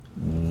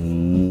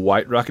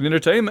White Rocket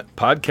Entertainment,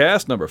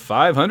 podcast number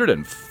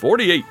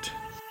 548.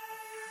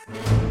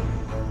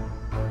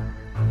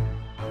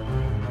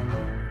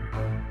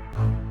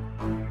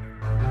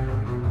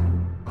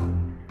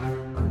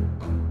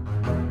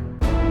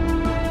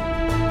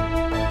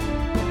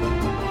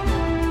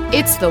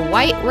 It's the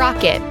White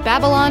Rocket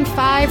Babylon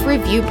 5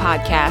 Review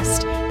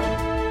Podcast.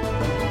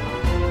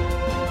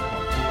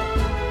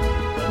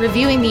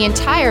 Reviewing the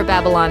entire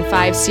Babylon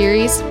 5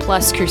 series,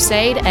 plus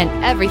Crusade and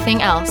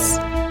everything else.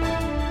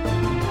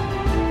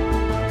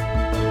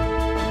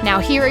 Now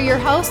here are your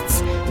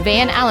hosts,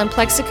 Van Allen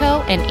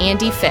Plexico and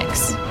Andy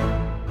Fix.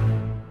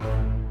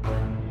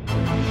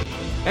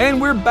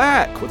 And we're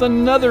back with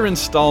another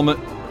installment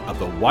of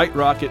the White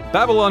Rocket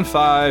Babylon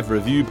 5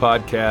 Review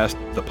Podcast,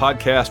 the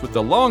podcast with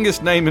the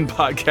longest name in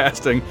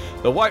podcasting,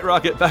 the White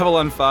Rocket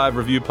Babylon 5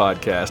 Review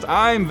Podcast.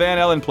 I'm Van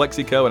Allen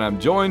Plexico, and I'm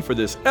joined for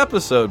this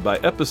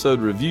episode-by-episode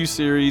review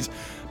series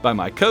by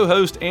my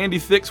co-host, Andy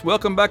Fix.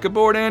 Welcome back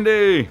aboard,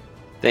 Andy.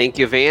 Thank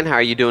you, Van. How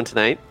are you doing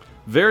tonight?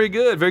 Very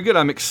good, very good.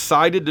 I'm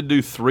excited to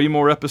do 3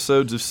 more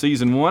episodes of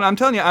Season 1. I'm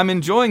telling you, I'm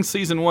enjoying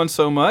Season 1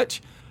 so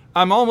much,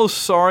 I'm almost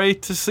sorry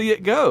to see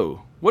it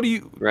go. What do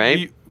you...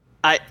 Right?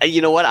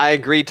 You know what? I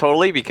agree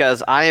totally,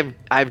 because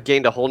I've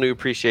gained a whole new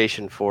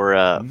appreciation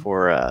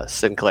for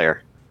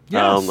Sinclair.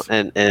 Yes.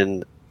 I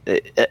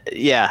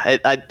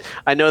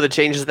know the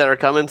changes that are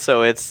coming,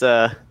 so it's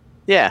going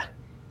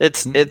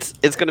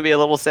to be a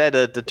little sad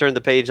to turn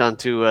the page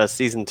onto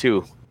Season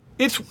 2.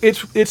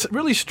 It's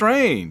really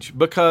strange,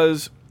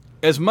 because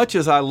as much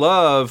as I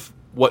love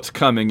what's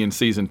coming in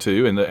Season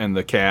 2 and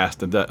the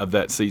cast of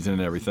that season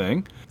and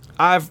everything,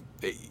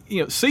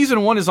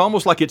 Season 1 is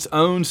almost like its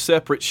own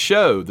separate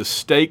show. The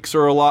stakes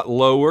are a lot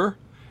lower.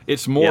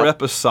 It's more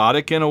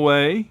episodic in a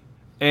way,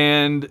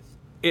 and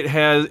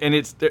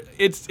it's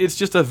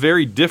just a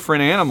very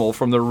different animal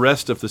from the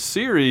rest of the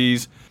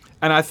series.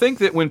 And I think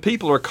that when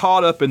people are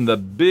caught up in the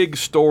big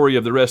story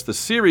of the rest of the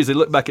series, they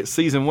look back at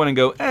Season 1 and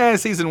go,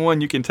 Season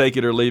 1, you can take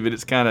it or leave it.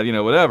 It's kind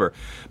of, whatever.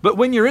 But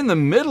when you're in the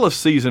middle of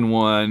Season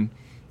 1,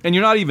 and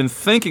you're not even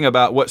thinking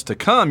about what's to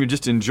come, you're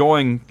just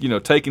enjoying,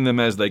 taking them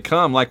as they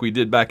come like we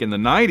did back in the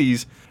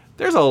 90s,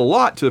 there's a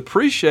lot to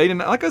appreciate. And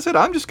like I said,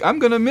 I'm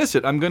going to miss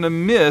it. I'm going to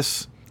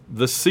miss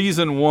the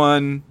Season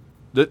 1,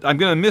 I'm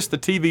going to miss the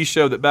TV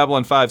show that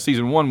Babylon 5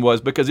 Season 1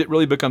 was, because it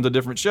really becomes a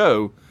different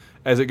show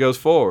as it goes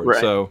forward. Right.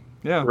 So,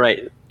 yeah.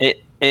 Right.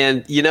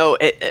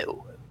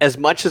 As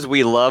much as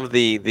we love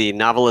the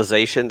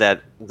novelization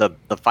that the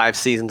 5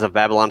 seasons of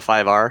Babylon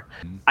 5 are,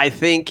 I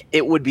think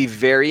it would be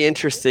very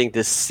interesting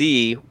to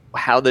see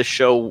how the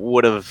show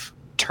would have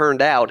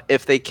turned out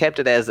if they kept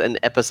it as an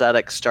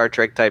episodic Star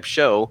Trek type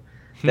show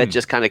that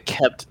just kind of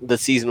kept the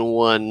Season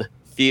 1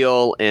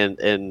 feel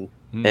and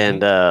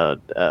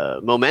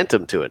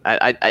momentum to it.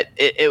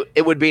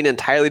 It would be an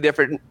entirely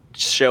different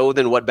show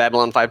than what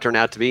Babylon 5 turned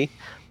out to be,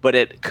 but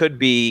it could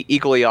be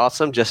equally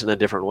awesome, just in a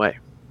different way.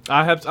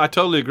 I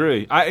totally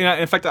agree.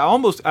 In fact, I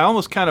almost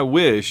kind of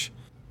wish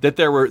that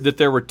there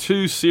were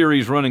 2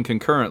 series running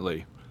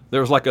concurrently.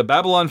 There was like a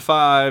Babylon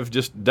 5,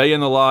 just day in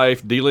the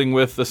life, dealing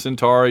with the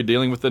Centauri,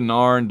 dealing with the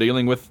Narn,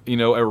 dealing with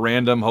a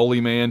random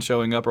holy man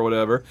showing up or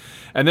whatever,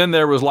 and then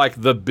there was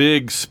like the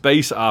big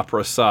space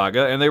opera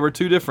saga, and they were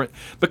 2 different.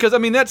 Because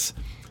that's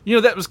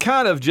that was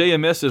kind of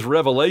JMS's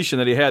revelation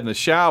that he had in the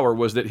shower,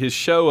 was that his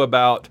show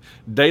about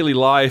daily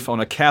life on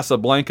a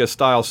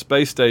Casablanca-style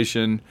space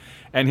station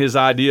and his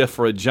idea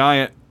for a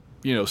giant,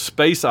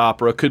 space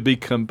opera could be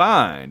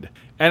combined.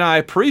 And I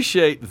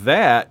appreciate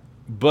that,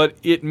 but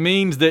it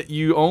means that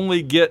you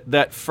only get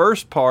that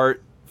first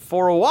part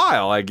for a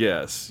while, I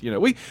guess.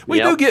 We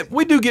do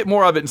get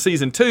more of it in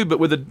Season 2, but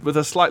with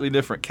a slightly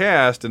different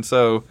cast, and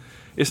so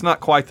it's not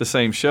quite the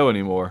same show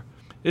anymore.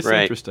 It's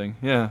interesting,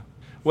 yeah.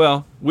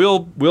 Well,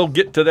 we'll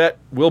get to that.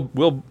 We'll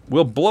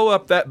blow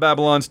up that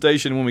Babylon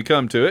station when we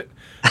come to it.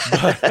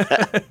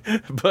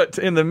 But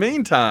in the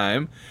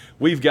meantime,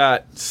 we've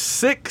got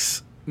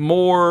 6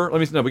 more.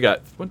 We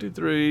got 1, 2,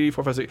 3,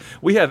 4, 5, 6.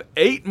 We have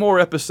 8 more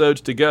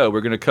episodes to go. We're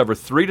going to cover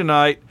 3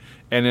 tonight,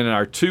 and then in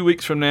our 2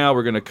 weeks from now,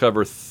 we're going to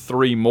cover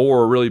 3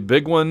 more really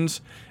big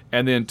ones.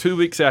 And then 2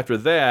 weeks after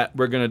that,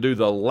 we're going to do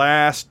the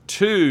last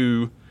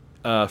 2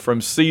 from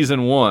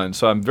Season 1.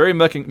 So I'm very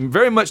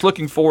much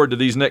looking forward to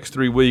these next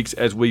 3 weeks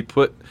as we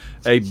put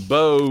a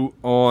bow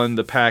on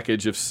the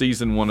package of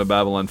Season 1 of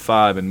Babylon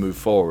 5 and move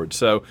forward.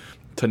 So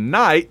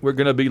tonight we're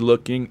going to be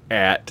looking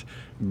at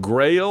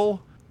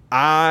Grail,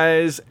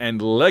 Eyes,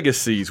 and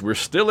Legacies. We're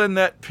still in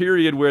that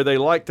period where they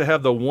like to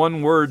have the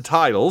one-word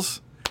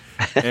titles,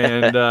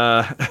 and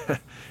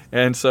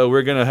and so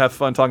we're going to have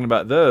fun talking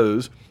about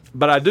those.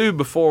 But I do,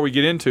 before we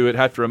get into it,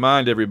 have to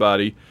remind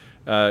everybody,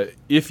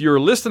 if you're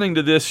listening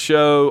to this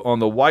show on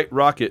the White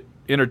Rocket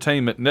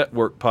Entertainment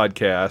Network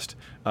podcast,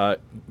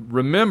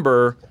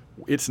 remember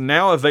It's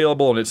now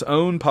available on its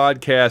own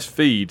podcast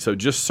feed, so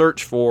just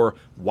search for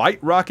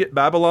White Rocket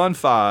Babylon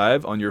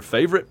 5 on your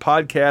favorite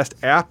podcast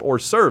app or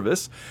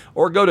service,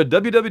 or go to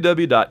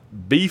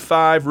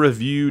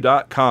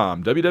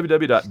www.b5review.com,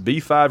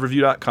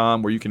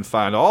 www.b5review.com, where you can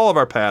find all of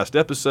our past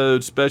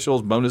episodes,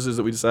 specials, bonuses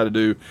that we decide to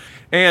do,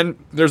 and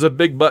there's a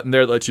big button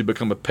there that lets you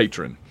become a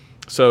patron.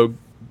 So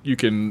you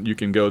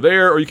can go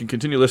there, or you can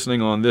continue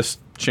listening on this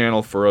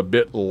channel for a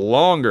bit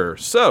longer.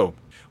 So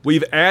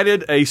we've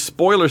added a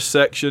spoiler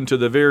section to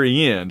the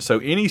very end. So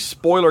any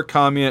spoiler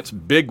comments,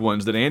 big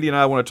ones, that Andy and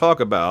I want to talk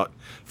about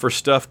for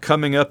stuff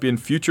coming up in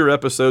future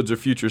episodes or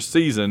future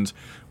seasons,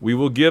 we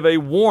will give a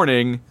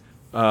warning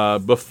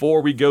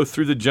before we go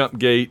through the jump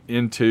gate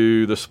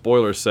into the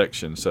spoiler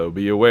section. So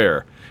be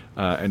aware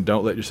and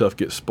don't let yourself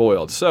get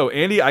spoiled. So,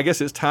 Andy, I guess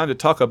it's time to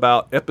talk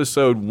about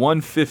episode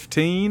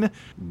 115,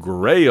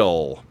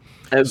 Grail.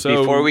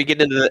 Before we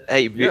get into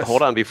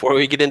hold on. Before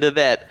we get into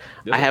that,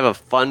 Yeah. I have a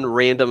fun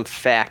random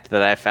fact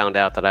that I found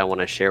out that I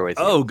want to share with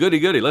you. Oh,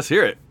 goody. Let's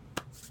hear it.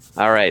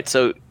 All right.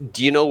 So,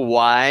 do you know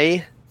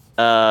why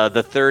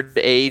the third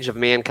age of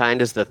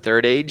mankind is the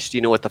third age? Do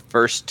you know what the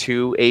first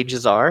two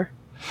ages are?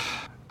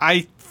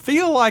 I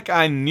feel like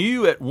I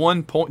knew at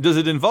one point. Does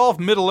it involve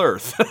Middle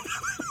Earth?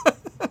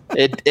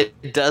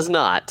 It does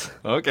not.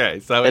 Okay.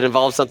 So It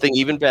involves something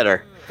even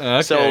better.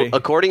 Okay. So,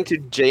 according to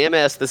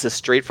JMS, this is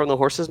straight from the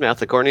horse's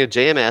mouth. According to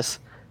JMS,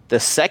 the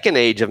second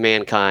age of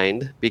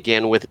mankind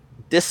began with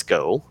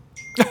disco,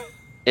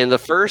 and the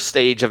first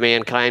stage of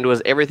mankind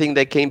was everything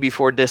that came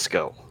before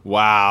disco.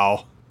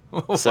 Wow.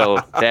 So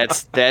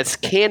that's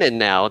canon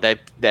now.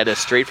 That is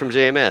straight from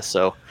JMS.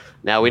 So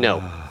now we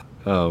know.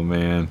 Oh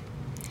man.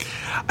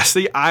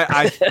 See,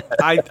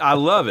 I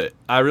love it.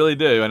 I really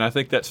do, and I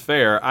think that's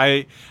fair.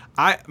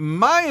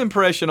 My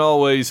impression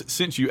always,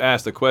 since you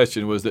asked the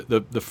question, was that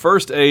the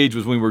first age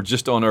was when we were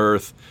just on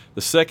Earth.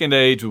 The second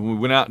age when we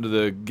went out into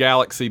the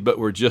galaxy, but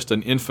we're just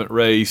an infant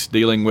race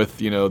dealing with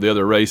the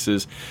other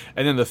races.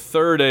 And then the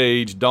third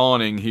age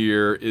dawning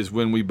here is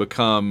when we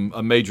become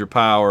a major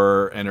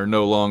power and are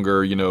no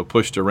longer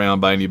pushed around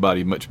by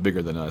anybody much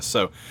bigger than us.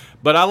 So,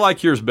 but I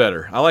like yours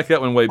better. I like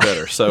that one way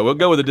better. So we'll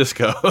go with the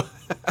disco.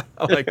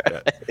 I like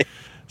that.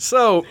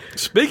 So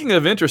speaking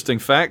of interesting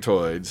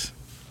factoids.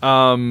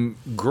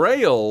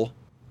 Grail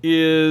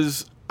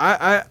is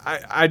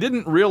I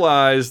didn't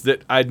realize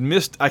that I'd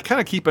missed. I kind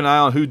of keep an eye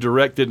on who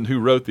directed and who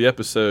wrote the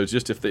episodes,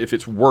 just if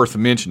it's worth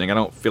mentioning. I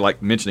don't feel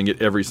like mentioning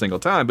it every single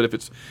time, but if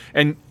it's,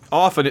 and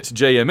often it's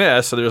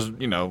JMS, so there's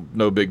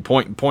no big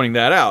point in pointing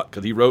that out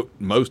because he wrote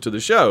most of the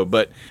show.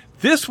 But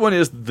this one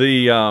is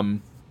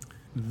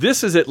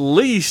this is at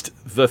least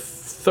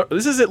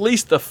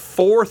the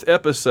fourth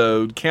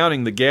episode,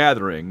 counting The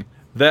Gathering,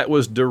 that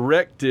was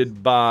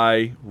directed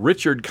by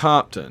Richard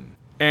Compton.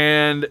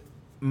 And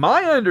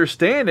my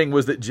understanding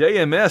was that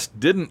JMS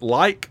didn't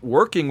like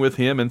working with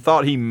him and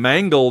thought he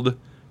mangled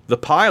the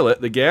pilot,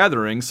 The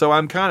Gathering, so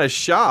I'm kind of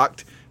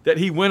shocked that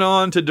he went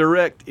on to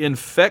direct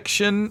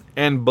Infection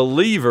and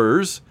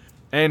Believers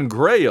and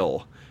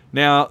Grail.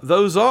 Now,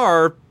 those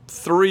are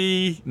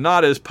three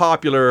not as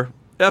popular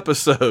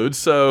episodes,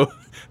 so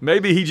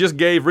maybe he just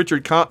gave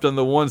Richard Compton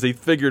the ones he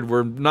figured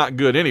were not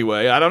good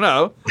anyway. I don't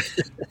know.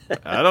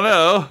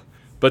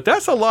 But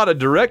that's a lot of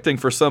directing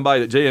for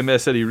somebody that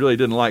JMS said he really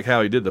didn't like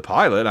how he did the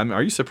pilot. I mean,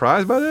 are you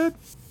surprised by that?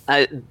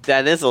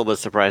 That is a little bit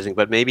surprising,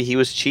 but maybe he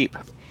was cheap.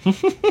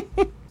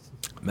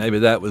 Maybe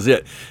that was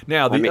it.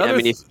 Now,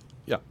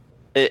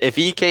 if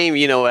he came,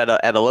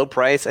 at a low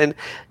price, and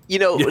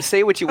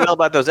say what you will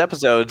about those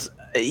episodes,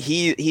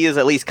 he is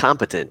at least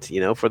competent.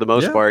 For the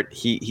most part,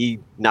 he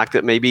knocked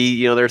it.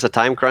 Maybe there's a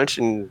time crunch,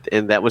 and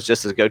that was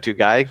just his go-to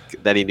guy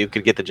that he knew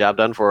could get the job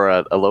done for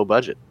a low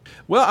budget.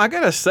 Well, I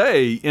gotta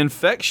say,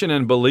 Infection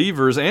and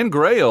Believers and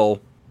Grail,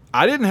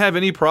 I didn't have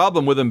any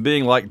problem with them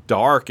being like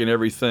dark and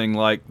everything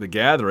like The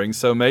Gathering.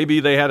 So maybe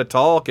they had a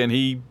talk and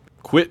he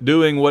quit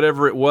doing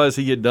whatever it was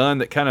he had done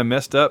that kind of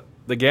messed up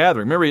The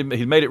Gathering. Remember,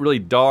 he made it really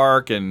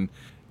dark, and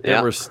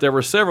there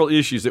were several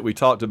issues that we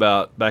talked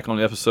about back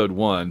on episode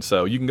 1.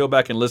 So you can go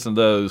back and listen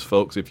to those,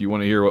 folks, if you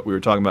want to hear what we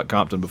were talking about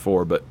Compton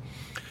before. But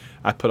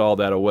I put all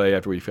that away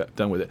after we got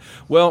done with it.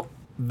 Well,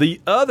 the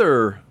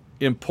other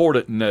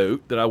important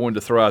note that I wanted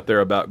to throw out there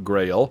about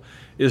Grail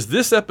is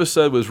this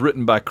episode was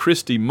written by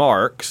Christy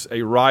Marks,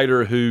 a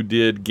writer who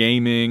did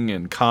gaming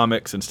and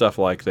comics and stuff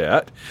like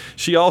that.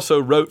 She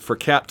also wrote for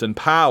Captain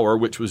Power,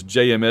 which was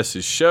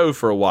JMS's show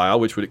for a while,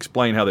 which would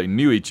explain how they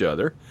knew each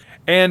other.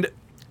 And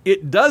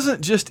it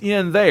doesn't just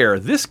end there.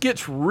 This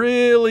gets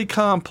really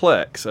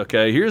complex,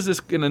 okay? Here's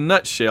this in a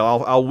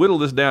nutshell. I'll whittle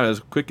this down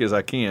as quick as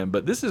I can,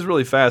 but this is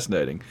really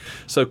fascinating.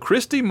 So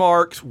Christy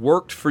Marks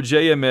worked for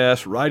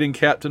JMS writing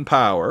Captain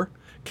Power,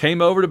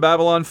 came over to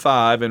Babylon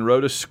 5 and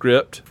wrote this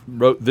script,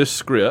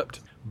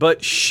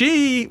 but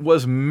she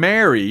was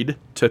married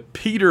to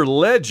Peter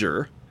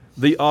Ledger,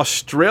 the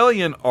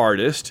Australian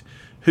artist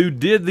who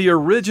did the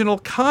original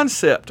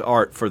concept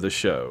art for the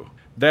show.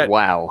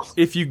 Wow.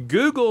 If you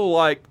Google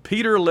like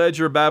Peter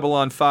Ledger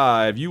Babylon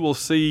 5, you will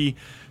see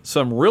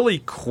some really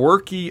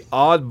quirky,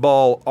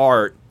 oddball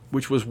art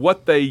which was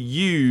what they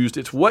used.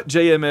 It's what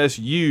JMS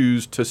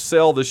used to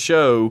sell the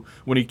show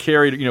when he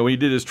carried, when he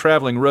did his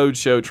traveling road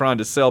show trying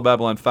to sell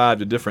Babylon 5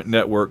 to different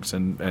networks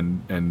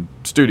and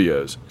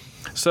studios.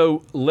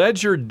 So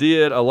Ledger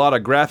did a lot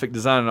of graphic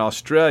design in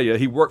Australia.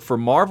 He worked for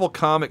Marvel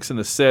Comics in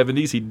the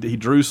 70s. He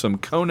drew some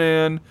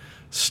Conan,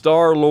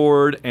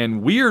 Star-Lord,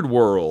 and Weird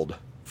World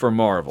for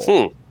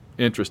Marvel,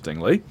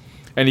 interestingly.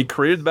 And he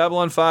created the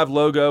Babylon 5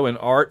 logo and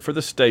art for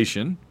the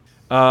station.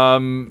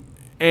 And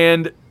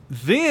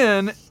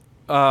then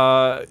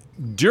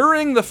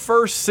during the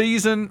first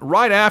season,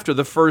 right after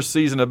the first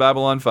season of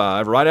Babylon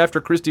 5, right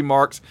after Christy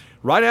Marks,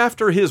 right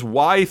after his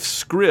wife's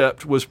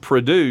script was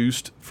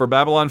produced for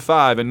Babylon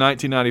 5 in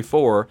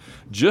 1994,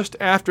 just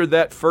after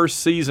that first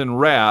season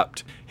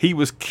wrapped, he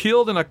was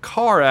killed in a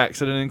car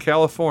accident in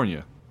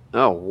California.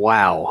 Oh,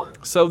 wow.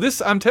 So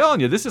this, I'm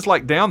telling you, this is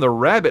like down the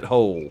rabbit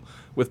hole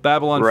with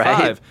Babylon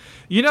 5.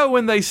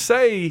 When they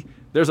say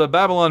there's a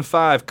Babylon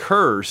 5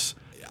 curse,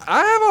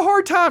 I have a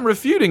hard time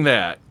refuting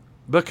that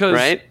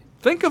because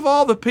think of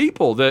all the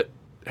people that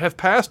have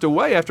passed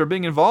away after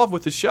being involved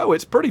with the show.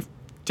 It's pretty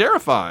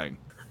terrifying.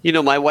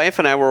 My wife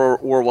and I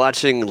were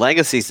watching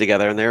Legacies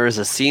together, and there was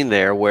a scene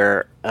there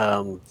where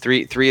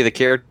three of the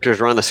characters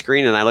were on the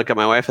screen, and I looked at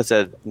my wife and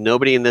said,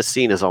 "Nobody in this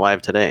scene is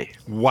alive today."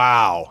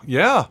 Wow.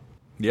 Yeah.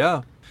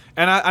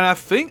 And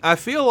I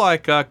feel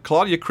like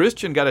Claudia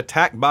Christian got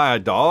attacked by a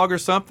dog or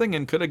something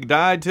and could have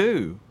died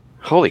too.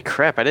 Holy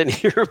crap, I didn't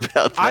hear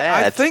about that.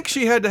 I think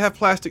she had to have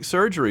plastic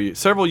surgery.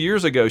 Several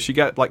years ago, she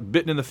got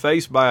bitten in the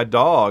face by a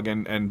dog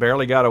and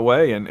barely got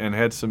away and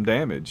had some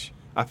damage.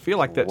 I feel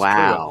like that's true.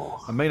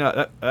 I may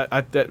not.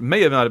 That may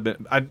have not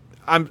been.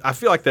 I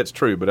feel like that's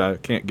true, but I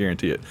can't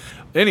guarantee it.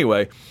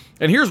 Anyway,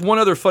 and here's one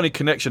other funny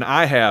connection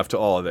I have to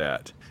all of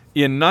that.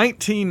 In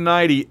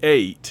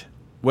 1998,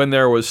 when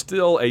there was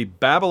still a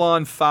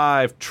Babylon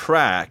 5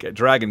 track at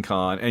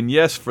DragonCon, and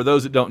yes, for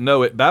those that don't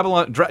know it,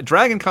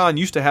 DragonCon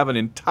used to have an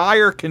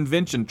entire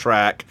convention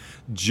track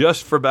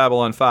just for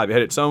Babylon 5. It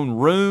had its own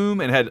room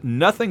and had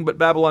nothing but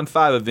Babylon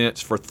 5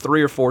 events for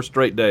 3 or 4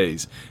 straight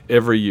days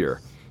every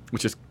year,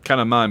 which is kind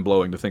of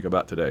mind-blowing to think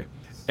about today.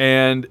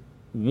 And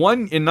in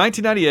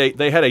 1998,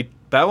 they had a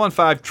Babylon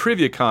 5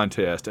 trivia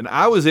contest, and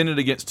I was in it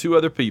against 2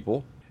 other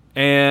people,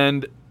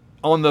 and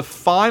on the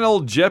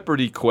final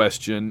Jeopardy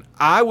question,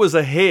 I was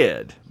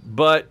ahead,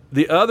 but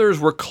the others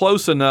were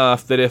close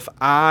enough that if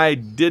I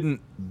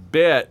didn't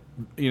bet,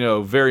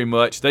 very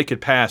much, they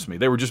could pass me.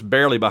 They were just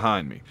barely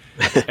behind me.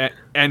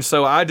 and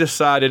so I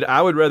decided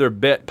I would rather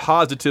bet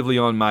positively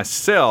on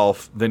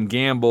myself than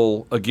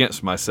gamble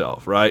against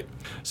myself, right?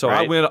 So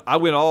I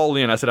went all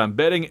in. I said, I'm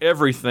betting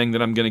everything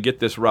that I'm going to get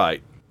this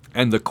right.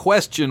 And the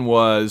question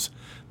was,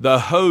 the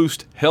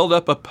host held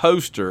up a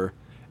poster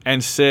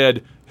and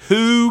said,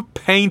 "Who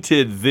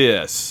painted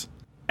this?"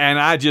 And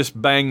I just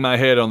banged my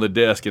head on the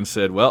desk and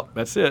said, well,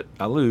 that's it.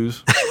 I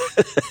lose.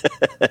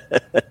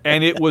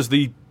 And it was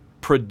the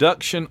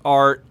production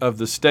art of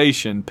the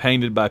station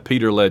painted by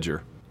Peter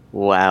Ledger.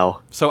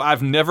 Wow. So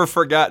I've never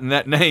forgotten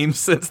that name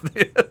since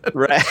then.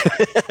 Right.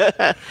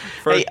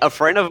 Hey, a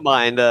friend of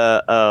mine,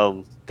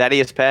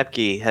 Thaddeus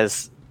Papke,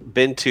 has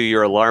been to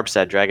your LARPs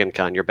at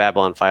DragonCon, your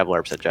Babylon 5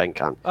 LARPs at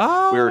DragonCon.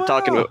 Oh, we were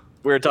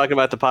talking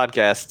about the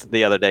podcast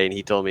the other day, and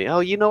he told me,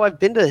 I've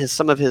been to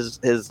some of his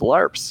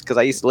LARPs, because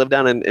I used to live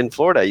down in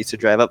Florida. I used to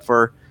drive up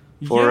for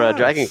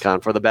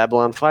DragonCon for the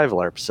Babylon 5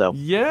 LARP. So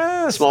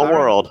yes, small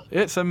world.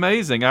 It's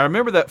amazing. I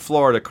remember that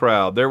Florida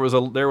crowd. There was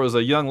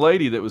a young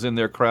lady that was in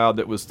their crowd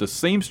that was the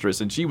seamstress,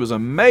 and she was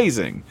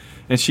amazing.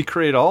 And she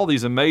created all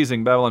these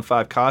amazing Babylon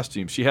 5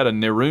 costumes. She had a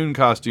Neroon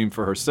costume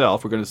for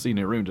herself. We're going to see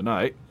Neroon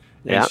tonight.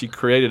 And she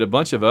created a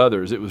bunch of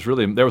others. It was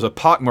there was a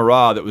Pak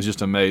Marat that was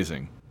just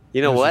amazing.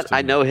 You know what?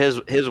 I know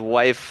his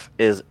wife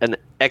is an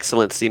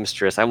excellent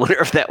seamstress. I wonder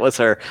if that was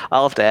her.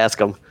 I'll have to ask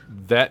him.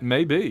 That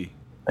may be.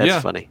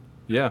 That's funny.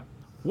 Yeah.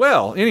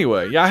 Well,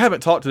 anyway, I haven't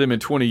talked to them in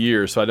 20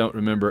 years, so I don't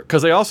remember.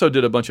 Because they also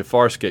did a bunch of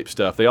Farscape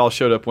stuff. They all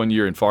showed up one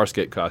year in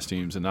Farscape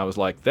costumes, and I was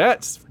like,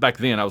 that's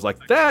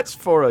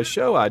for a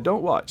show I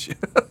don't watch.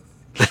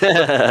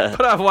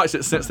 But I've watched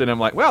it since then. I'm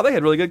like, wow, they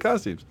had really good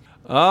costumes.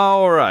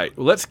 All right,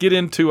 let's get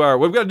into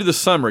we've got to do the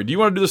summary. Do you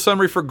want to do the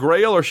summary for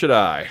Grail, or should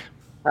I?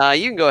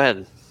 You can go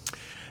ahead.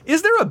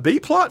 Is there a B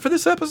plot for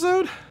this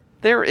episode?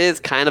 There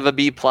is kind of a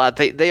B plot.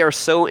 They are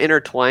so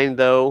intertwined,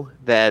 though,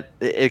 that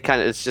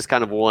it's just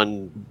kind of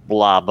one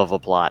blob of a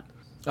plot.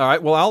 All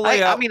right. Well, I'll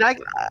lay out.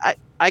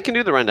 I can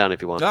do the rundown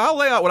if you want. I'll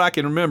lay out what I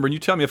can remember, and you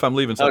tell me if I'm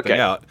leaving something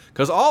out.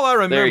 Because all I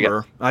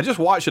remember, I just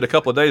watched it a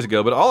couple of days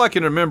ago, but all I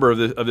can remember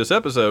of this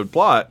episode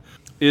plot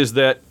is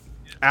that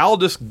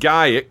Aldous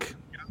Gayak,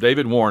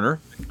 David Warner,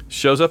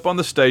 shows up on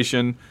the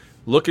station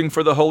looking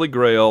for the Holy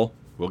Grail.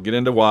 We'll get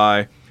into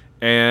why.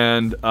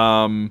 And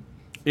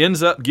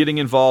ends up getting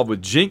involved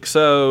with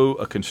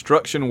Jinxo, a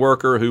construction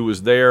worker who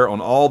was there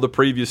on all the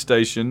previous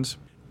stations.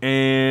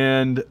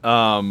 And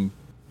I'm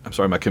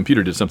sorry, my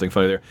computer did something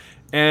funny there.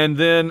 And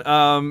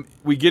then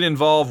we get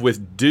involved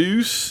with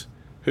Deuce,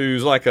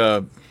 who's like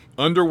a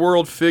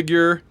underworld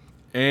figure.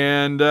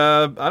 And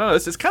I don't know,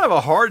 it's kind of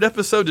a hard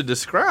episode to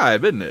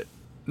describe, isn't it?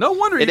 No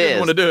wonder you didn't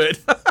want to do it.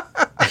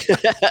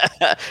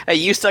 Hey,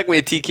 you stuck me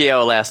a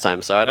TKO last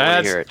time, so I don't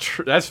want to hear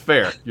it. That's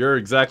fair. You're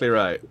exactly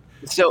right.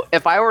 So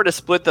if I were to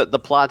split the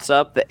plots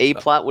up, the A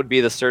plot would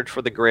be the search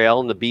for the Grail,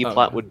 and the B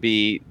plot would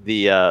be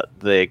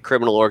the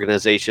criminal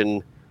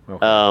organization,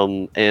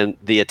 and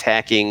the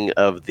attacking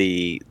of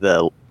the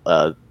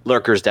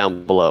lurkers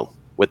down below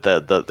with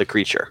the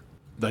creature.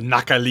 The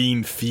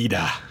Nakaleen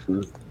Fida.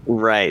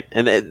 Right,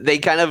 and they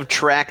kind of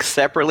track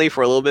separately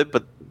for a little bit,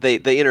 but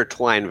they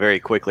intertwine very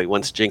quickly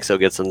once Jinxo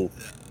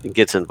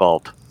gets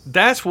involved.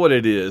 That's what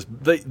it is.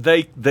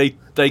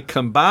 They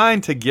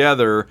combine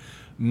together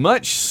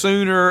much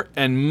sooner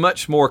and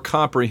much more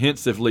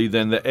comprehensively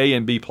than the A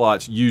and B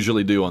plots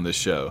usually do on this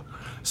show.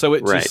 So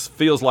it just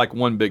feels like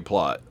one big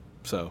plot.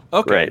 So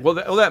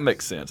well that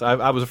makes sense.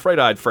 I was afraid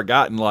I'd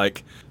forgotten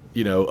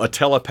a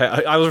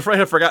telepath. I was afraid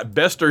I forgot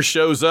Bester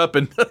shows up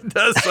and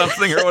does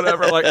something or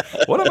whatever. Like,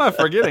 what am I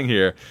forgetting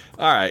here?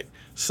 All right.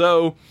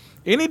 So,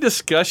 any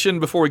discussion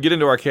before we get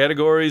into our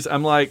categories?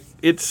 I'm like,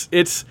 this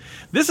is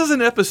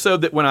an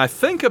episode that when I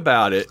think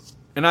about it,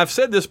 and I've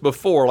said this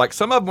before, like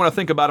some of them when I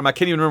think about them, I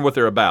can't even remember what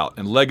they're about.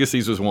 And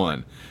Legacies was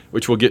one,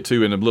 which we'll get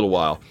to in a little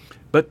while.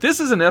 But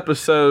this is an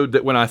episode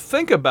that when I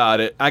think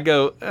about it, I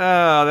go,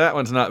 oh, that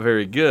one's not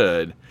very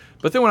good.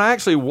 But then when I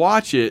actually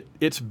watch it,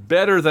 it's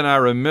better than I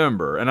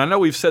remember. And I know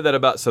we've said that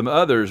about some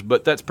others,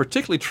 but that's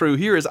particularly true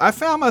here. Is I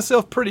found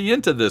myself pretty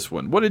into this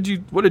one. What did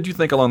you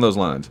think along those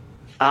lines?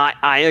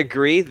 I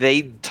agree.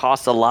 They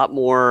tossed a lot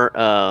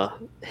more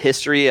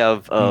history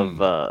of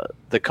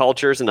the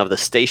cultures and of the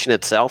station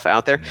itself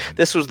out there.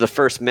 This was the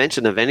first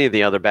mention of any of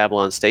the other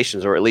Babylon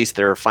stations, or at least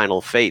their final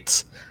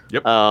fates.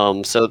 Yep.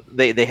 So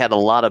they had a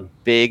lot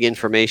of big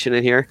information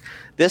in here.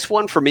 This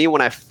one, for me,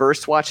 when I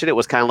first watched it, it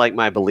was kind of like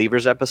my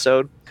Believers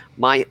episode.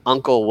 My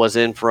uncle was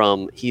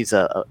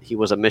he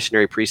was a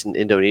missionary priest in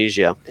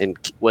Indonesia and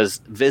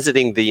was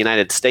visiting the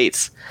United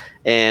States.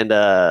 And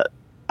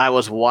I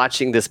was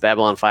watching this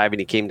Babylon 5, and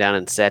he came down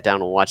and sat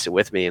down and watched it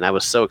with me. And I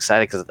was so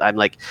excited because I'm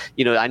like,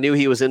 I knew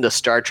he was into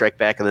Star Trek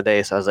back in the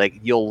day. So I was like,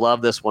 you'll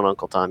love this one,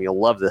 Uncle Tom. You'll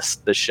love this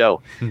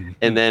show.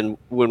 And then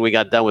when we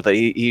got done with it,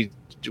 he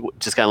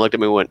just kind of looked at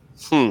me and went,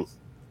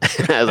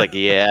 I was like,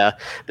 yeah,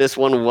 this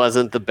one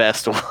wasn't the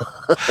best one.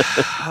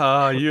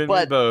 You and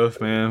me both,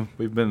 man.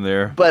 We've been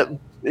there. But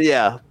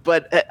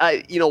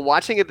I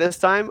watching it this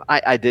time,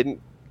 I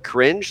didn't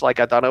cringe like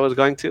I thought I was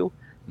going to.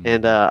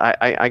 And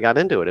I got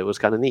into it. It was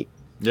kind of neat.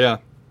 Yeah.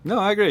 No,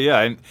 I agree. Yeah.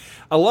 And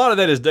a lot of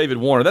that is David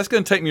Warner. That's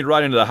going to take me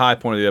right into the high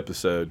point of the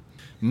episode.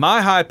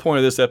 My high point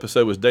of this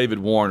episode was David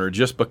Warner,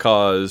 just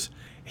because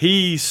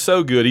he's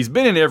so good. He's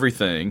been in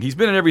everything. He's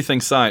been in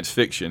everything science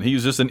fiction. He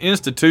was just an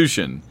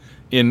institution.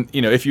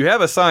 If you have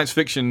a science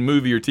fiction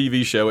movie or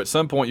TV show, at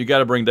some point you got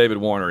to bring David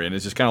Warner in.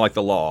 It's just kind of like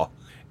the law.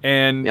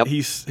 And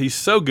he's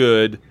so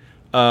good.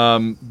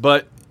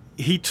 But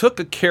he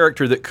took a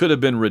character that could have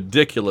been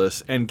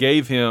ridiculous and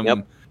gave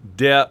him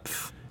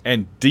depth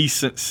and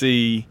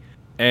decency,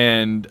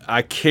 and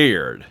I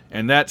cared.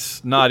 And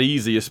that's not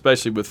easy,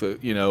 especially with, it...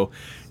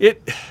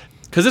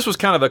 Because this was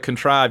kind of a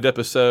contrived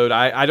episode.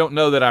 I don't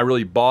know that I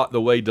really bought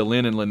the way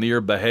Delenn and Lanier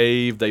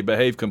behaved. They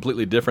behaved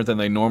completely different than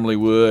they normally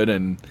would.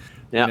 And,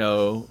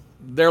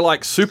 they're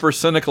like super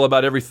cynical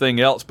about everything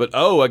else. But,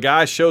 a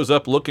guy shows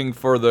up looking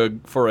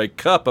for a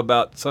cup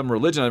about some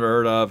religion I've never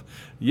heard of.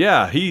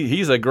 Yeah,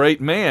 he's a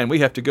great man. We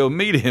have to go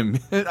meet him.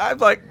 I'm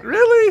like,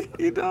 really?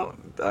 You don't?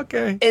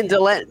 Okay. And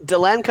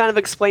Delenn kind of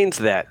explains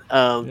that.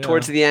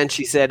 Towards the end,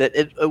 she said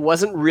it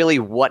wasn't really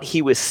what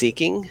he was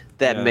seeking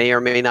that may or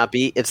may not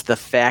be. It's the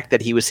fact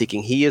that he was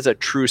seeking. He is a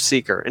true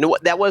seeker. And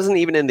that wasn't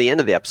even in the end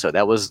of the episode.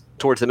 That was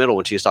towards the middle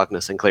when she was talking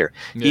to Sinclair.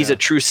 Yeah. He's a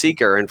true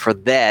seeker, and for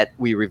that,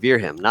 we revere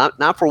him.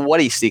 Not for what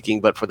he's seeking,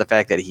 but for the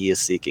fact that he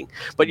is seeking.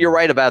 But you're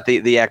right about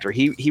the actor.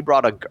 He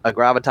brought a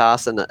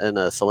gravitas and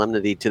a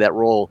solemnity to that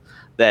role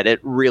that it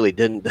really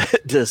didn't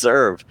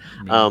deserve.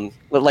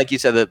 But like you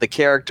said, the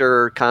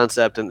character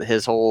concept and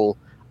his whole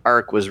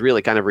arc was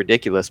really kind of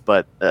ridiculous,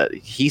 but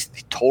he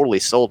totally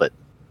sold it.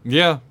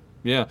 Yeah.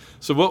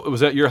 So what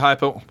was that, your high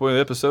point of the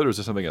episode, or is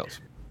there something else?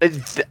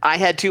 I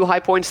had two high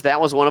points. That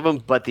was one of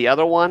them, but the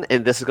other one,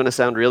 and this is going to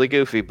sound really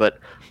goofy, but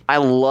I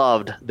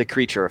loved the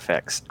creature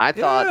effects. I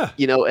thought,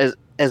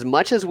 as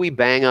much as we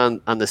bang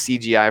on the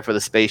CGI for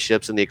the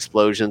spaceships and the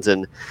explosions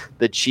and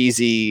the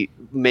cheesy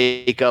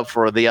makeup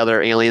for the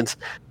other aliens,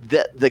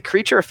 the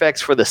creature effects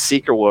for the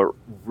Seeker were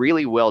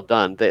really well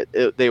done.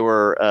 They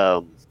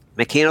were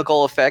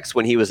mechanical effects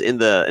when he was in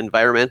the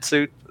environment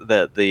suit,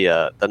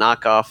 the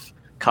knockoff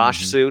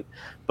Kosh suit,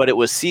 but it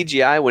was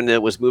CGI when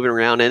it was moving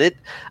around, and it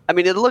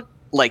looked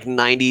like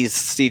 90s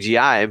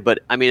CGI, but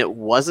it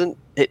wasn't.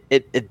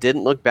 It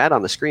didn't look bad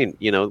on the screen.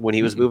 When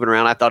he was moving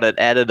around, I thought it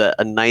added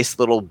a nice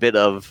little bit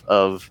of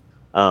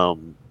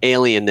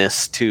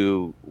alienness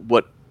to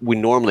what we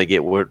normally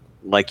get. Where,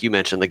 like you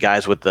mentioned, the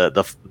guys with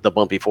the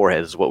bumpy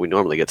foreheads is what we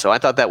normally get. So I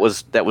thought that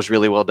was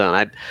really well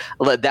done.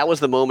 That was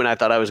the moment I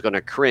thought I was going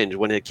to cringe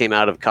when it came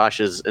out of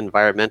Kosh's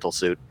environmental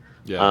suit.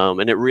 Yeah.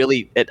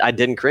 And I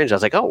didn't cringe. I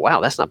was like, oh wow,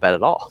 that's not bad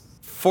at all.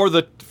 For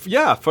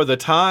the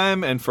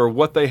time and for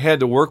what they had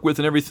to work with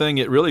and everything,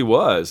 it really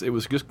was. It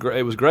was just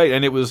it was great,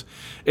 and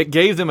it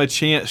gave them a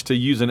chance to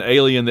use an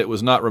alien that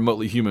was not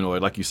remotely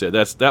humanoid, like you said.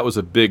 That was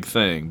a big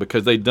thing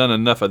because they'd done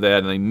enough of that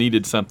and they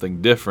needed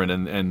something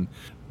different, and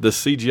the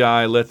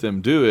CGI let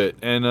them do it.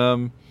 And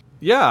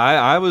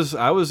I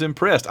was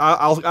impressed.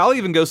 I'll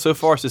even go so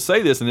far as to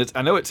say this, and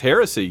I know it's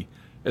heresy.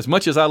 As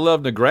much as I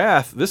love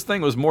McGrath, this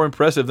thing was more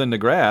impressive than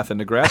McGrath, and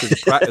McGrath is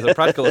a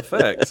practical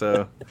effect.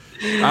 So,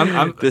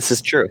 this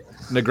is true.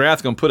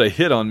 McGrath's gonna put a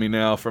hit on me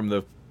now from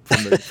down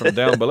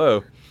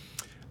below.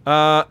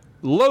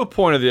 Low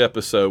point of the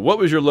episode. What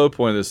was your low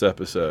point of this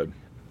episode?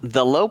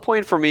 The low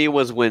point for me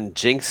was when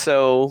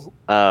Jinxo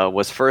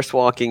was first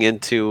walking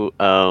into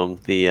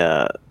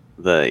the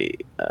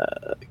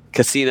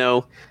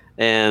casino,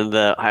 and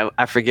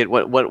I forget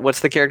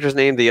what's the character's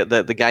name?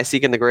 The guy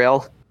seeking the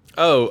Grail.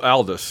 Oh,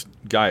 Aldous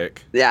Gayak.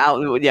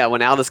 Yeah,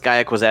 when Aldous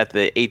Gayak was at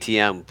the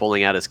ATM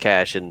pulling out his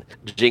cash, and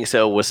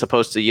Jinxo was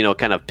supposed to,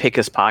 kind of pick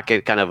his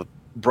pocket, kind of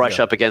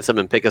brush up against him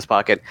and pick his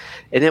pocket,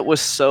 and it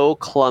was so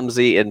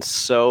clumsy and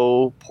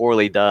so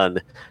poorly done.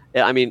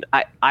 I mean,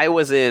 I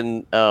was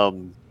in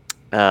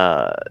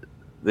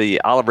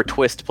the Oliver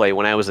Twist play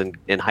when I was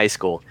in high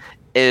school,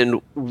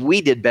 and we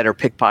did better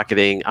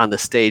pickpocketing on the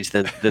stage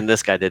than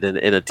this guy did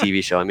in a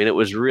TV show. I mean, it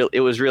was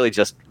really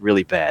just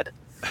really bad.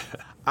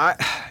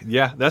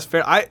 Yeah, that's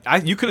fair.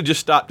 You could have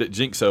just stopped at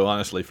Jinxo,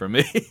 honestly, for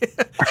me.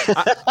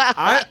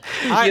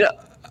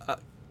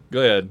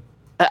 Go ahead.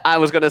 I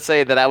was going to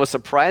say that I was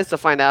surprised to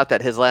find out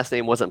that his last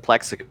name wasn't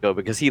Plexico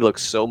because he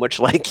looks so much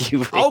like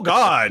you. Oh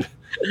God!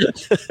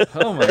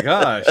 Oh my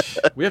gosh!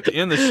 We have to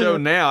end the show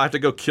now. I have to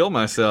go kill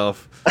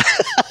myself.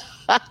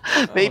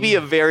 Maybe a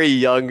very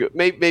young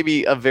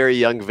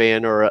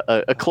Van or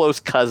a close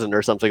cousin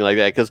or something like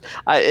that, because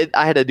I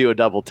had to do a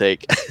double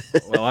take.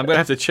 Well, I'm going to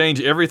have to change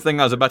everything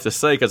I was about to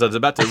say because I was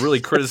about to really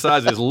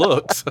criticize his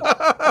looks.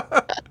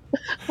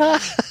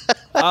 There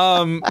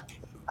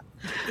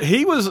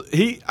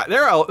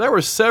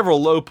were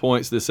several low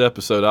points this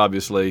episode,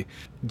 obviously.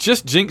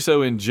 Just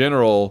Jinxo in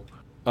general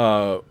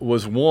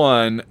was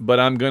one, but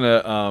I'm going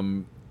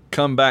to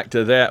come back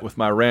to that with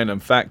my random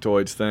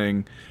factoids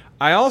thing.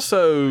 I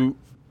also,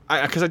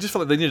 because I just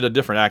felt like they needed a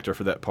different actor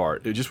for that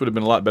part. It just would have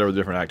been a lot better with a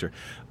different actor.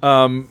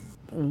 One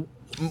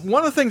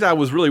of the things I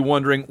was really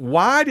wondering,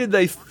 why did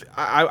they,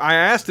 I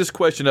asked this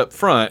question up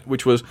front,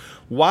 which was,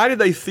 why did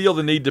they feel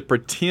the need to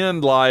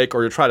pretend like,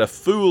 or to try to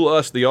fool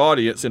us, the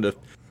audience, into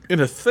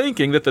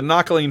thinking that the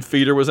Knockoline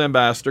feeder was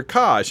Ambassador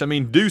Kosh? I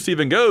mean, Deuce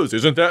even goes,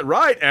 "Isn't that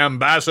right,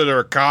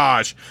 Ambassador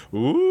Kosh?"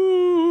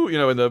 Ooh,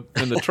 in the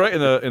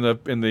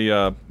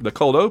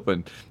cold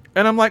open.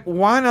 And I'm like,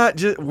 why not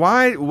just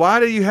why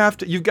do you have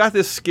to? You've got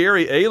this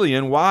scary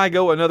alien. Why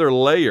go another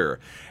layer?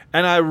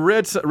 And I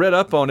read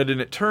up on it,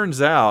 and it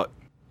turns out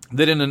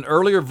that in an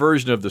earlier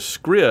version of the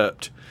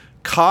script,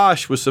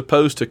 Kosh was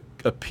supposed to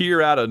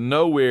appear out of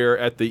nowhere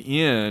at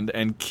the end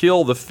and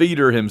kill the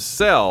feeder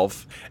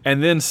himself,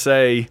 and then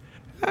say,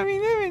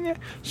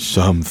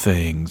 "Some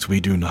things we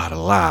do not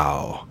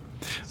allow."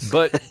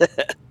 But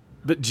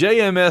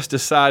JMS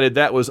decided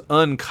that was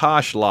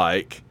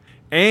un-Kosh-like.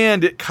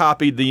 And it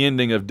copied the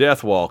ending of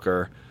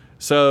Deathwalker.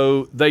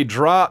 So they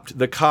dropped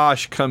the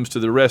Kosh comes to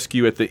the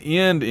rescue at the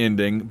end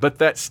ending, but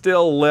that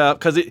still left,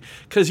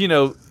 because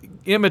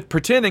Emmett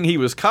pretending he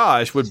was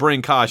Kosh would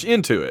bring Kosh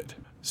into it.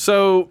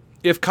 So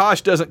if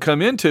Kosh doesn't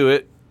come into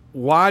it,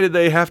 why did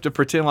they have to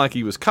pretend like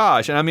he was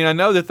Kosh? And I mean, I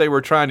know that they were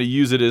trying to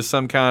use it as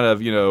some kind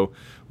of,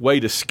 way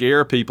to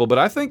scare people, but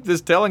I think this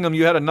telling them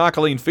you had a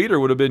Knockoline feeder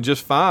would have been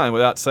just fine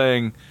without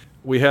saying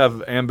we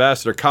have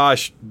Ambassador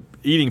Kosh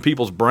eating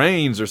people's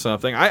brains or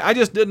something. I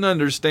just didn't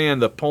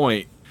understand the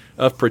point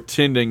of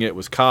pretending it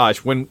was Kosh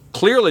when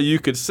clearly you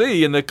could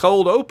see in the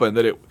cold open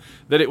that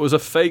it was a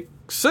fake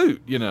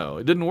suit.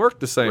 It didn't work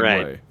the same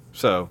way.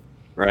 So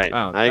right,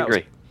 I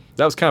agree.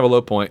 That was kind of a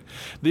low point.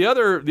 The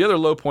other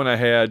low point I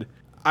had,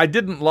 I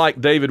didn't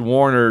like David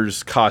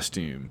Warner's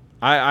costume.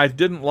 I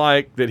didn't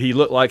like that he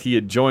looked like he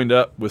had joined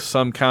up with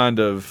some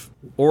kind of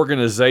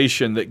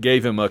organization that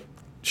gave him a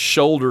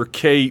shoulder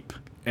cape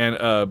and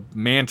a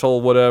mantle,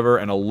 whatever,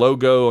 and a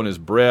logo on his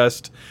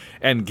breast,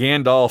 and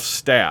Gandalf's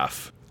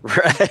staff.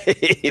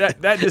 Right.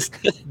 That just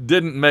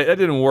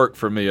didn't work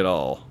for me at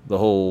all. The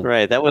whole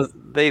right. That was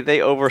they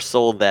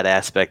oversold that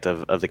aspect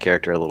of the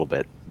character a little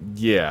bit.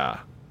 Yeah,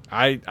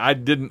 I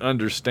didn't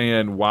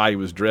understand why he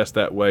was dressed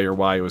that way or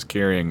why he was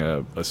carrying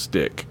a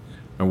stick,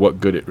 and what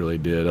good it really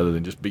did other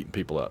than just beating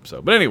people up.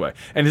 So, but anyway,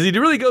 and does he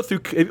really go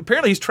through?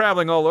 Apparently, he's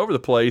traveling all over the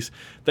place.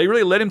 They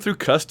really let him through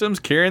customs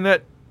carrying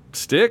that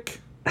stick.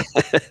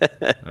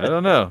 I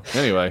don't know.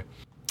 Anyway,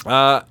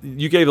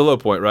 you gave the low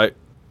point, right?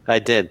 I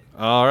did.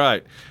 All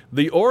right.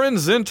 The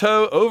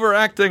Oranzento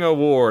Overacting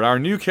Award, our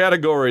new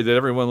category that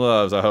everyone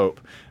loves, I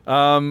hope.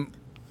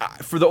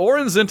 for the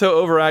Orinzento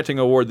Overacting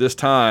Award this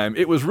time,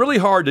 it was really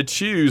hard to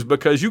choose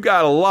because you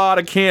got a lot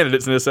of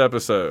candidates in this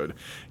episode.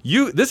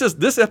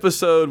 This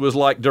episode was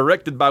like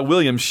directed by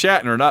William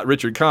Shatner, not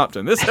Richard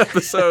Compton. This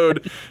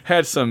episode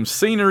had some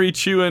scenery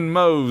chewing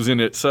mows in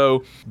it.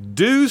 So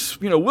Deuce,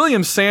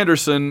 William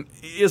Sanderson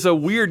is a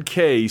weird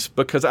case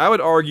because I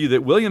would argue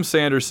that William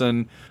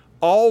Sanderson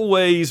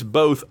always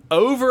both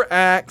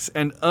overacts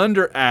and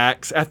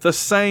underacts at the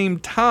same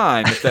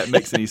time, if that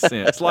makes any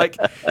sense. Like,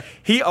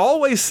 he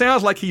always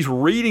sounds like he's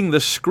reading the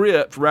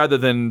script rather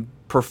than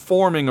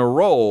performing a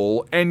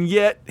role, and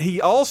yet he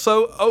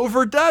also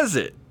overdoes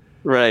it.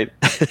 Right.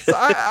 So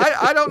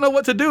I don't know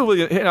what to do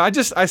with him.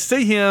 I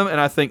see him and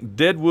I think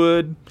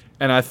Deadwood,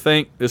 and I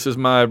think this is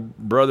my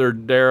brother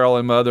Daryl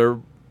and my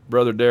other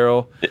brother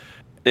Daryl.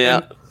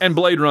 Yeah. And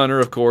Blade Runner,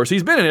 of course.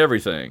 He's been in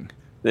everything.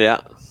 Yeah.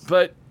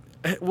 But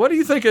what do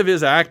you think of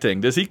his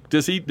acting? Did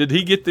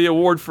he get the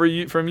award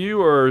from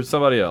you or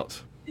somebody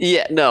else?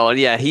 Yeah, no,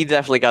 yeah, he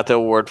definitely got the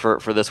award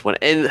for this one.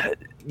 And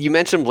you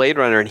mentioned Blade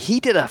Runner, and he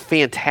did a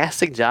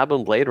fantastic job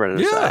in Blade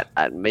Runner. Yeah.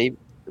 So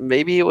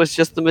maybe it was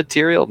just the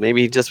material.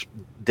 Maybe he just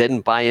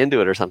didn't buy into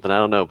it or something. I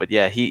don't know. But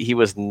yeah, he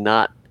was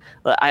not.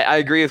 I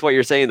agree with what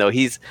you're saying though.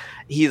 He's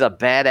a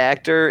bad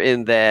actor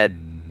in that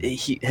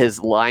his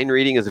line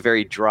reading is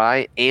very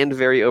dry and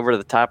very over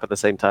the top at the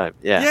same time.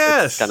 Yeah,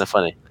 yes. It's kind of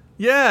funny.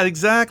 Yeah,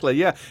 exactly.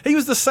 Yeah, he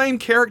was the same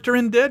character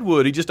in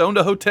Deadwood. He just owned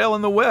a hotel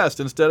in the West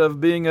instead of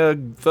being a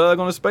thug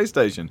on a space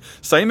station.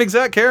 Same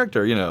exact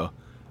character,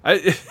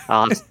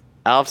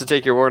 I'll have to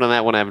take your word on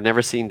that one. I've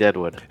never seen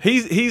Deadwood.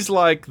 He's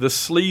like the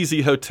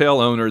sleazy hotel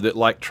owner that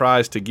like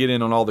tries to get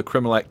in on all the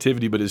criminal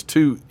activity, but is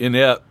too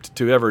inept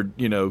to ever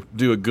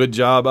do a good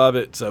job of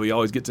it. So he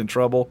always gets in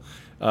trouble.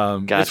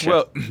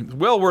 Gotcha. It's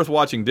well worth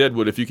watching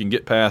Deadwood if you can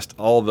get past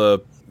all the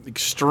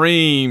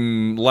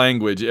extreme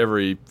language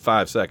every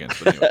 5 seconds.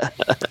 But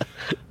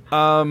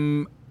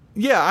anyway.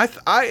 Yeah,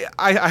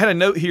 I had a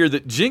note here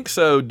that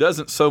Jinxo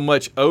doesn't so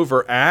much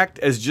overact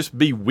as just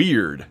be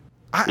weird.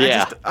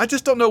 I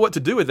just don't know what to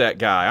do with that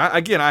guy.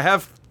 I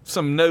have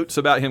some notes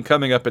about him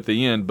coming up at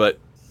the end, but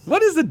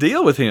what is the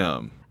deal with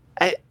him?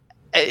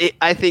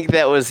 I think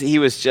he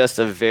was just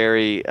a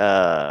very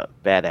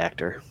bad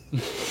actor.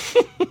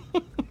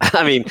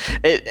 I mean,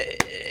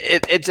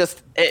 it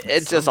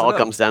just all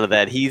comes down to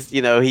that. He's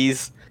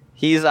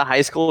a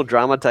high school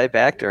drama type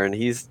actor, and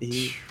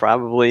he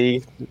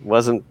probably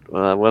wasn't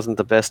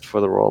the best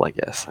for the role, I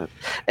guess.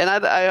 And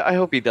I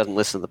hope he doesn't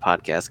listen to the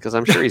podcast because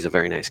I'm sure he's a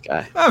very nice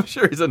guy. I'm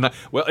sure he's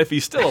well, if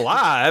he's still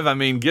alive. I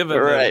mean, given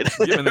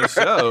the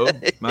show,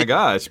 my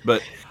gosh.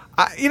 But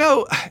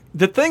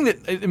the thing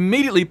that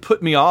immediately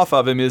put me off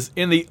of him is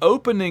in the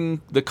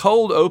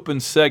cold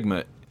open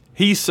segment.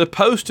 He's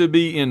supposed to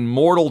be in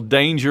mortal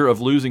danger of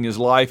losing his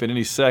life at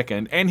any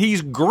second, and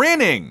he's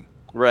grinning.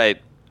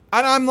 Right.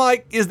 And I'm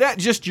like, is that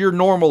just your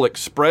normal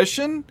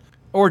expression?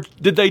 Or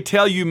did they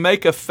tell you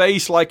make a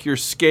face like you're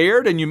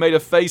scared and you made a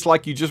face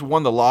like you just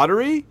won the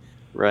lottery?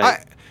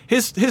 Right.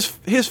 His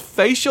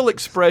facial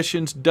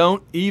expressions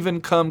don't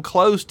even come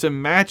close to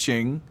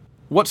matching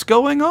what's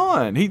going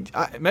on. He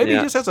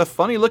just has a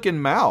funny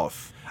looking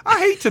mouth. I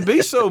hate to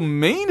be so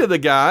mean to the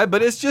guy,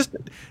 but it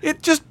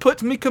just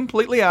puts me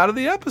completely out of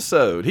the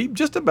episode. He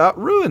just about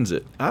ruins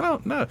it. I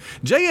don't know.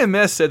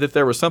 JMS said that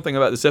there was something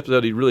about this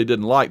episode he really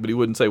didn't like, but he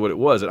wouldn't say what it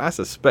was, and I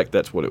suspect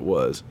that's what it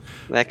was.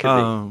 That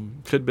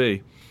could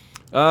be.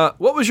 What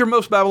was your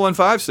most Babylon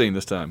 5 scene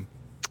this time?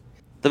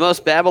 The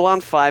most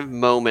Babylon 5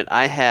 moment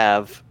I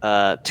have,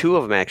 two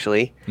of them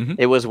actually. Mm-hmm.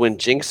 It was when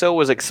Jinxo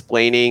was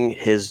explaining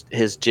his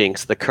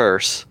jinx, the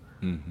curse.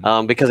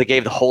 Mm-hmm. Because it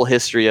gave the whole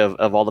history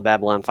of all the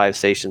Babylon 5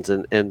 stations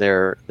and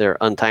their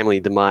untimely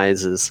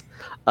demises.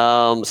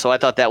 So I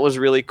thought that was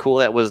really cool.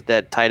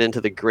 That tied into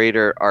the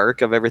greater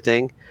arc of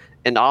everything.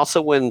 And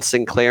also when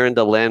Sinclair and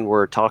Delenn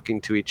were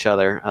talking to each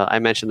other, I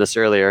mentioned this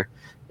earlier,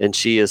 and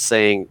she's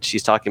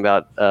talking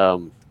about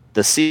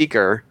the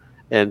seeker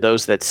and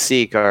those that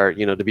seek are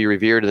to be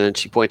revered. And then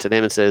she points at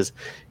him and says,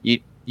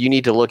 "You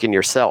need to look in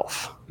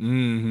yourself."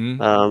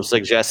 Mm-hmm.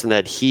 Suggesting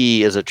that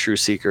he is a true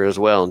seeker as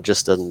well and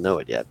just doesn't know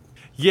it yet.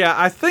 Yeah,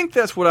 I think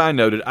that's what I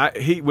noted.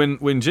 When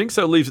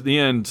Jinxo leaves at the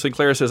end,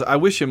 Sinclair says, "I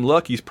wish him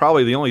luck. He's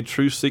probably the only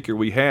true seeker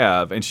we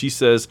have." And she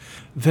says,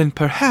 "Then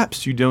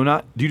perhaps you do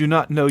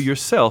not know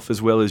yourself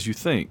as well as you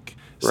think."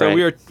 So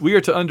right. we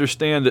are to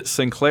understand that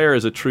Sinclair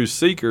is a true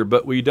seeker,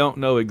 but we don't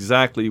know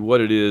exactly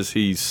what it is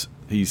he's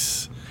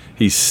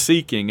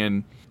seeking.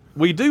 And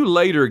we do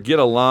later get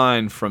a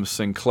line from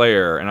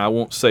Sinclair, and I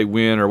won't say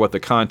when or what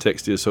the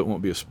context is, so it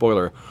won't be a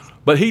spoiler.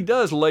 But he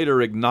does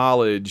later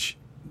acknowledge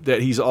that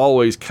he's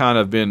always kind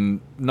of been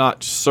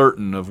not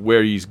certain of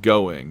where he's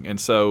going, and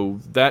so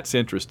that's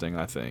interesting.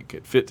 I think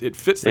it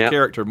fits the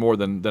character more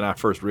than I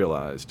first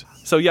realized.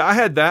 So yeah, I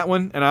had that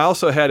one, and I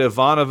also had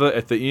Ivanova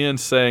at the end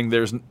saying,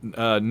 "There's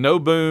no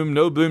boom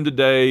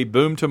today,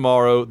 boom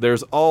tomorrow.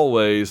 There's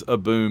always a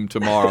boom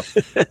tomorrow."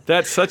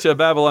 That's such a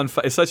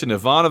it's such an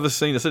Ivanova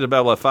scene. It's such a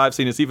Babylon 5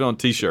 scene. It's even on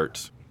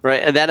T-shirts.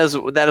 Right, and that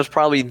is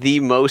probably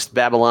the most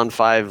Babylon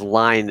 5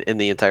 line in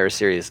the entire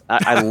series.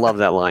 I love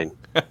that line.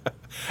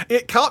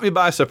 It caught me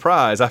by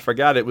surprise. I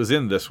forgot it was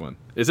in this one.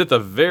 It's at the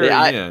very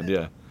end.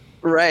 Yeah.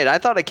 Right. I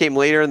thought it came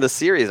later in the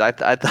series. I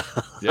thought.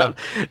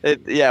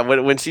 Yeah.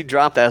 When she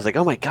dropped that, I was like,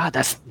 oh my God,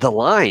 that's the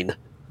line.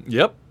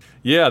 Yep.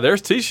 Yeah.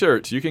 There's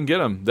T-shirts. You can get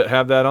them that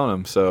have that on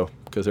them. So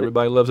because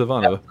everybody loves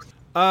Ivanova.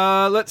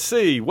 Let's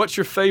see. What's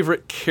your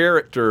favorite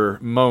character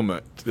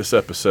moment this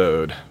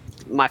episode?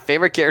 My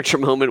favorite character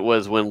moment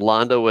was when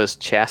Londo was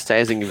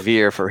chastising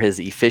Veer for his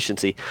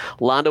efficiency.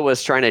 Londo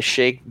was trying to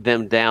shake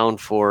them down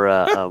for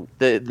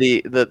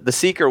the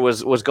Seeker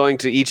was going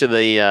to each of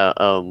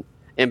the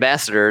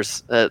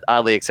ambassadors,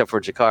 oddly except for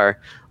Jakar,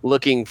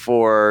 looking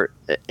for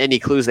any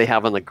clues they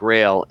have on the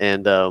Grail,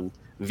 and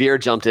Veer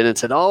jumped in and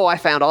said, "Oh, I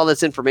found all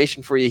this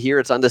information for you here.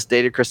 It's on this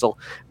data crystal."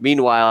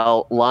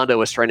 Meanwhile, Londo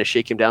was trying to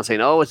shake him down,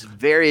 saying, "Oh, it's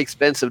very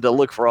expensive to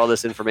look for all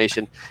this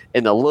information."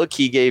 And the look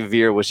he gave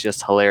Veer was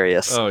just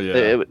hilarious. Oh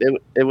yeah,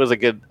 it was a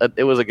good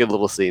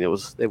little scene. It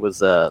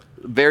was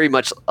very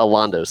much a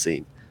Londo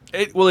scene.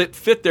 It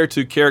fit their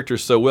two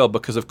characters so well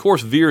because, of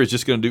course, Veer is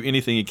just going to do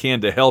anything he can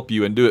to help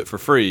you and do it for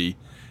free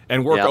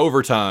and work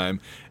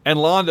overtime. And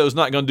Londo's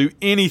not going to do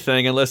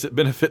anything unless it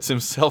benefits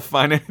himself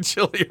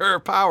financially or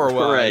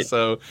power-wise. Right.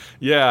 So,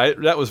 yeah,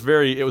 it was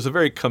a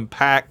very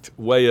compact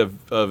way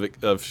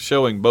of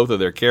showing both of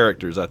their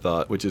characters, I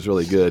thought, which is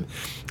really good.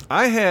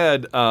 I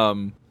had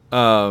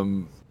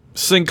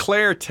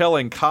Sinclair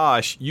telling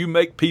Kosh, "You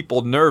make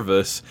people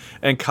nervous,"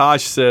 and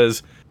Kosh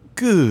says,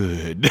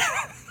 "Good."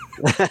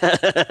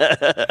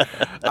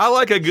 I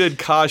like a good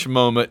Kosh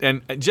moment,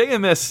 and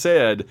JMS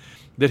said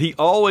that he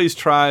always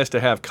tries to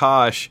have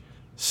Kosh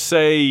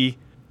say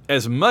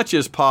as much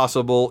as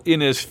possible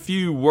in as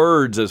few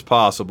words as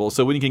possible.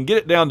 So when he can get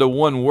it down to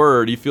one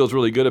word, he feels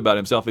really good about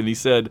himself. And he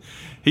said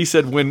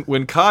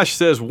when Kosh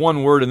says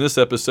one word in this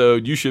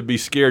episode, you should be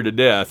scared to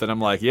death. And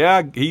I'm like,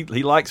 yeah, he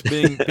likes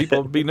being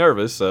people be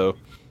nervous. So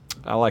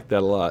I like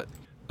that a lot.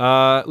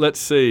 Let's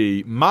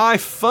see. My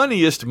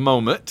funniest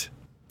moment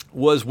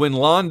was when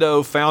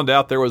Londo found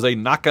out there was a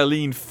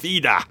Nakaline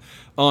Fida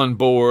on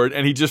board,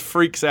 and he just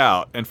freaks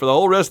out. And for the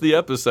whole rest of the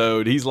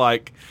episode, he's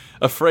like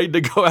afraid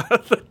to go out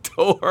of the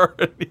door.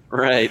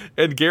 Right.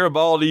 And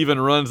Garibaldi even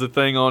runs the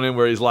thing on him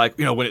where he's like,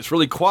 when it's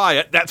really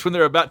quiet, that's when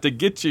they're about to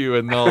get you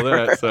and all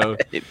that. Right. So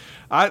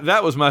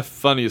that was my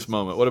funniest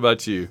moment. What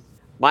about you?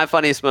 My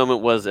funniest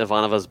moment was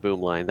Ivanova's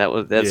boom line. It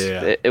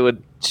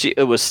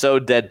was so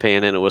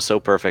deadpan and it was so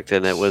perfect,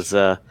 and it was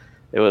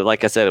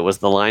like I said, it was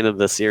the line of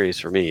the series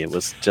for me. It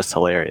was just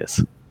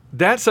hilarious.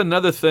 That's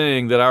another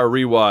thing that our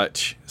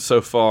rewatch so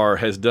far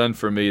has done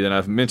for me, and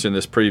I've mentioned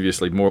this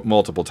previously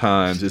multiple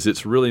times, is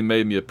it's really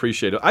made me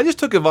appreciate it. I just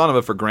took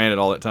Ivanova for granted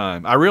all the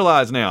time. I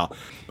realize now.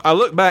 I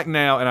look back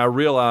now and I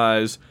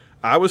realize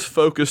I was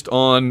focused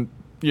on,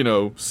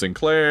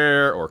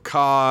 Sinclair or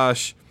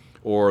Kosh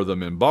or the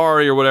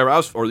Minbari or whatever.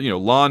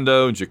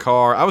 Londo and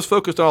Jakar. I was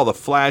focused on all the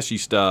flashy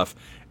stuff,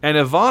 and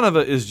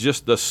Ivanova is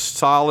just the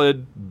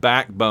solid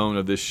backbone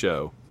of this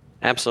show.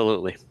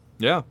 Absolutely.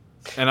 Yeah.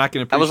 And I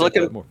can appreciate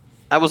that more.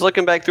 I was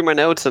looking back through my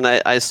notes, and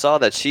I saw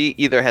that she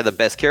either had the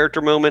best character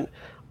moment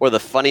or the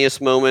funniest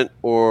moment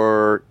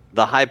or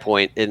the high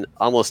point in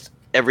almost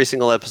every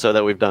single episode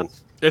that we've done.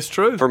 It's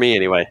true. For me,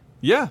 anyway.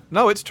 Yeah.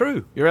 No, it's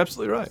true. You're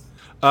absolutely right.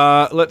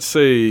 Let's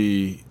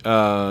see.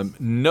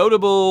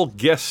 Notable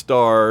guest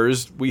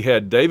stars. We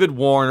had David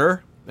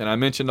Warner, and I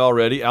mentioned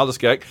already, Aldous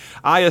Geck.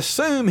 I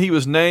assume he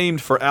was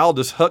named for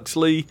Aldous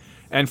Huxley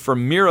and for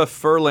Mira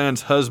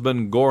Furlan's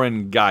husband,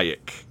 Goran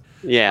Gajic.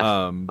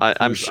 Yeah,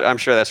 I'm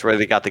sure that's where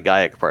they got the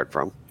Gajic part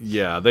from.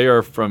 Yeah, they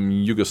are from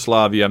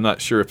Yugoslavia. I'm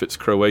not sure if it's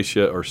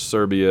Croatia or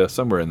Serbia,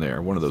 somewhere in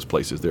there. One of those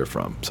places they're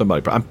from.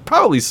 I'm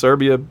probably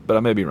Serbia, but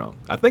I may be wrong.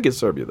 I think it's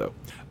Serbia, though.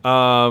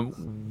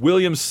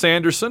 William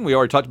Sanderson, we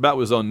already talked about,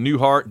 was on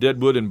Newhart,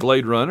 Deadwood, and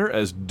Blade Runner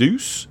as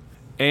Deuce.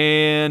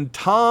 And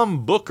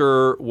Tom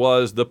Booker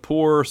was the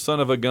poor son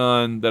of a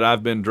gun that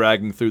I've been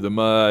dragging through the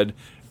mud.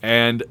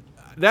 And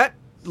that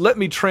let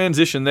me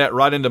transition that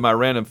right into my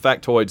random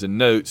factoids and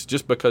notes,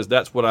 just because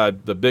that's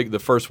what the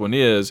first one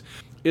is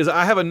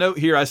I have a note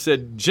here. I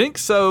said,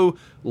 Jinxo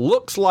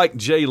looks like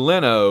Jay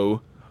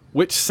Leno,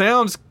 which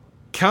sounds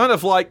kind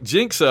of like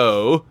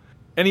Jinxo,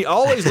 and he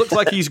always looks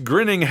like he's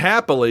grinning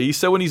happily,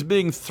 so when he's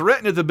being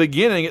threatened at the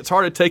beginning, it's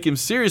hard to take him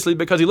seriously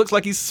because he looks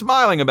like he's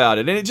smiling about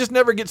it, and it just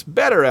never gets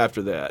better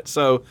after that.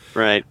 So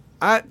right.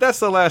 That's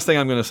the last thing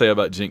I'm going to say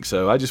about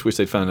Jinxo. I just wish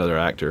they'd find another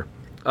actor.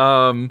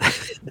 Let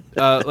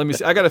me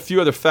see. I got a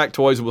few other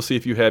factoids, and we'll see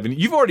if you have any.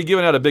 You've already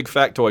given out a big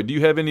factoid. Do you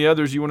have any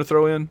others you want to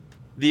throw in?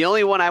 The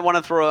only one I want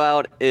to throw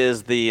out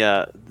is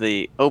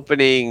the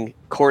opening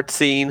court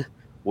scene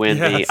when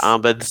the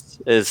ombuds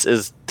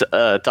is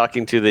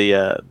talking to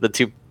the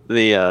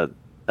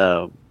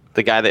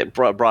guy that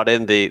brought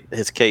in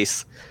his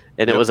case,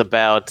 and it was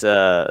about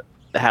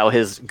how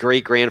his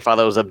great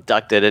grandfather was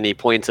abducted, and he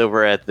points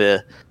over at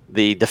the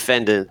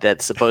defendant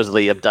that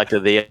supposedly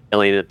abducted the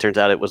alien. It turns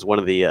out it was one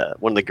of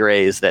the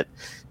Greys that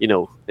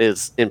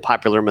is in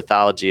popular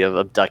mythology of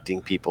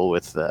abducting people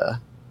with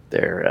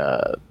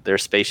their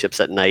spaceships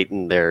at night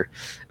and their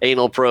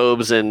anal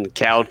probes and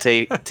cow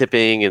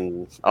tipping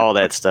and all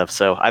that stuff.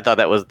 So I thought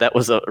that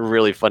was a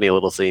really funny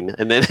little scene.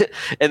 And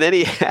then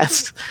he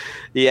asks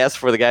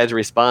for the guy's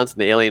response,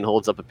 and the alien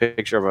holds up a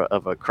picture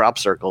of a crop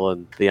circle,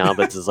 and the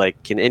ombuds is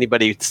like, "Can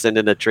anybody send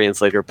in a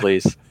translator,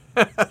 please?"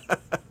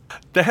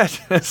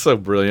 That's so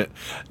brilliant.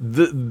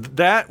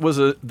 That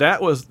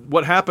was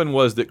what happened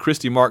was that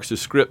Christy Marks'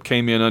 script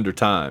came in under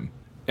time,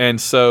 and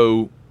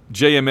so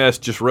JMS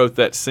just wrote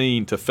that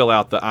scene to fill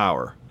out the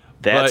hour.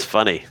 That's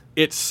funny.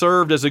 It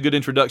served as a good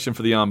introduction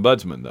for the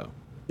Ombudsman, though.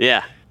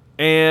 Yeah.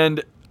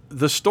 And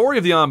the story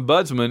of the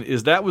Ombudsman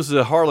is that was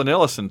a Harlan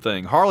Ellison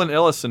thing. Harlan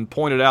Ellison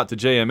pointed out to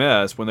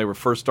JMS when they were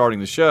first starting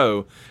the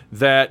show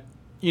that,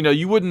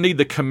 you wouldn't need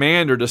the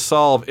commander to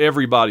solve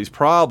everybody's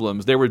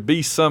problems. There would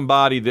be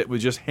somebody that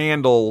would just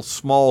handle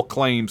small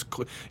claims,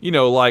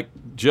 like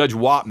Judge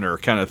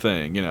Wapner kind of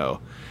thing,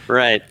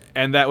 Right.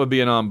 And that would be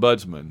an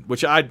ombudsman,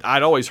 which I'd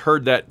always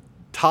heard that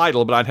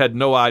title, but I'd had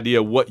no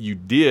idea what you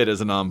did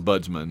as an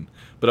ombudsman.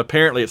 But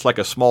apparently it's like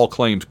a small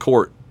claims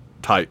court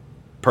type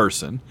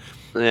person.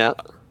 Yeah.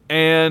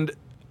 And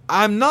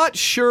I'm not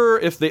sure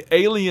if the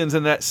aliens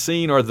in that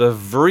scene are the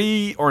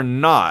Vree or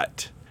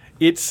not.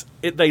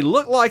 They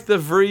look like the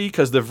Vree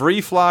because the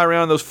Vree fly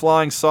around those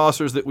flying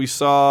saucers that we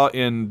saw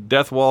in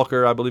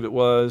Deathwalker, I believe it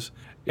was.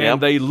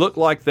 And they look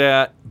like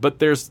that, but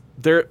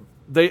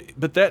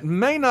but that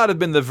may not have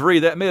been the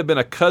Vree. That may have been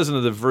a cousin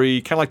of the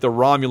Vree, kind of like the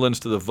Romulans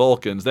to the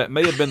Vulcans. That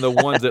may have been the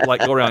ones that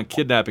go around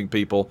kidnapping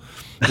people.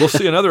 We'll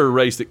see another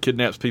race that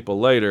kidnaps people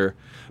later.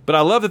 But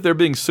I love that they're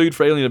being sued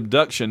for alien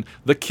abduction.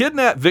 The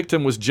kidnapped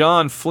victim was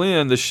John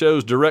Flynn, the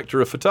show's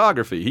director of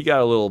photography. He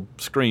got a little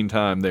screen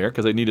time there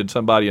because they needed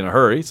somebody in a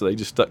hurry, so they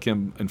just stuck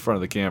him in front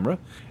of the camera.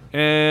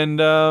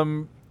 And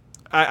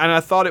I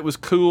thought it was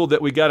cool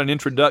that we got an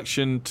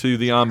introduction to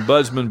the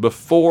Ombudsman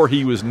before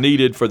he was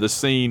needed for the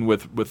scene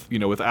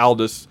with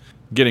Aldous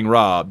getting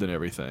robbed and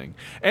everything.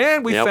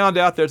 And we found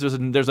out there's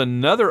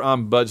another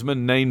Ombudsman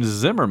named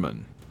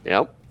Zimmerman.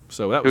 Yep.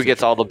 So that was He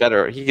gets all the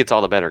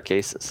better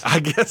cases. I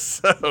guess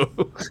so.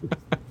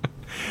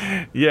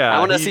 Yeah. I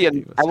want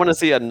to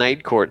see a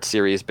Night Court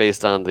series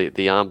based on the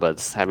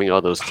Ombuds having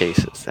all those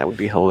cases. That would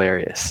be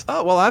hilarious.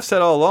 Oh, well, I've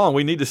said all along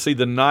we need to see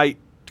the Night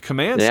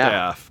command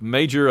staff,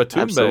 Major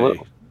Atumbe.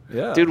 Absolutely.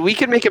 Yeah. Dude, we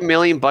could make $1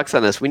 million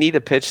on this. We need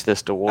to pitch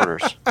this to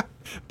Warner's.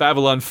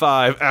 Babylon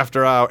 5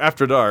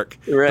 after dark.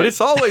 Right. But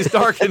it's always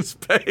dark in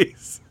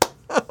space.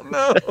 Oh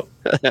no.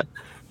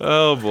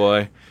 Oh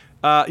boy.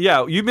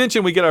 You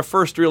mentioned we get our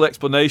first real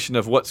explanation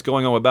of what's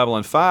going on with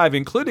Babylon 5,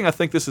 including I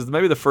think this is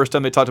maybe the first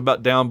time they talked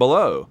about Down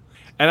Below.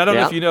 And I don't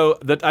know if you know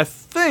that I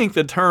think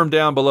the term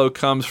Down Below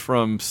comes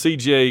from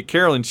C.J.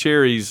 Carolyn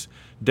Cherry's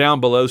Down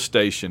Below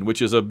Station,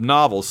 which is a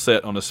novel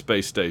set on a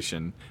space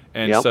station.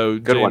 And so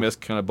JMS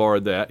kind of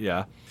borrowed that,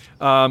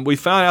 we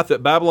found out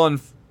that Babylon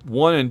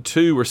 1 and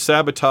 2 were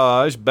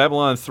sabotaged.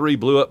 Babylon 3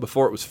 blew up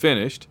before it was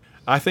finished.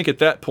 I think at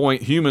that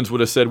point humans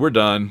would have said, "We're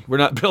done. We're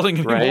not building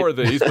any more of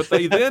these." But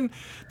they then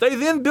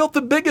built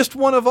the biggest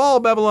one of all,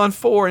 Babylon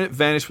 4, and it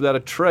vanished without a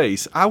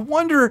trace. I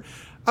wonder,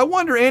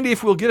 Andy,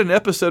 if we'll get an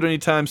episode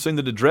anytime soon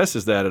that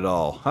addresses that at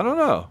all. I don't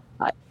know.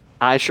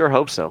 I sure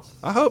hope so.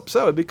 I hope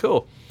so. It'd be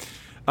cool.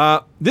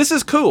 This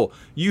is cool.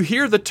 You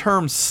hear the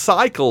term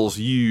cycles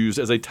used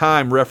as a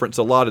time reference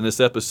a lot in this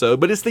episode,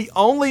 but it's the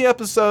only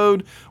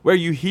episode where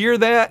you hear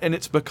that, and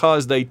it's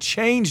because they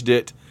changed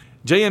it.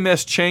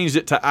 JMS changed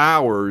it to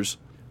hours,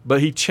 but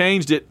he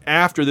changed it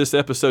after this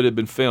episode had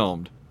been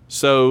filmed.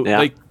 So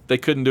they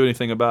couldn't do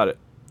anything about it.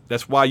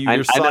 That's why you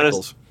hear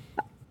cycles.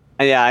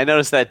 I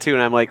noticed that too,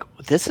 and I'm like,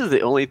 this is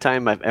the only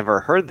time I've ever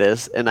heard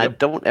this, and I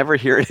don't ever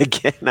hear it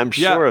again. I'm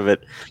sure of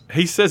it.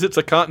 He says it's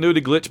a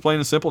continuity glitch, plain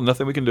and simple.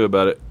 Nothing we can do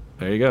about it.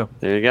 There you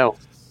go.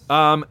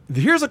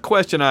 Here's a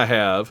question I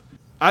have.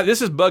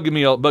 This has bugged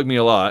me a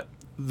lot.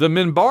 The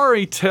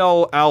Minbari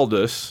tell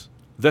Aldous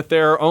that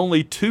there are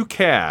only two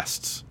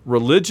castes,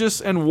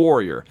 religious and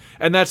warrior.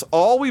 And that's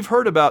all we've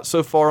heard about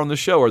so far on the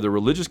show, are the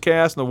religious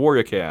caste and the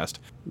warrior caste.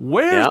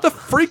 Where's the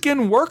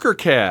freaking worker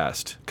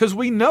caste? Because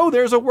we know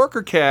there's a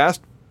worker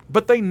caste,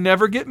 but they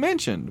never get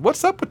mentioned.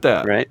 What's up with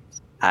that? Right.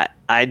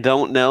 I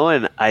don't know,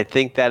 and I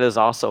think that is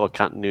also a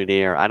continuity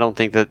error. I don't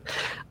think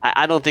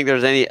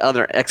there's any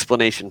other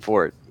explanation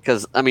for it.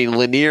 Because, I mean,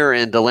 Lanier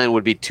and Delenn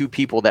would be two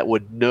people that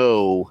would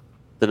know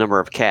the number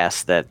of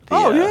castes that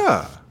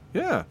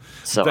Yeah.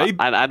 So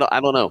I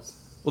don't know.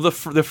 Well,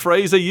 the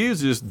phrase they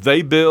use is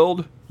they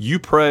build, you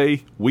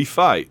pray, we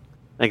fight.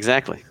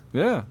 Exactly.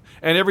 Yeah.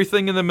 And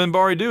everything in the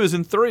Minbari do is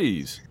in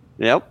threes.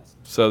 Yep.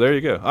 So there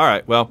you go. All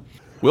right. Well,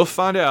 we'll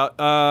find out.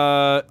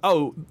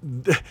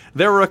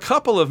 There were a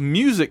couple of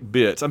music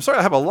bits. I'm sorry,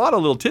 I have a lot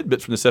of little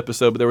tidbits from this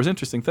episode, but there was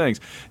interesting things.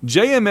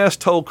 JMS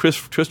told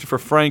Christopher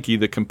Franke,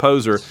 the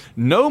composer,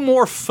 no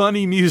more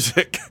funny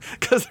music,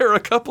 because there are a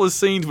couple of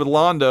scenes with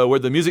Londo where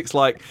the music's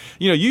like,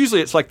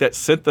 usually it's like that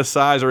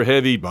synthesizer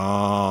heavy,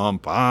 bum,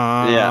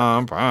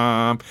 bum,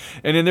 bum.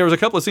 And then there was a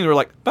couple of scenes where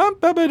like, bum,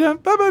 ba-ba-dum,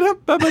 ba-ba-dum,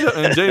 ba-ba-dum,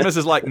 and JMS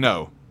is like,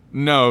 no,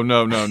 No.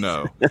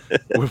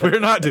 We're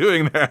not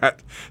doing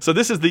that. So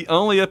this is the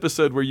only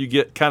episode where you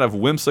get kind of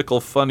whimsical,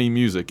 funny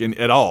music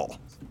at all.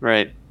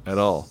 Right. At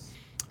all.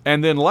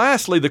 And then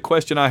lastly, the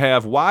question I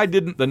have, why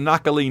didn't the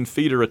Nakaleen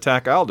feeder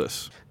attack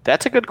Aldous?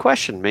 That's a good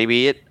question.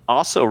 Maybe it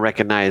also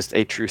recognized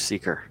a true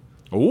seeker.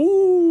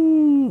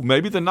 Ooh,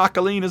 maybe the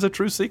Nakaleen is a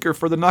true seeker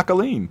for the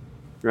Nakaleen.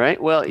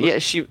 Right. Well, yeah.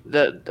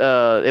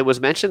 It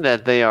was mentioned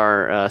that they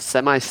are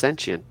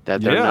semi-sentient,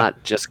 that they're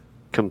not just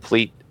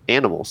complete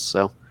animals.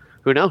 So,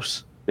 who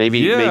knows?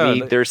 Maybe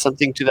there's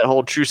something to that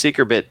whole true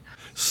seeker bit.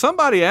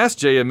 Somebody asked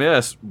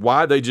JMS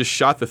why they just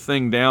shot the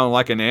thing down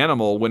like an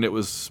animal when it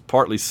was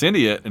partly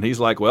sentient, and he's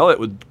like, "Well, it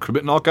was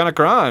committing all kind of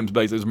crimes,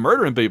 basically, it was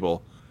murdering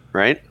people."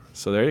 Right.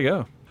 So there you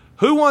go.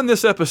 Who won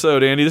this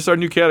episode, Andy? This is our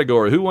new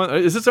category. Who won?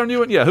 Is this our new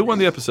one? Yeah. Who won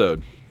the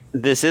episode?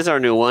 This is our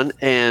new one,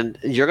 and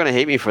you're going to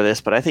hate me for this,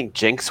 but I think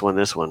Jinx won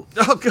this one.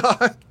 Oh,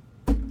 God.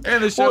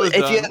 And the show is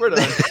done. We're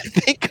done.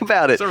 Think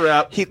about it. It's a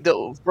wrap.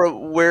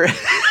 From where...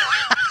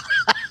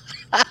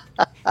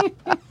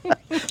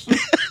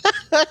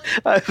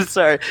 I'm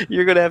sorry.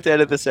 You're going to have to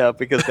edit this out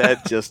because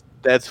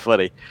that's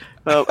funny.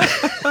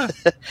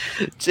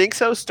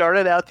 Jinxo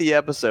started out the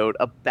episode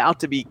about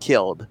to be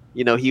killed.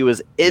 You know, he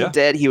was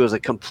dead. He was a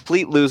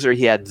complete loser.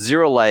 He had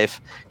 0 life.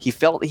 He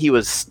felt he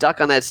was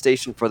stuck on that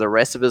station for the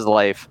rest of his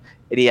life,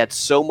 and he had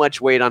so much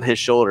weight on his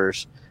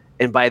shoulders.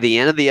 And by the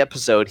end of the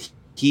episode,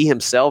 he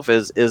himself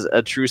is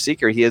a true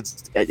seeker. He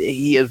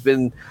has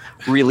been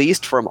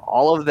released from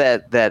all of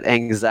that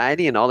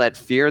anxiety and all that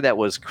fear that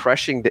was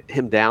crushing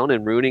him down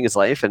and ruining his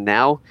life. And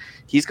now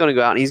he's going to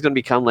go out and he's going to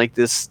become like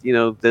this,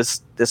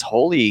 this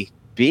holy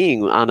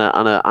being on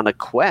a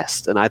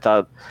quest. And I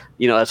thought,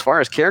 as far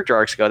as character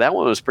arcs go, that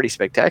one was pretty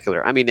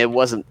spectacular. I mean, it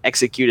wasn't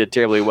executed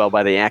terribly well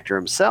by the actor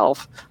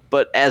himself,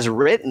 but as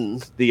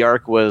written, the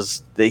arc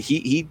was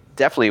he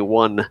definitely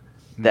won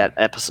that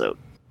episode.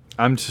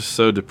 I'm just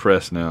so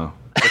depressed now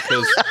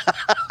because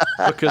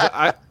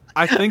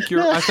I think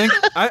you're right.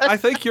 I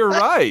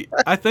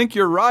think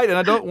you're right, and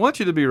I don't want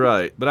you to be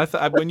right.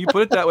 But when you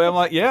put it that way, I'm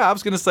like, yeah, I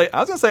was gonna say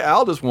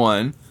Aldous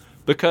won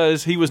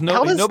because he was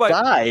nobody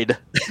died.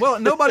 Well,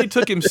 nobody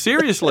took him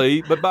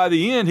seriously, but by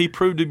the end, he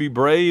proved to be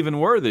brave and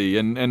worthy,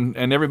 and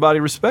everybody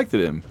respected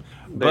him.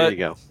 There you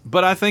go.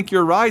 But I think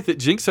you're right that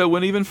Jinxo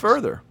went even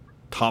further.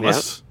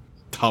 Thomas.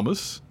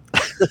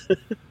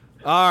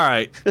 All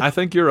right, I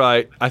think you're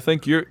right. I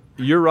think you're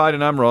right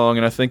and I'm wrong,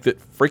 and I think that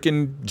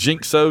freaking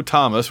Jinxo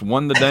Thomas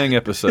won the dang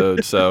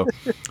episode. So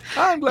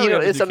I'm glad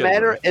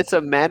it's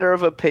a matter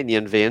of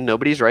opinion, Van.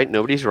 Nobody's right,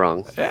 nobody's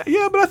wrong.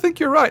 Yeah, but I think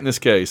you're right in this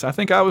case. I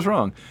think I was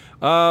wrong.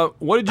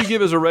 What did you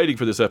give as a rating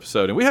for this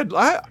episode? And we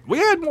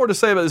had more to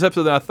say about this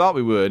episode than I thought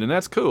we would, and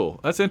that's cool.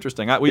 That's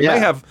interesting. We may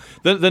have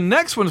the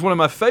next one's one of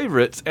my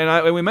favorites,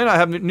 and we may not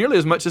have nearly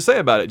as much to say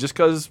about it just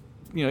because.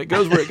 It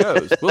goes where it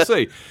goes. We'll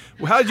see.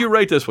 How did you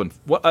rate this one?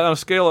 What, on a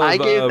scale of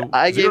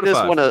I gave this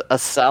 5? one a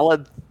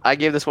solid. I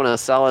gave this one a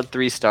solid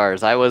 3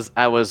 stars. I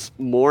was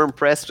more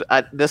impressed.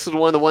 This is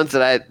one of the ones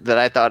that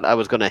I thought I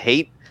was going to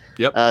hate.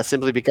 Yep.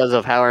 Simply because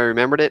of how I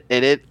remembered it,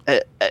 and it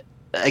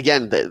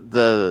again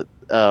the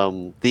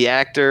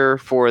actor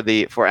for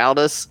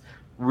Aldous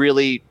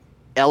really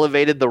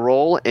elevated the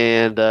role,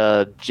 and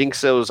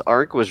Jinxo's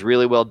arc was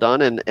really well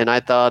done, and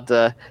I thought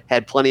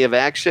had plenty of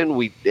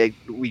action.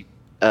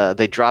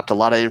 They dropped a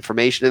lot of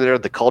information in there,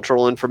 the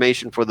cultural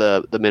information for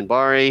the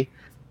Minbari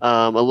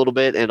a little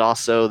bit, and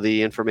also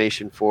the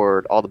information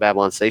for all the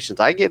Babylon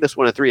stations. I gave this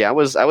one a 3. I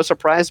was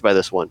surprised by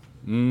this one.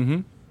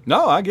 Mm-hmm.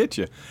 No, I get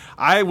you.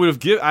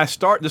 I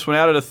start this one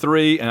out at a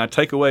 3, and I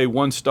take away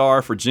 1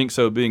 star for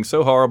Jinxo being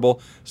so horrible,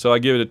 so I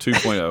give it a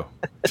 2.0.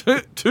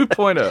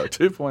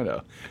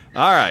 2.0.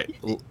 All right.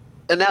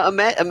 And now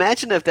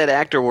imagine if that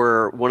actor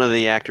were one of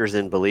the actors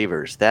in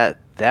Believers. That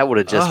would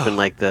have just been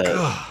like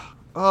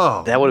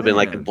that would have been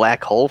like a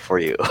black hole for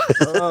you.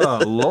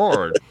 Oh,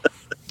 Lord.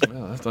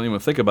 Well, I don't even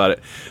think about it.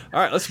 All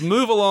right, let's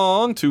move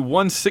along to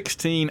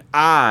 116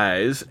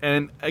 Eyes.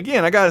 And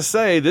again, I got to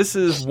say, this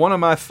is one of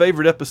my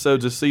favorite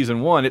episodes of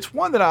Season 1. It's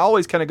one that I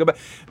always kind of go back.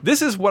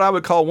 This is what I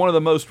would call one of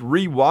the most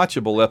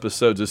rewatchable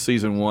episodes of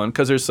Season 1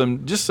 because there's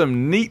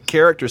some neat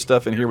character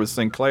stuff in here with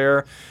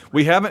Sinclair.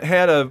 We haven't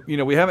had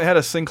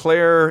a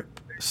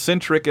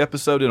Sinclair-centric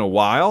episode in a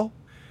while.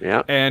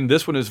 Yeah, and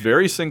this one is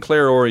very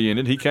Sinclair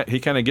oriented. He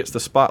kind of gets the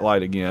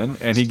spotlight again,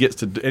 and he gets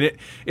to. And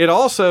it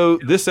also,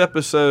 this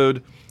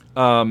episode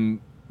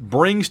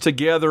brings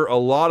together a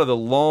lot of the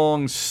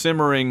long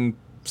simmering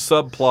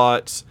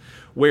subplots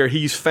where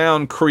he's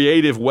found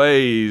creative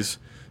ways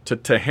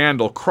to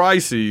handle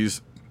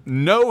crises,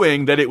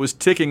 knowing that it was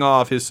ticking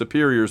off his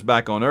superiors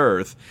back on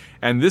Earth.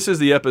 And this is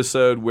the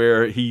episode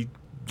where he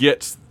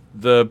gets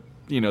there's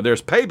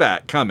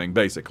payback coming,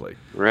 basically.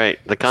 Right.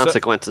 The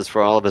consequences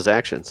for all of his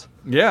actions.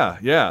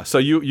 Yeah. So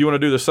you want to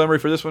do the summary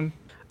for this one?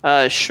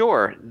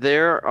 Sure.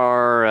 There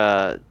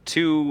are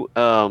 2,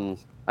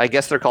 I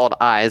guess they're called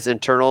Eyes,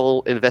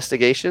 internal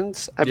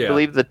investigations. I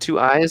believe the 2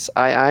 Eyes,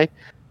 II.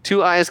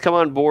 2 Eyes come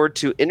on board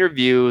to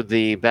interview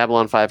the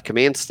Babylon 5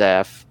 command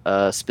staff,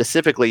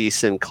 specifically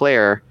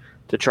Sinclair,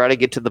 to try to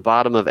get to the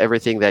bottom of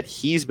everything that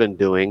he's been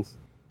doing.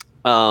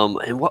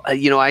 And what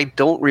I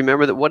don't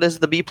remember that. What is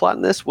the B plot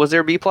in this? Was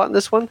there a B plot in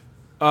this one?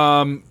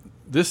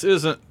 This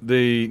isn't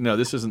the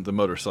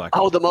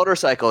motorcycle. Oh, the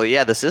motorcycle.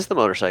 Yeah, this is the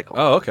motorcycle.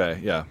 Oh, okay,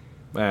 yeah.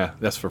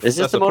 That's for. Is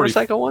this the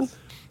motorcycle one?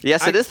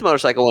 Yes, it is the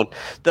motorcycle one.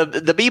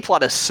 The B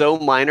plot is so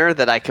minor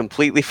that I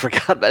completely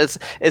forgot. But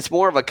it's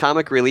more of a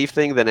comic relief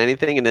thing than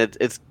anything, and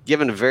it's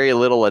given very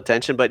little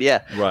attention. But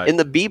yeah, right. In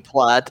the B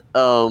plot,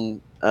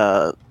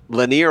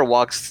 Lanier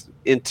walks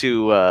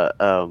into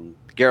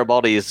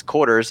Garibaldi's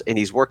quarters, and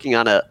he's working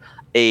on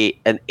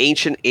an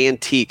ancient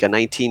antique, a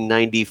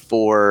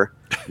 1994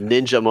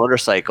 Ninja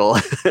motorcycle,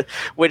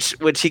 which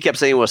he kept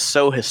saying was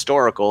so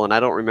historical, and I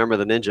don't remember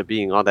the Ninja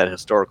being all that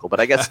historical, but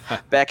I guess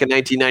back in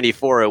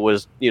 1994 it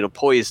was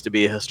poised to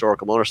be a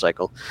historical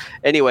motorcycle.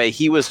 Anyway,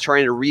 he was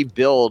trying to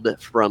rebuild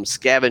from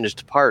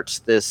scavenged parts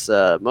this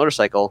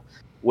motorcycle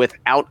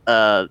without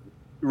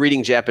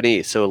reading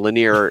Japanese, so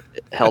Lanier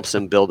helps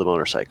him build a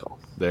motorcycle.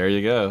 There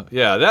you go.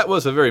 Yeah, that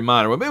was a very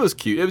minor one, but it was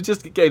cute.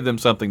 It gave them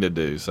something to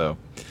do. So,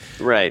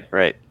 right.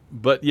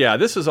 But yeah,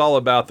 this is all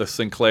about the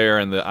Sinclair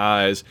and the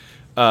eyes.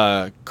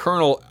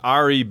 Colonel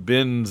Ari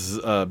bin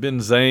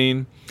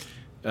Zane,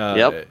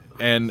 yep.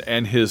 and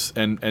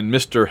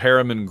Mr.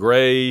 Harriman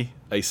Gray,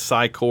 a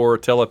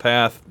Psychor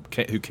telepath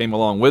who came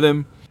along with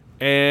him.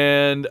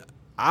 And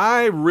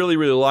I really,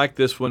 really like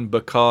this one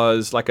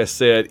because, like I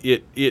said,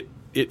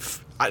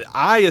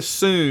 I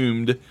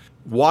assumed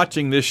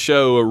watching this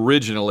show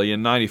originally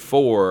in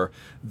 '94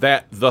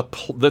 that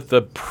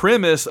the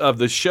premise of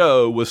the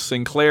show was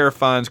Sinclair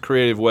finds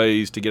creative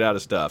ways to get out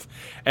of stuff,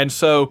 and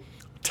so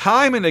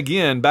time and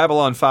again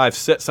Babylon 5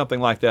 set something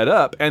like that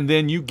up, and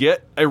then you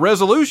get a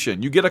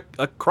resolution, you get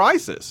a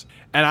crisis,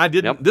 and I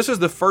didn't. Yep. This is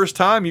the first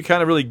time you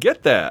kind of really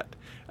get that,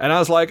 and I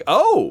was like,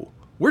 oh,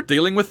 we're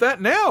dealing with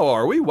that now,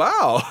 are we?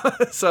 Wow.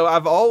 So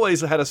I've always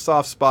had a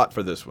soft spot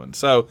for this one.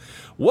 So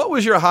what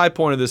was your high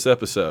point of this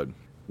episode?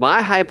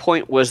 My high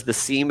point was the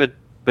scene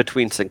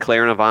between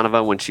Sinclair and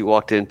Ivanova when she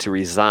walked in to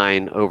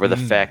resign over the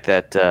fact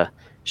that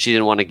she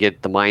didn't want to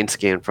get the mind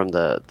scan from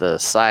the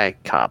Psy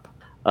cop.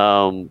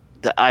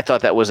 I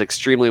thought that was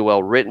extremely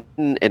well written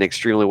and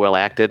extremely well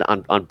acted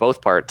on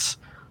both parts.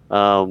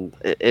 And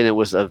it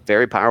was a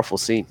very powerful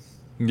scene.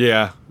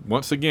 Yeah.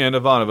 Once again,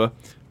 Ivanova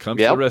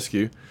comes to the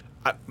rescue.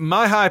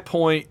 My high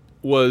point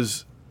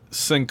was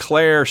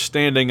Sinclair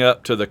standing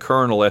up to the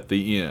Colonel at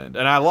the end.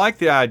 And I like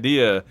the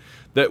idea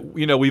that,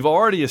 we've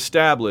already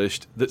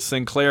established that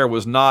Sinclair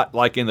was not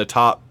like in the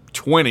top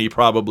 20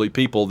 probably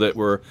people that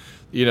were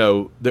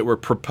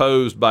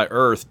proposed by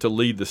Earth to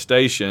lead the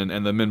station.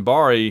 And the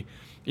Minbari,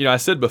 I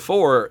said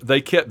before,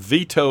 they kept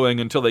vetoing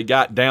until they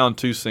got down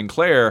to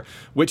Sinclair,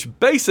 which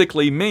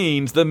basically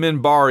means the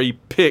Minbari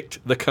picked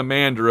the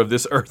commander of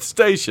this Earth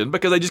station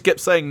because they just kept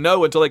saying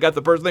no until they got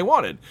the person they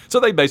wanted. So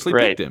they basically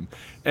picked him.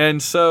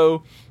 And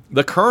so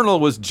the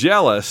Colonel was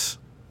jealous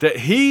that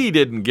he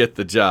didn't get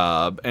the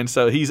job, and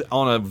so he's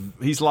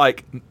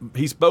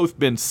both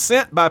been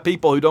sent by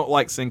people who don't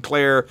like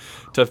Sinclair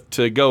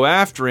to go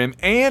after him,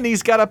 and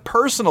he's got a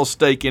personal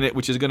stake in it,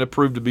 which is going to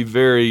prove to be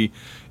very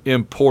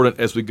important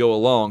as we go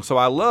along. So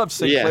I love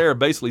Sinclair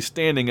basically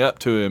standing up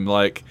to him,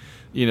 like,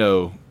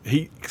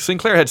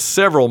 Sinclair had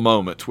several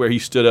moments where he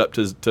stood up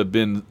to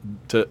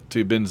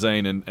Ben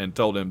Zane and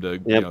told him to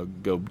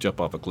go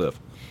jump off a cliff.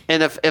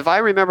 And if I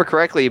remember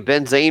correctly,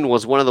 Ben Zane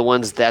was one of the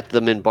ones that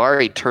the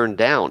Minbari turned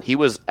down. He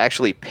was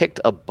actually picked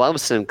above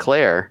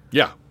Sinclair.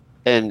 Yeah.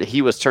 And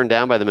he was turned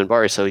down by the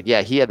Minbari. So,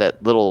 yeah, he had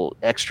that little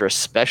extra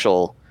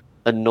special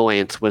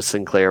annoyance with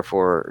Sinclair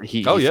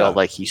he felt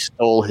like he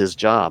stole his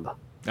job.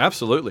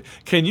 Absolutely.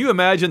 Can you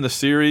imagine the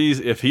series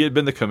if he had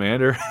been the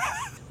commander?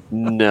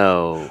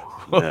 No.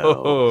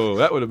 Oh,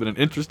 that would have been an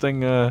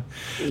interesting. There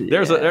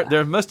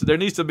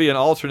needs to be an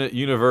alternate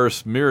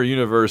universe, mirror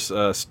universe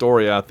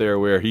story out there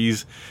where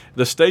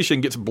the station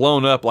gets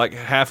blown up like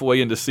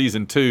halfway into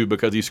season 2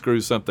 because he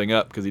screws something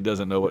up because he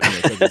doesn't know what.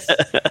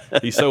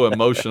 He's so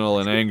emotional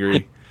and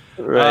angry.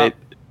 Right.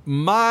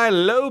 My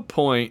low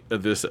point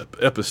of this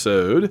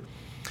episode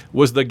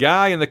was the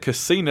guy in the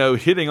casino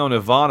hitting on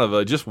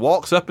Ivanova. Just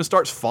walks up and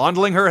starts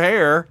fondling her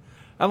hair.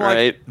 I'm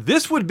like,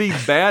 this would be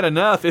bad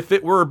enough if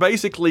it were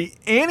basically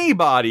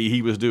anybody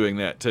he was doing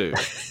that to.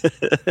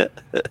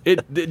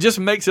 It just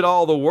makes it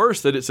all the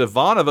worse that it's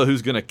Ivanova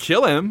who's going to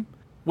kill him,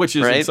 which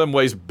is in some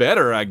ways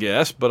better, I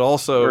guess, but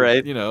also,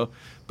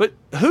 but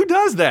who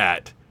does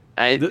that?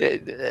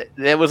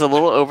 It was a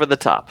little over the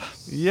top.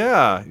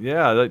 Yeah,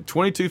 like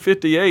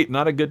 2258,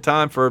 not a good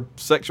time for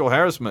sexual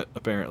harassment,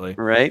 apparently.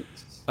 Right.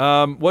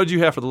 What did you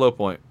have for the low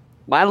point?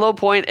 My low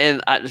point,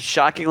 and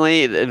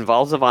shockingly, it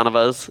involves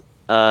Ivanova's.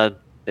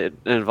 It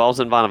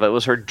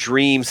was her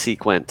dream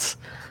sequence.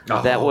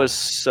 That was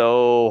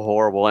so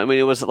horrible. I mean,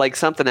 it was like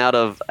something out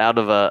of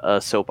a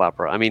soap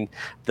opera. I mean,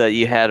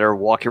 you had her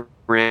walking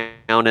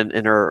around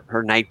in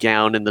her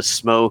nightgown and the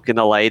smoke and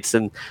the lights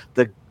and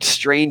the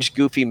strange,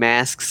 goofy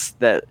masks.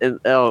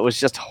 It was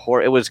just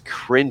It was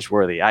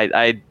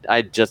cringeworthy.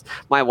 I just,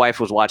 my wife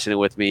was watching it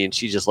with me, and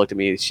she just looked at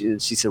me.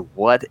 And she said,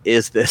 "What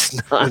is this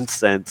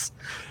nonsense?"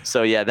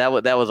 So yeah, that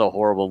was a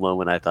horrible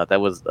moment. I thought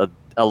that was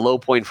a low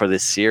point for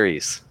this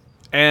series.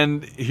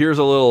 And here's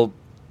a little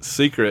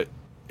secret.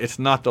 It's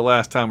not the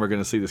last time we're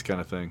going to see this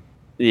kind of thing.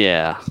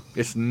 Yeah.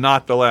 It's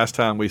not the last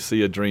time we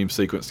see a dream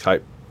sequence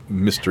type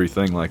mystery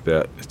thing like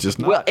that. It's just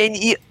not. Well,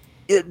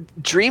 and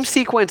dream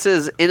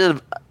sequences in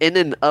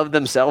and of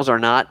themselves are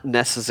not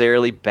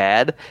necessarily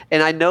bad.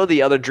 And I know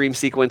the other dream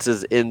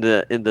sequences in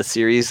the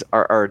series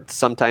are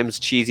sometimes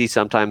cheesy,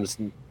 sometimes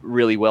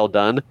really well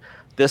done.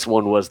 This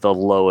one was the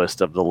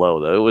lowest of the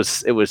low, though.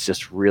 It was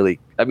just really.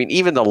 I mean,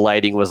 even the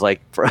lighting was like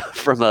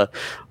from a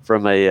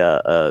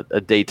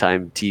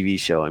daytime TV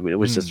show. I mean, it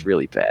was just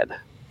really bad.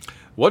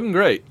 Wasn't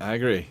great. I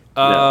agree.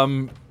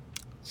 No.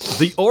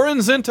 The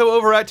Orinzento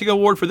overacting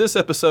award for this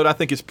episode, I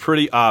think, is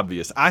pretty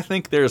obvious. I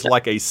think there's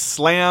like a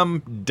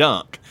slam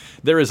dunk.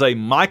 There is a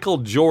Michael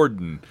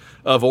Jordan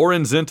of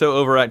Orinzento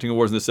overacting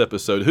awards in this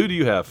episode. Who do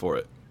you have for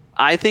it?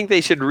 I think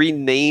they should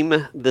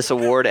rename this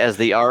award as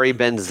the Ari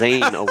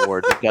Ben-Zain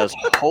Award because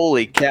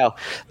holy cow,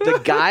 the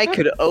guy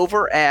could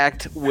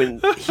overact when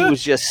he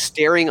was just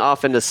staring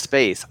off into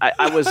space.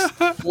 I was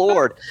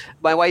floored.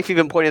 My wife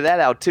even pointed that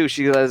out too.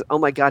 She goes, "Oh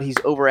my God, he's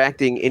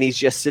overacting and he's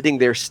just sitting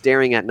there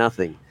staring at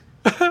nothing."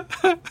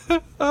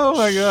 Oh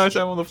my gosh,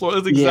 I'm on the floor.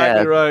 That's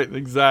exactly right.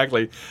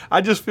 Exactly. I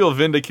just feel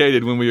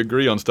vindicated when we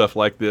agree on stuff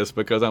like this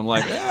because I'm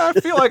like,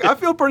 I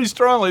feel pretty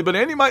strongly, but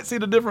Andy might see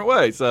it a different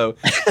way. So,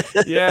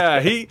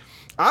 yeah,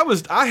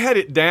 I had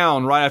it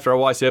down right after I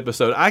watched the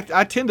episode.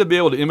 I tend to be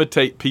able to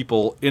imitate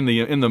people in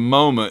the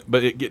moment,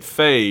 but it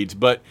fades.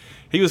 But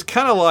he was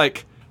kind of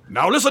like,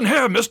 "Now listen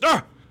here,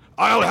 mister.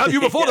 I'll have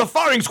you before the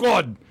firing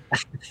squad."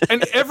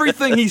 And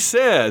everything he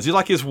says, he's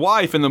like his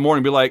wife in the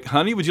morning, be like,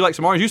 "Honey, would you like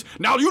some orange juice?"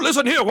 "Now you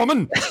listen here,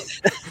 woman.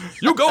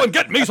 You go and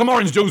get me some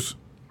orange juice.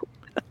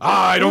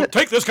 I don't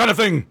take this kind of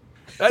thing."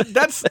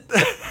 That's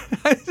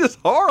just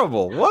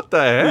horrible. What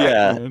the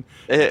heck?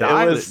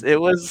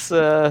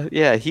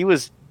 Yeah. He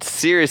was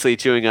seriously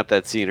chewing up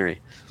that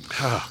scenery.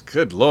 Oh,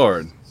 good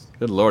Lord,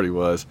 he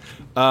was.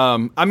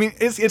 I mean,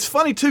 it's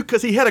funny too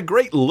because he had a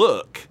great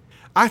look.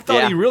 I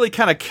thought he really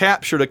kind of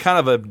captured a kind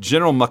of a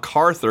General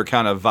MacArthur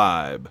kind of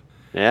vibe.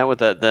 Yeah, with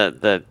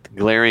the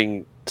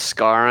glaring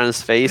scar on his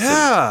face.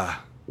 Yeah.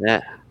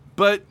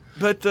 But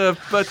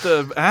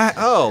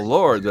oh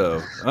Lord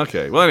though.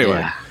 Okay. Well,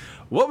 anyway,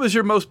 what was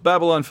your most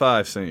Babylon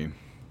 5 scene?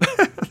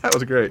 That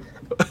was great.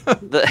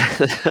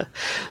 The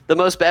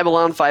most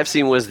Babylon 5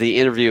 scene was the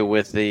interview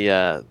with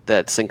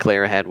that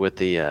Sinclair had with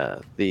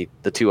the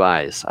two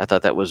eyes. I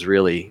thought that was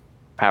really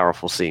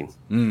powerful scene.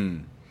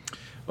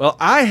 Well,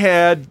 I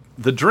had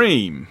the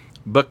dream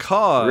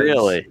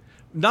because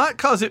not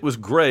because it was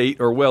great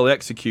or well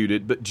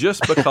executed, but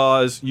just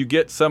because you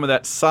get some of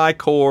that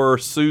Psy-Core,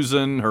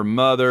 Susan, her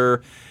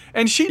mother,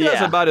 and she does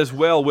about as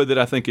well with it,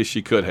 I think, as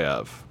she could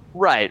have.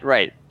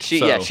 Right.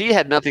 She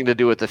had nothing to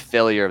do with the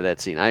failure of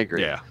that scene. I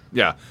agree.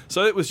 Yeah.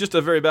 So it was just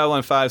a very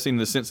Babylon 5 scene in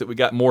the sense that we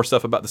got more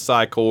stuff about the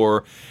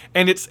Psy-Core,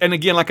 and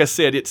again, like I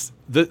said, it's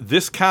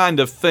this kind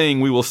of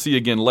thing we will see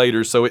again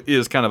later. So it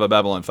is kind of a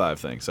Babylon 5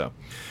 thing. So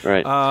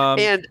right,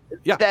 and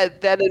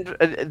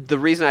the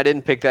reason I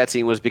didn't pick that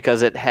scene was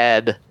because it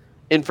had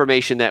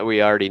information that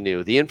we already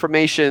knew. The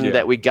information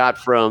that we got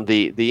from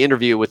the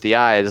interview with the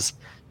eyes,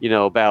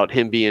 about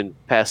him being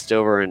passed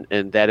over,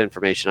 and that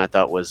information I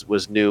thought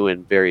was new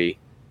and very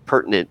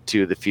pertinent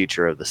to the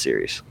future of the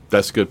series.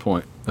 That's a good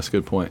point.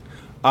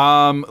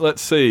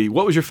 Let's see.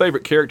 What was your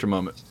favorite character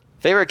moment?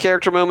 Favorite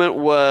character moment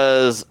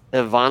was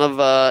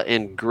Ivanova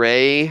and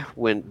Gray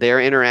when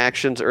their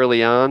interactions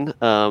early on.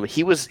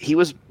 He was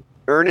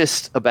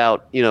earnest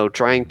about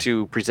trying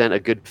to present a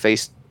good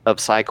face of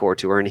Psy-Core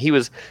to her, and he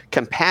was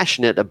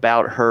compassionate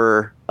about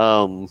her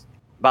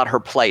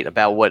plight,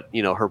 about what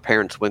her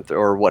parents went through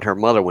or what her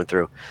mother went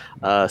through.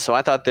 So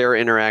I thought their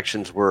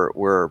interactions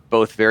were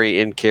both very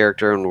in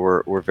character and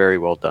were very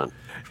well done.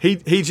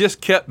 He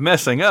just kept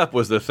messing up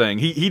was the thing.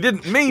 He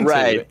didn't mean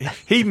to.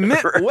 He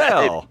meant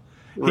well.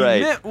 He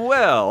meant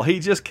well. He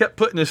just kept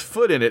putting his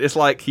foot in it. It's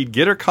like he'd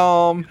get her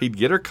calm.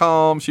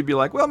 She'd be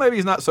like, "Well, maybe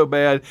he's not so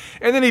bad."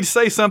 And then he'd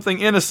say something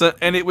innocent,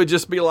 and it would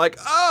just be like,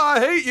 "Oh, I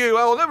hate you.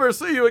 I will never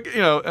see you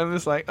again." And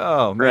it's like,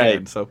 oh, man.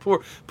 Right. So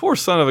poor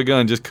son of a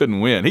gun just couldn't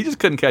win. He just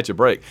couldn't catch a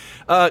break.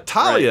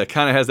 Talia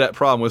kind of has that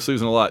problem with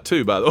Susan a lot,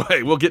 too, by the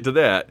way. We'll get to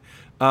that.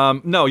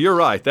 No, you're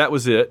right. That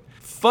was it.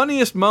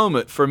 Funniest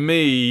moment for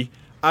me,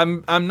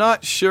 I'm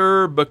not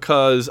sure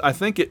because I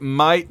think it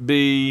might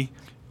be...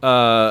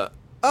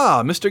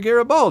 Mr.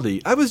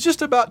 Garibaldi, I was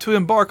just about to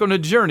embark on a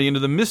journey into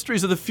the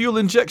mysteries of the fuel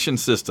injection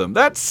system.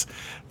 That's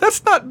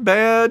not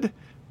bad.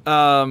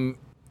 And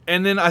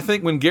then I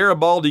think when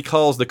Garibaldi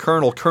calls the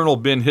Colonel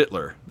Ben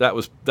Hitler, that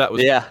was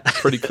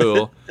pretty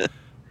cool.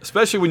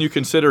 Especially when you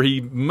consider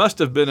he must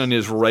have been an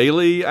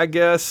Israeli, I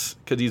guess,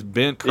 because he's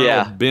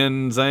Colonel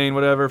Ben Zane,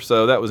 whatever.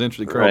 So that was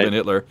interesting, Colonel Ben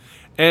Hitler.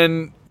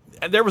 And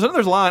there was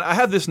another line. I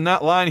have this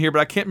line here, but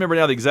I can't remember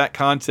now the exact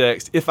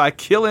context. If I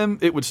kill him,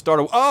 it would start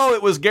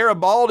it was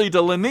Garibaldi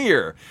to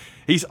Lanier.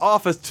 He's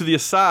off to the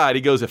aside.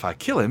 He goes, if I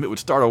kill him, it would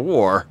start a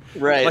war.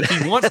 Right. Like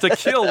he wants to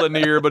kill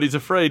Lanier, but he's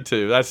afraid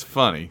to. That's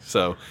funny.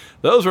 So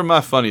those were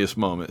my funniest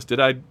moments.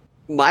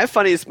 My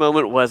funniest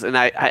moment was, and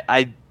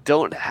I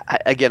don't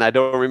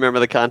remember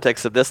the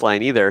context of this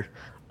line either,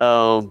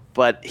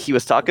 but he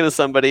was talking to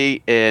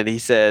somebody, and he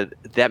said,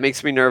 that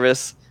makes me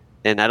nervous,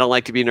 and I don't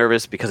like to be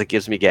nervous because it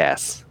gives me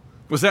gas.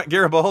 Was that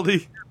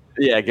Garibaldi?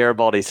 Yeah,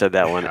 Garibaldi said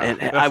that one,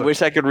 and I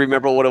wish I could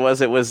remember what it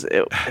was. It was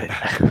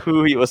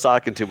who he was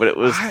talking to, but it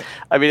was.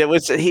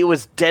 He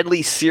was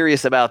deadly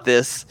serious about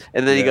this,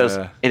 and then he goes,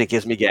 "And it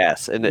gives me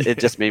gas," and it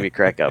just made me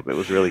crack up. It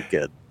was really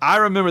good. I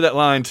remember that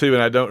line too,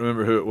 and I don't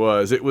remember who it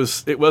was. It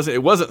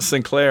wasn't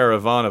Sinclair or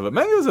Ivanova.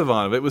 Maybe it was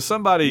Ivanova. It was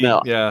somebody.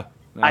 No. Yeah.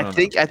 I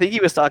think he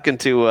was talking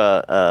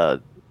to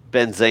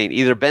Ben Zane,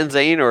 either Ben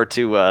Zane or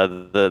to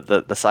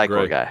the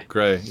Psycho guy.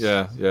 Gray,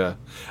 yeah.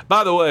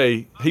 By the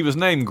way, he was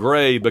named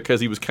Gray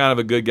because he was kind of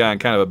a good guy and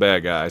kind of a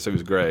bad guy, so he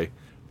was Gray.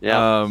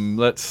 Yeah.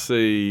 Let's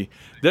see.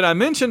 Did I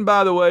mention,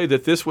 by the way,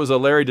 that this was a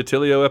Larry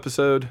DiTillio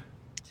episode?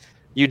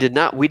 You did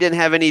not. We didn't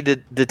have any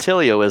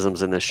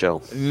DiTillio-isms in this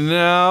show.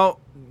 No,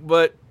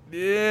 but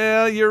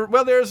yeah,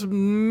 there's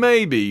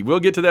maybe.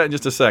 We'll get to that in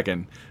just a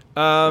second.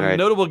 Right.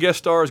 Notable guest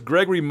stars: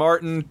 Gregory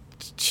Martin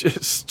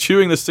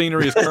chewing the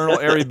scenery as Colonel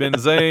Ari Ben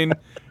Zane.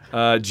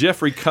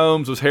 Jeffrey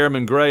Combs was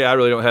Harriman Gray. I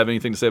really don't have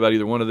anything to say about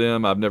either one of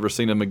them. I've never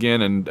seen them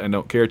again and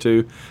don't care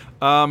to.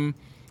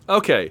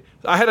 Okay,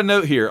 I had a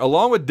note here.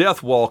 Along with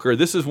Death Walker,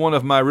 this is one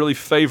of my really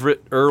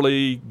favorite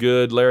early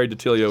good Larry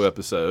DiTillio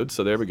episodes.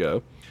 So there we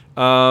go.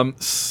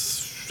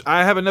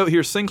 I have a note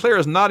here. Sinclair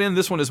is not in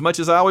this one as much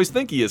as I always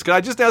think he is. Because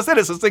I just now said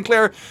it's a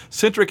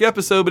Sinclair-centric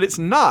episode, but it's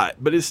not.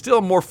 But it's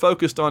still more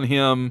focused on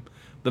him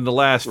than the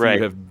last few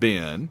have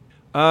been.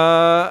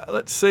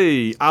 Let's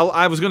see.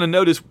 I was going to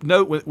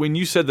note when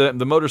you said that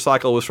the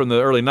motorcycle was from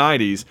the early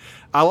 90s.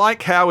 I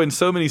like how in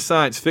so many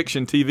science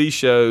fiction TV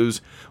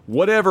shows,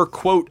 whatever,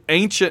 quote,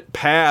 ancient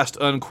past,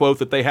 unquote,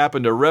 that they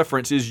happen to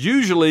reference is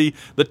usually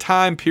the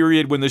time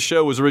period when the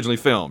show was originally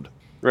filmed.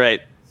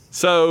 Right.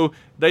 So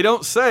they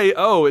don't say,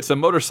 oh, it's a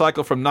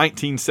motorcycle from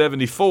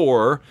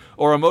 1974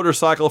 or a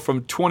motorcycle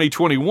from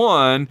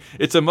 2021.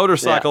 It's a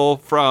motorcycle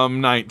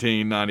from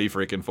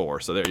 1994.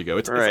 So there you go.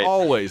 It's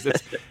always,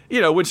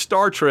 when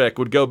Star Trek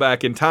would go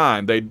back in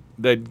time,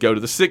 they'd go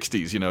to the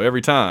 60s,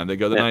 every time. They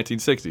go to the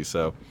 1960s.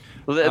 So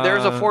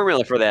there's a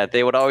formula for that.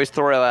 They would always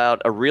throw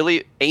out a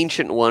really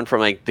ancient one from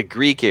like the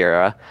Greek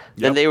era.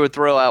 Then they would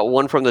throw out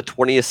one from the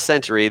 20th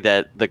century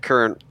that the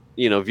current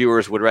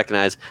viewers would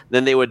recognize.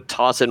 Then they would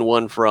toss in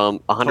one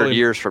from 100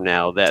 years from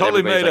now that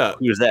totally made like, up.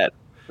 Who's that?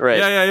 Right.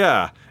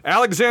 Yeah.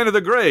 Alexander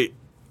the Great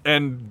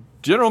and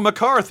General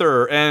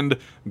MacArthur and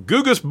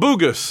Gugus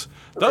Boogus.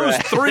 Those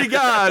three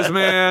guys,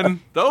 man.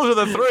 Those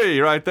are the three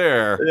right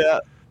there. Yeah.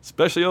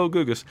 Especially old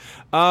Gugus.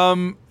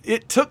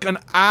 It took an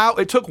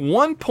hour. It took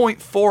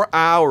 1.4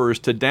 hours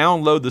to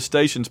download the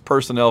station's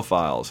personnel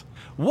files.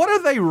 What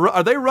are they?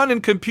 Are they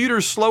running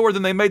computers slower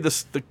than they made the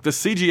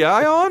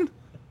CGI on?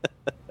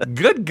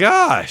 Good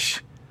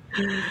gosh.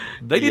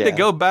 They need to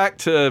go back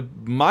to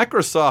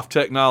Microsoft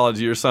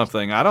technology or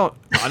something.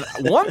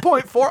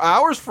 1.4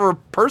 hours for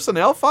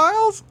personnel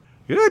files?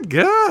 Good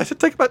gosh. It'd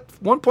take about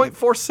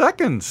 1.4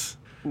 seconds.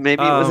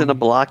 Maybe it was in a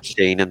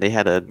blockchain and they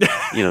had to,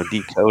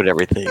 decode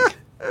everything.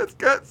 That's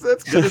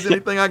good as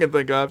anything I can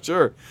think of,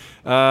 sure.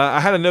 I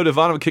had a note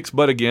Ivanova kicks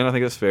butt again. I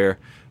think that's fair.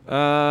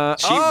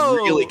 She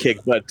really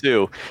kicked butt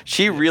too.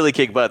 She really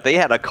kicked butt. They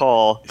had to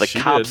call the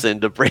cops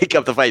in to break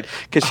up the fight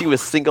because she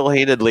was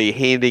single-handedly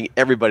handing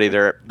everybody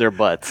their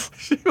butts.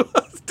 She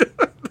was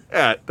doing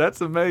that. That's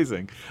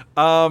amazing.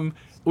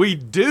 We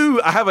do.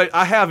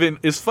 I have in.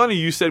 It's funny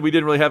you said we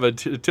didn't really have a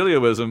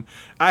DiTillioism.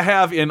 I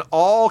have in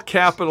all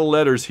capital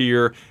letters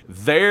here.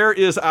 There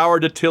is our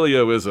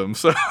DiTillioism.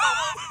 So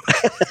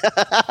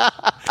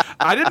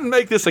I didn't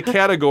make this a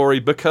category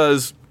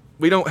because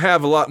we don't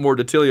have a lot more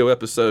DiTillio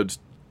episodes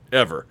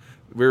ever.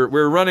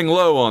 We're running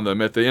low on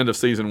them at the end of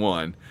season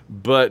 1,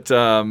 but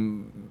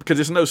because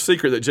it's no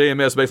secret that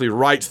JMS basically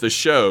writes the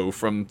show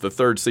from the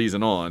 3rd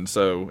season on,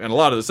 and a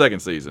lot of the 2nd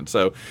season.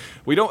 So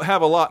we don't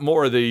have a lot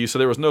more of these, so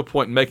there was no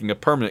point in making a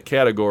permanent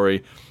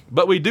category.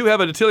 But we do have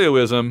a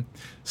DiTillioism.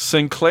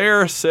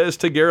 Sinclair says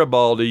to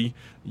Garibaldi,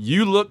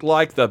 "You look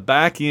like the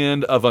back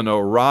end of an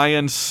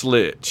Orion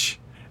slitch."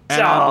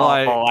 And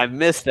I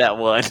missed that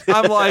one.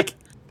 I'm like,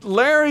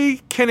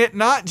 Larry, can it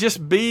not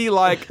just be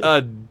like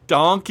a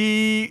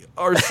donkey?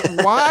 Or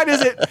why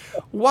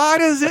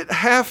does it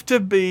have to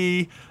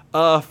be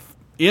a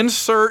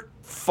insert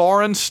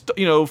foreign,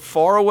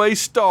 faraway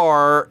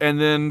star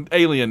and then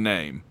alien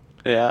name?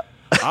 Yeah.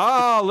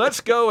 Let's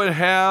go and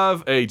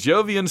have a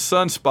Jovian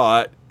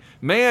sunspot.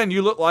 Man,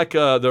 you look like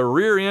the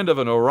rear end of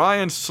an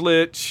Orion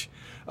slitch.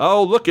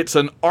 Oh, look, it's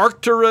an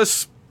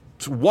Arcturus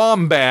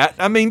wombat.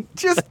 I mean,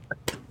 just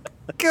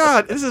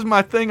God, this is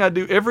my thing I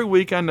do every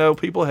week. I know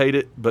people hate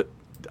it, but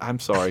I'm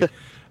sorry.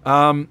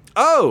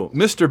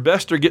 Mr.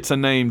 Bester gets a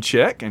name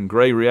check, and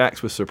Gray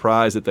reacts with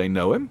surprise that they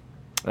know him.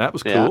 That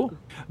was cool. Yeah.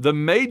 The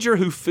major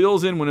who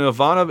fills in when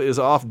Ivanov is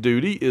off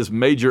duty is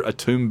Major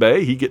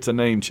Atumbe. He gets a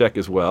name check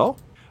as well.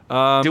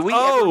 Do we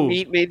ever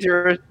meet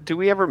Major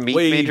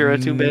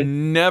Atumbe?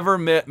 Never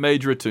met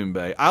Major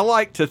Atumbe. I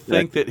like to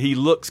think that he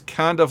looks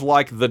kind of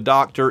like the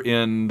Doctor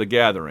in The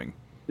Gathering.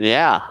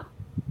 Yeah.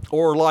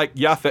 Or like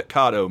Yaphet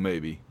Kotto,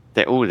 maybe.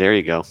 There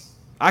you go.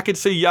 I could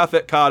see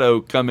Yaphet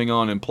Kotto coming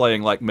on and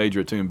playing like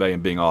Major Atumbe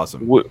and being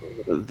awesome.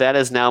 That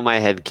is now my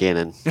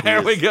headcanon.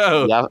 There we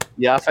go.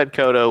 Yaphet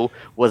Kotto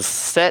was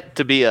set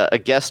to be a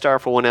guest star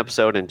for one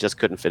episode and just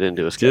couldn't fit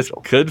into a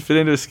schedule. Couldn't fit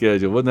into a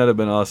schedule. Wouldn't that have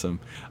been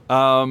awesome?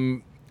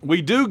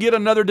 We do get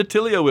another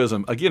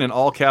Detilioism, again in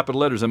all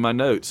capital letters in my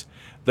notes.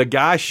 The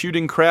guy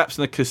shooting craps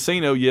in the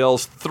casino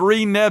yells,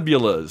 3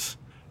 nebulas.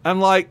 I'm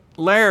like,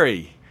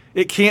 Larry,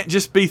 it can't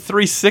just be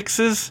 3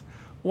 sixes?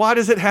 Why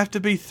does it have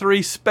to be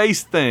 3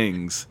 space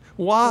things?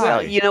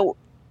 Why? Well,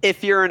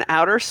 if you're in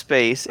outer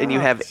space and you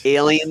have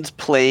aliens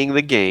playing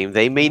the game,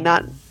 they may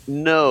not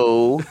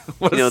know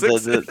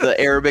the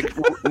Arabic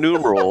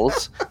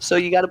numerals, so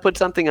you got to put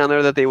something on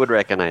there that they would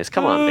recognize.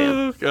 Come on,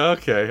 man.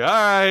 Okay, all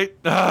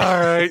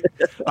right.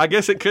 I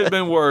guess it could have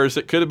been worse.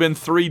 It could have been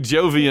 3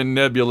 Jovian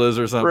nebulas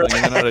or something,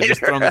 and then I'd have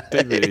just thrown the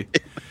TV.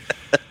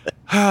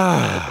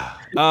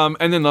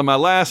 And then on my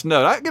last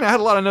note, I had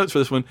a lot of notes for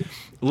this one.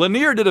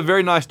 Lanier did a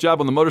very nice job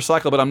on the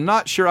motorcycle, but I'm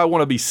not sure I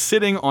want to be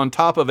sitting on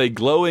top of a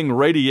glowing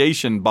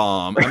radiation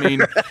bomb. I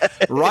mean,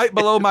 right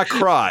below my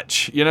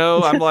crotch.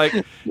 I'm like,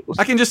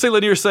 I can just see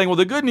Lanier saying, well,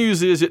 the good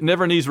news is it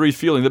never needs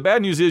refueling. The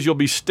bad news is you'll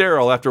be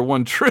sterile after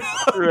one trip.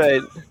 Right.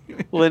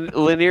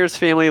 Lanier's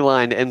family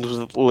line ends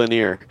with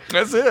Lanier.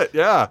 That's it,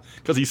 yeah.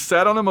 Because he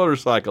sat on a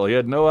motorcycle. He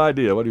had no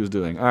idea what he was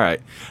doing. All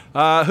right.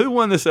 Who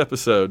won this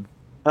episode?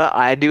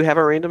 I do have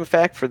a random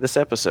fact for this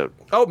episode.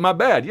 Oh, my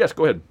bad. Yes,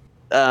 go ahead.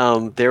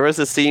 There was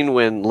a scene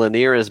when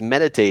Lanier is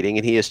meditating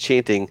and he is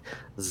chanting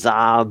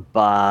Zabagabi.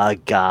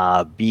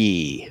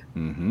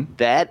 Mm-hmm.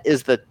 That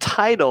is the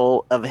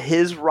title of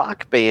his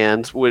rock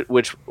band,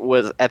 which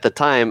was at the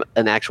time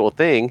an actual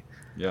thing.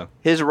 Yeah.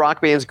 His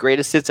rock band's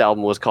greatest hits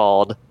album was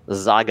called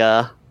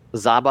Zaba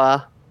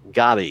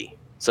Gabi.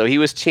 So he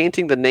was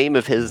chanting the name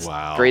of his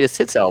greatest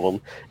hits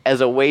album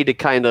as a way to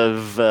kind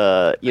of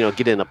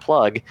get in a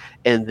plug,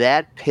 and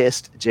that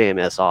pissed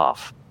JMS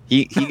off.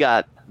 He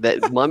got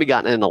that Mummy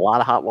got in a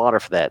lot of hot water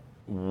for that.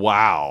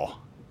 Wow.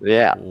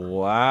 Yeah.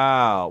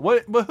 Wow.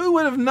 But who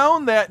would have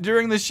known that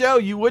during the show?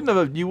 You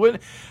wouldn't.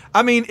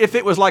 I mean, if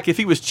it was like if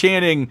he was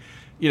chanting,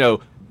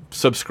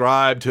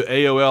 subscribe to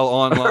AOL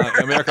Online,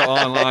 America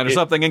Online or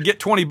something, and get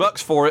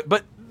 $20 for it.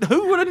 But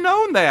who would have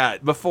known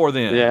that before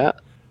then? Yeah.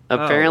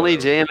 Apparently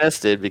JMS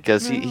did,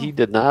 because he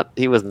did not.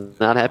 He was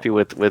not happy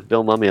with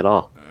Bill Mummy at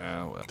all.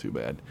 Well, too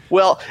bad.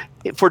 Well,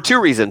 for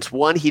 2 reasons.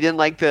 One, he didn't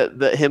like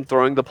the him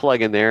throwing the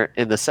plug in there,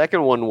 and the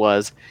second one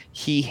was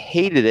he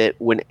hated it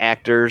when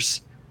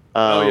actors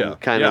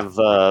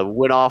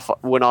went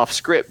off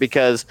script,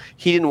 because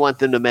he didn't want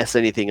them to mess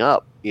anything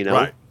up.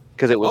 Right.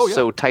 Because it was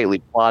so tightly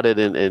plotted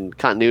and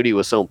continuity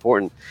was so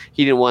important.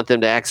 He didn't want them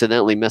to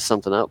accidentally mess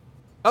something up.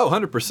 Oh,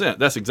 100%.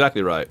 That's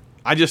exactly right.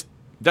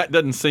 That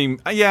doesn't seem...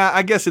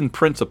 I guess in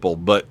principle,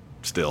 but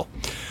still.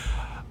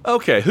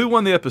 Okay, who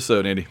won the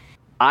episode, Andy?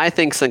 I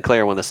think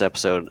Sinclair won this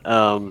episode.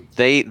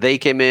 They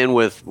came in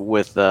with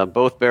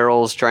both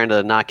barrels trying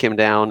to knock him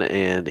down,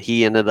 and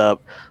he ended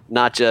up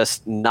not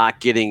just not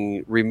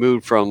getting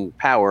removed from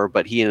power,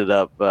 but he ended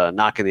up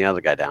knocking the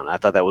other guy down. I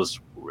thought that was...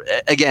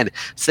 Again,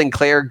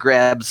 Sinclair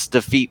grabs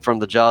defeat from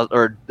the jaws...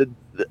 or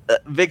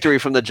victory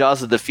from the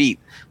jaws of defeat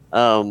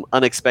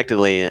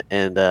unexpectedly,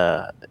 and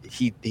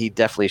he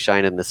definitely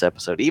shined in this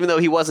episode. Even though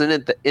he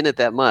wasn't in it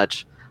that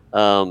much,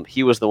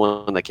 he was the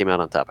one that came out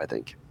on top, I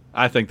think.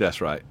 I think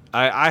that's right.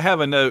 I have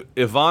a note.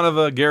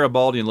 Ivanova,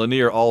 Garibaldi, and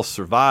Lanier all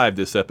survived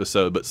this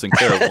episode, but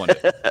Sinclair won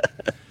it.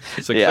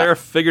 Sinclair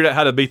figured out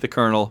how to beat the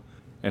Colonel,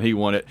 and he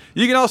won it.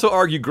 You can also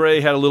argue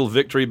Gray had a little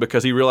victory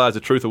because he realized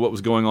the truth of what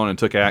was going on and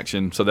took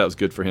action, so that was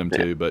good for him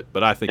too.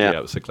 But I think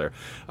it was Sinclair.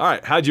 All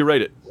right, how'd you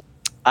rate it?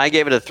 I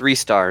gave it a 3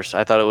 stars.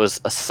 I thought it was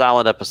a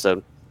solid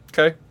episode.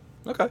 Okay.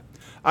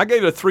 I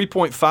gave it a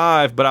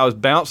 3.5, but I was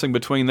bouncing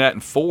between that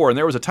and 4, and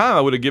there was a time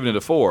I would have given it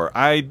a 4.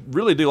 I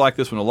really do like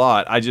this one a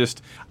lot.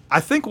 I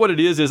think what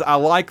it is I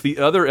like the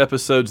other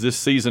episodes this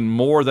season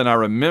more than I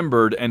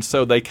remembered, and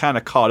so they kind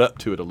of caught up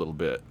to it a little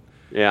bit.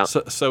 Yeah.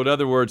 So in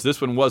other words, this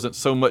one wasn't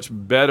so much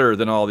better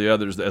than all the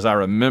others as I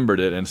remembered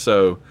it, and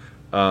so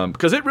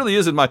because it really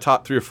is in my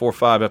top 3 or 4 or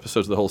 5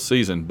 episodes of the whole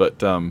season.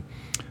 But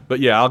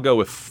yeah, I'll go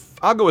with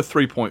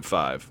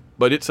 3.5.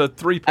 But it's a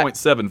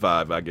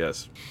 3.75, I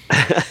guess.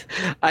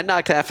 I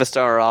knocked half a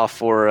star off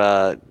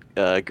for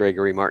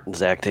Gregory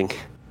Martin's acting.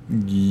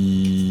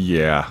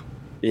 Yeah.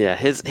 Yeah,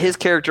 his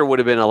character would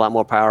have been a lot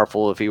more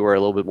powerful if he were a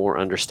little bit more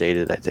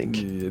understated, I think.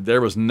 Yeah,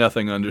 there was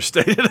nothing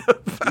understated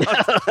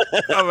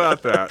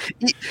about that.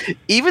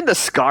 Even the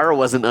scar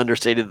wasn't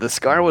understated. The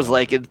scar was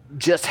like it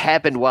just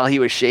happened while he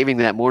was shaving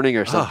that morning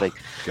or something.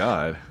 Oh,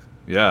 God.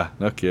 Yeah,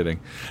 no kidding.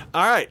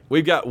 All right,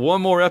 we've got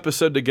one more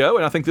episode to go,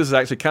 and I think this is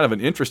actually kind of an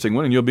interesting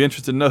one, and you'll be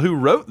interested to know who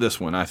wrote this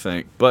one, I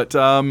think. But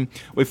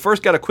we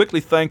first got to quickly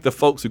thank the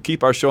folks who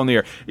keep our show on the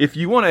air. If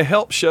you want to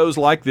help shows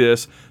like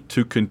this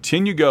to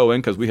continue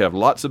going, because we have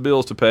lots of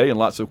bills to pay and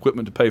lots of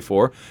equipment to pay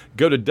for,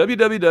 go to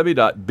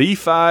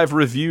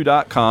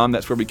www.b5review.com.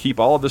 That's where we keep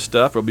all of this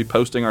stuff. We'll be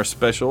posting our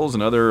specials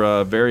and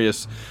other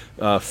various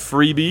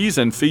freebies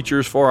and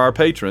features for our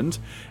patrons.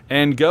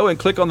 And go and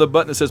click on the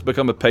button that says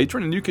Become a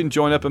Patron, and you can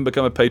join up and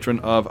become a patron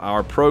of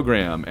our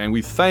program. And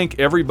we thank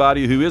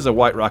everybody who is a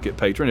White Rocket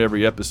patron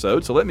every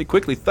episode. So let me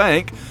quickly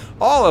thank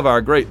all of our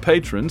great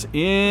patrons,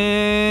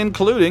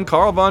 including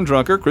Carl Von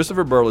Drunker,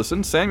 Christopher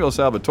Burleson, Samuel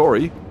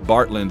Salvatore,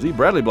 Bart Lindsay,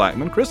 Bradley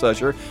Blackman, Chris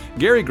Usher,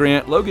 Gary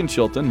Grant, Logan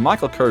Chilton,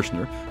 Michael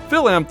Kirshner,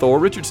 Phil Amthor,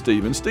 Richard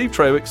Stevens, Steve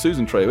Trawick,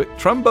 Susan Trawick,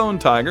 Trombone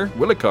Tiger,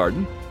 Willie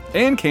Carden,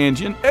 Ann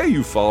Kanjian,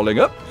 You Falling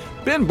Up,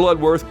 Ben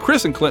Bloodworth,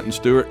 Chris and Clinton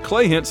Stewart,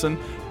 Clay Henson,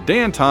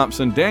 Dan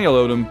Thompson, Daniel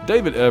Odom,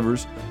 David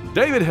Evers,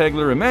 David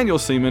Hegler, Emmanuel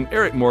Seaman,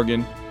 Eric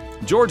Morgan,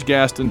 George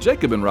Gaston,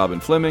 Jacob and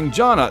Robin Fleming,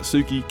 John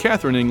Otsuki,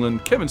 Catherine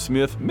England, Kevin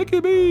Smith, Mickey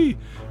B.,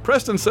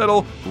 Preston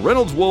Settle,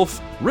 Reynolds Wolf,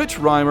 Rich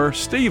Reimer,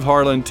 Steve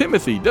Harlan,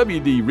 Timothy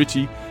W.D.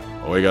 Ritchie,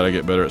 we got to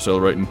get better at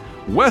celebrating,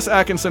 Wes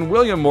Atkinson,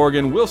 William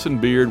Morgan, Wilson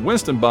Beard,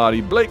 Winston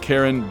Body, Blake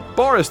Heron,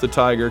 Boris the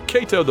Tiger,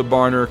 Cato the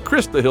Barner,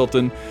 Chris the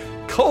Hilton,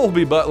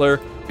 Colby Butler,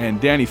 and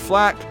Danny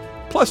Flack,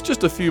 plus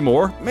just a few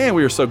more. Man,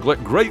 we are so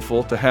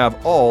grateful to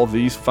have all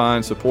these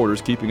fine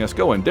supporters keeping us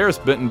going. Darius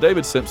Benton,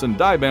 David Simpson,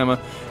 Dibama,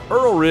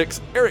 Earl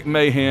Ricks, Eric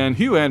Mahan,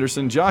 Hugh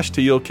Anderson, Josh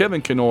Teal,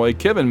 Kevin Kenoy,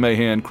 Kevin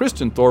Mahan,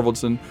 Christian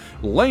Thorvaldson,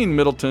 Lane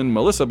Middleton,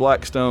 Melissa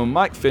Blackstone,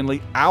 Mike Finley,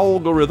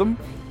 Algorithm,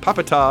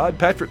 Papa Todd,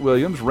 Patrick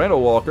Williams,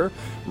 Randall Walker,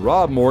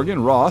 Rob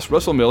Morgan, Ross,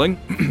 Russell Milling,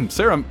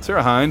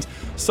 Sarah Hines,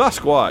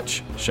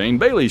 Sasquatch, Shane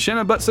Bailey,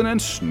 Shannon Butson, and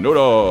Snow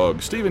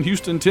Dog, Stephen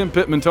Houston, Tim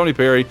Pittman, Tony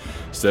Perry,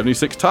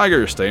 76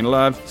 Tiger, staying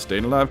alive,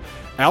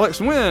 Alex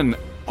Wynn,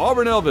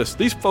 Auburn Elvis.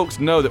 These folks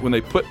know that when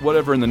they put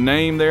whatever in the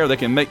name there, they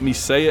can make me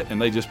say it,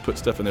 and they just put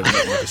stuff in there to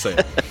make me have to say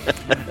it.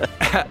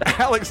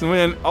 Alex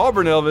Wynn,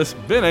 Auburn Elvis,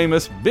 Ben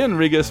Amos, Ben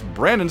Regas,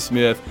 Brandon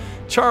Smith,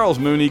 Charles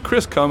Mooney,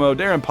 Chris Como,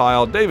 Darren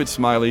Pyle, David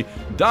Smiley,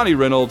 Donnie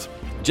Reynolds,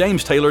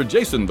 James Taylor,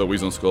 Jason the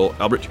Weasel Skull,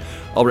 Albrecht,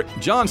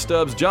 John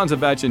Stubbs, John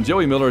Zavachin,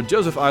 Joey Miller,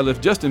 Joseph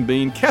Iliff, Justin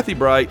Bean, Kathy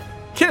Bright,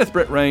 Kenneth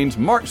Brett Rains,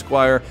 Mark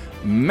Squire,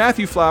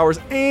 Matthew Flowers,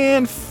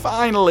 and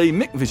finally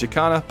Mick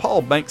Vishikana,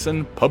 Paul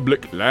Bankson,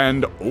 Public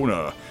Land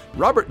Owner,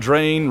 Robert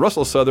Drain,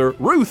 Russell Souther,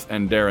 Ruth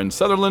and Darren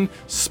Sutherland,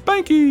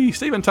 Spanky,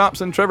 Stephen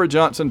Thompson, Trevor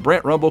Johnson,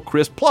 Brant Rumble,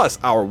 Chris, plus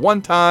our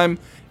one-time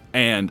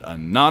and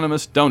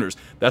anonymous donors.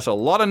 That's a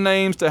lot of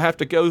names to have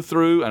to go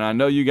through, and I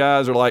know you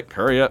guys are like,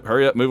 hurry up,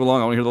 move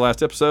along, I want to hear the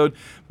last episode.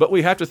 But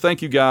we have to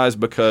thank you guys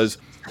because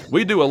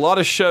we do a lot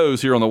of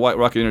shows here on the White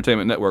Rocket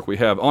Entertainment Network. We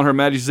have On Her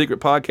Majesty's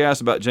Secret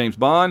podcast about James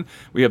Bond.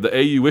 We have the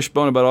AU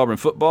Wishbone about Auburn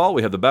football.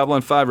 We have the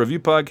Babylon 5 Review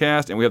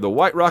podcast, and we have the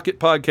White Rocket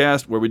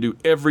podcast where we do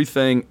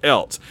everything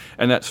else.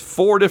 And that's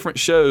 4 different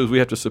shows we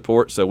have to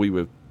support, so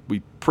we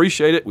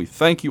appreciate it. We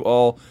thank you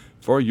all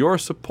for your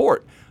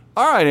support.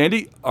 All right,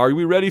 Andy, are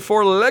we ready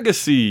for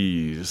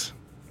Legacies?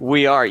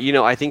 We are.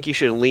 I think you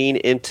should lean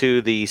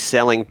into the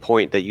selling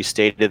point that you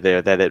stated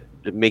there, that it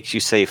makes you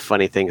say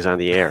funny things on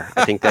the air.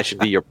 I think that should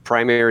be your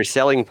primary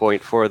selling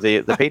point for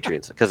the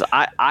Patreons, because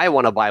I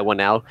want to buy one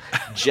now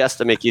just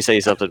to make you say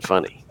something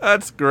funny.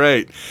 That's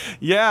great.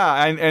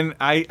 Yeah, and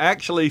I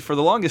actually, for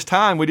the longest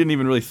time, we didn't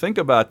even really think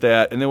about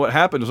that. And then what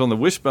happened was on the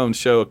Wishbone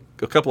show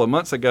a couple of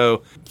months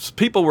ago,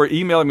 people were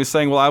emailing me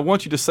saying, well, I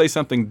want you to say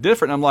something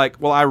different. I'm like,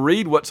 well, I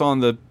read what's on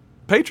the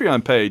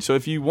Patreon page, so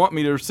if you want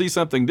me to see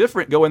something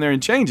different, go in there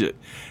and change it.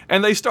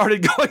 And they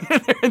started going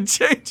in there and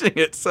changing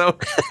it, so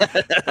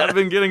I've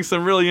been getting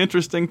some really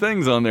interesting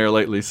things on there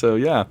lately. So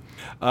yeah,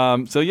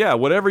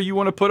 whatever you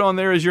want to put on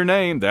there as your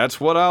name, that's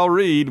what I'll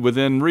read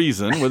within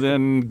reason,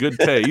 within good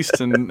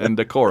taste and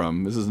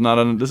decorum. This is not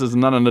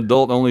an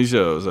adult only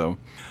show, so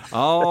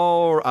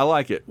I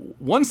like it.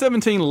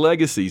 117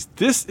 Legacies.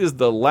 This is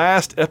the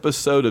last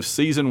episode of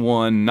season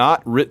 1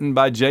 not written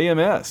by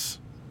JMS,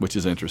 which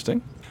is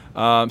interesting.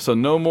 So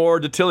no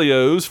more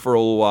Detillios for a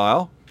little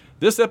while.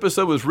 This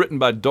episode was written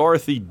by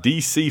Dorothy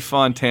D.C.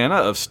 Fontana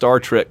of Star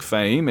Trek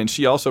fame, and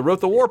she also wrote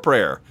the War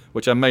Prayer,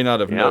 which I may not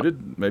have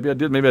noted. Maybe I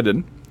did, maybe I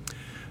didn't.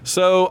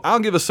 So I'll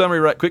give a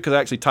summary right quick because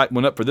I actually typed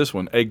one up for this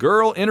one. A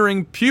girl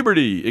entering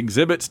puberty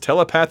exhibits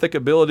telepathic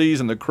abilities,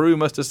 and the crew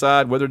must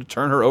decide whether to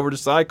turn her over to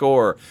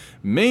Psychor.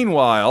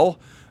 Meanwhile,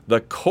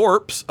 the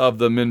corpse of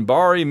the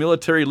Minbari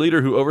military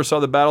leader who oversaw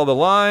the Battle of the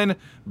Line,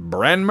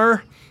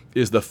 Branmer,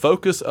 is the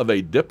focus of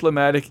a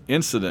diplomatic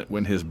incident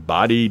when his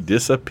body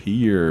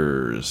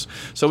disappears.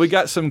 So we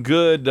got some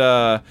good...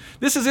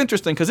 this is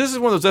interesting because this is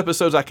one of those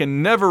episodes I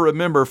can never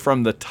remember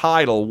from the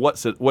title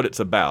what it's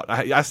about.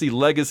 I see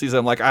Legacies,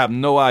 I'm like, I have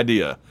no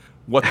idea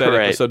what that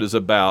episode is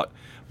about.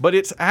 but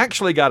it's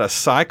actually got a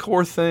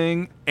Psychor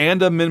thing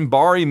and a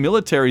Minbari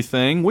military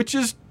thing, which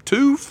is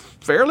two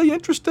fairly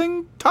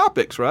interesting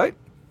topics, right?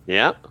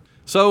 Yeah.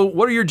 So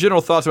what are your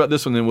general thoughts about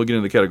this one, then we'll get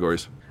into the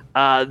categories.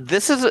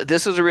 This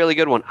is a really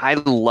good one. I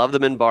love the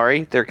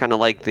Minbari. They're kind of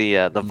like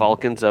the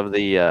Vulcans of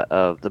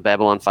the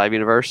Babylon 5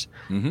 universe.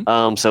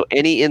 So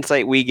any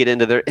insight we get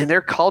into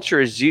their culture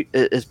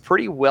is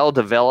pretty well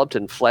developed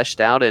and fleshed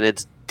out, and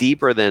it's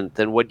deeper than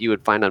what you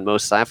would find on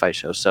most sci-fi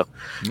shows. So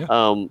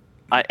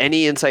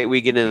any insight we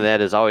get into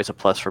that is always a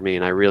plus for me,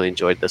 and I really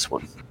enjoyed this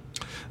one.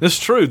 It's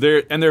true.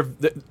 They're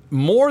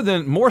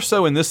more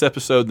so in this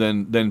episode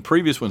than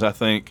previous ones, I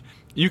think.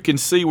 You can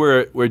see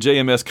where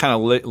JMS kind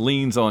of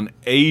leans on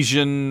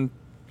Asian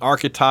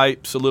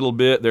archetypes a little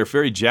bit. They're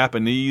very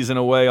Japanese in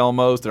a way,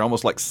 almost. They're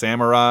almost like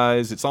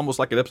samurais. It's almost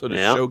like an episode of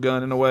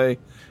Shogun in a way.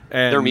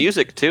 And their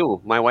music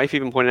too. My wife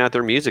even pointed out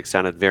their music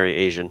sounded very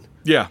Asian.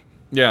 Yeah.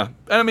 And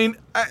I mean,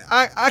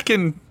 I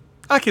can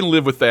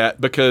live with that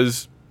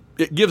because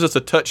it gives us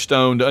a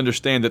touchstone to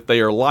understand that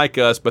they are like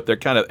us, but they're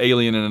kind of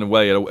alien in a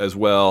way as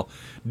well.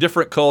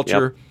 Different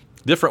culture,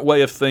 different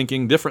way of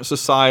thinking, different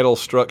societal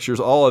structures,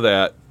 all of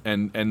that.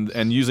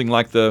 And using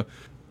like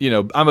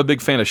I'm a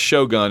big fan of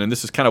Shogun, and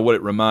this is kind of what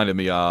it reminded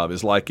me of,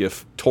 is like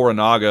if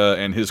Toranaga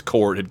and his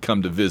court had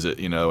come to visit,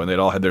 and they'd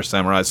all had their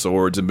samurai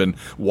swords and been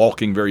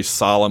walking very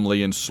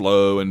solemnly and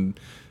slow and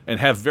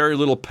have very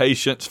little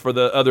patience for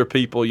the other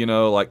people,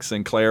 like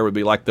Sinclair would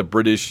be like the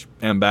British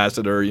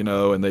ambassador,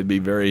 and they'd be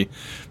very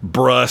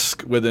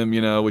brusque with him,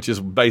 which is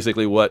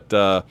basically what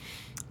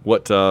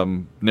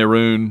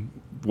Neroon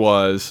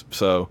was.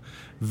 So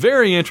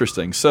very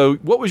interesting. So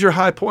what was your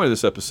high point of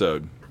this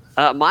episode?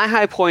 My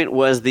high point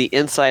was the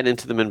insight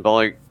into the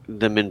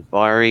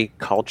Minbari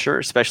culture,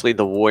 especially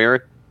the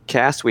warrior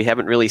caste. We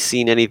haven't really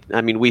seen any.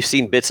 I mean, we've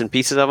seen bits and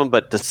pieces of them,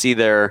 but to see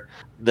their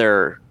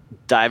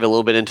dive a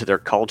little bit into their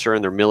culture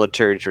and their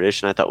military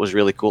tradition, I thought was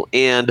really cool.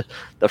 And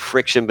the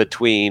friction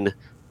between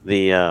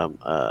the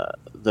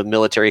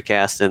military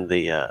caste and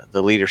the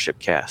leadership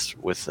caste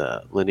with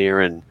Lanier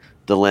and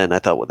Delenn, I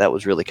thought that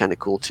was really kind of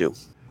cool too.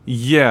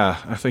 Yeah,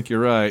 I think you're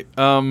right.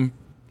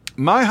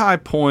 My high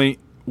point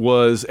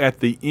was at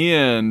the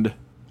end,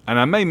 and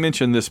I may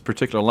mention this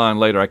particular line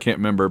later, I can't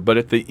remember, but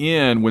at the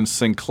end when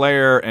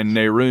Sinclair and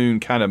Neroon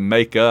kind of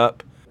make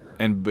up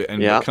and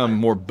become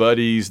more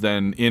buddies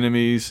than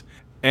enemies,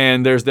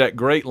 and there's that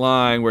great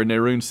line where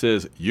Neroon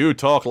says, "You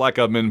talk like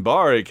a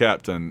Minbari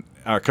captain,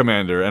 our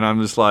commander," and I'm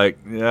just like,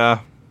 yeah,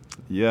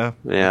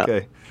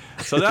 okay.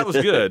 So that was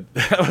good.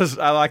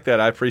 I like that.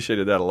 I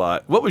appreciated that a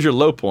lot. What was your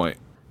low point?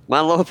 My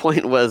low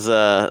point was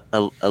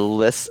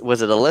Alyssa.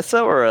 Was it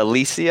Alyssa or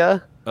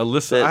Alicia?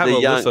 Alyssa. I have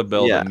Alyssa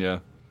Belden.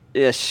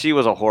 Yeah, she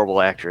was a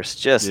horrible actress.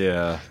 Just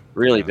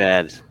really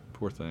bad.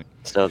 Poor thing.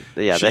 So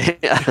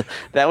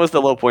that was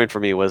the low point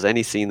for me. Was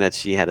any scene that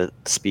she had to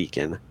speak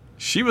in.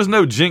 She was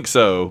no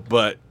Jinxo,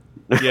 but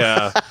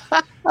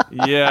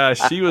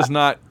she was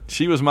not.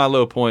 She was my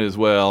low point as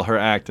well. Her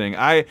acting.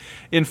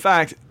 In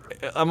fact,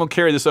 I'm gonna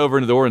carry this over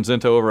into the Oren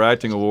Zento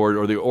Overacting Award,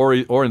 or the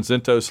Oren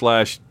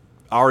Zento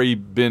 / Ari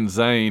Ben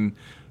Zayn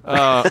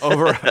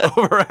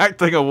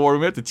Overacting Award.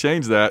 We have to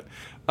change that.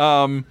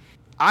 I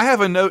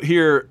have a note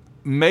here.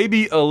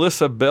 Maybe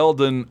Alyssa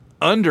Belden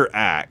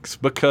underacts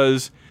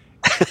because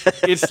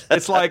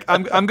it's like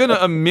I'm going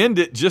to amend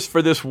it just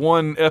for this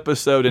one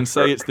episode and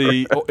say it's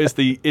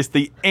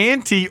the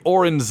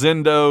anti-Oren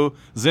Zento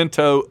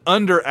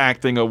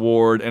underacting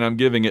award, and I'm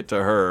giving it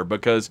to her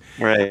because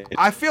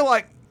I feel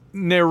like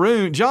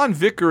Neroon, John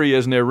Vickery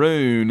as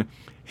Neroon,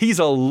 he's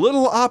a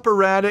little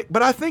operatic,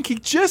 but I think he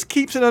just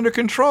keeps it under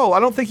control. I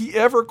don't think he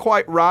ever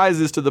quite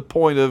rises to the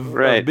point of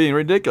being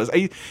ridiculous.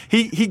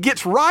 He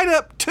gets right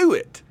up to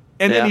it,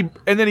 and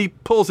then he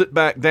pulls it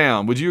back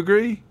down. Would you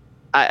agree?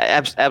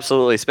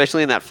 Absolutely,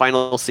 especially in that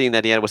final scene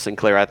that he had with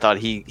Sinclair. I thought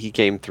he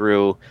came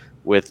through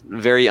with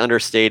very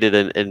understated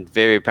and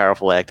very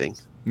powerful acting.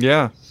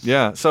 Yeah.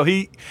 So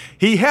he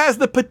has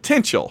the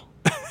potential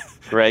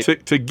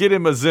to get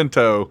him a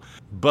Zento,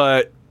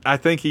 but I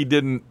think he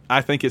didn't.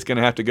 I think it's going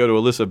to have to go to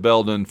Alyssa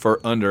Belden for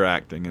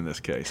underacting in this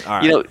case. All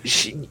right.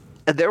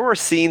 There were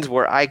scenes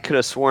where I could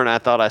have sworn I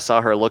thought I saw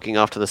her looking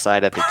off to the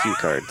side at the cue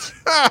cards.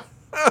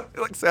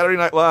 Like Saturday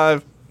Night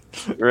Live.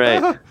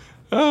 Right.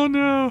 Oh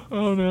no.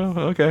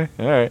 Okay.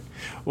 All right.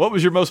 What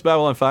was your most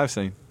Babylon 5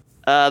 scene?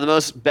 The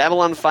most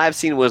Babylon 5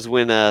 scene was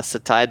when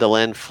Satai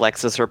Delenn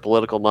flexes her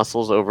political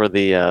muscles over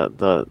the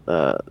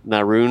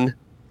Neroon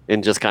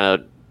and just kind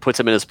of puts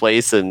him in his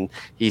place, and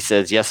he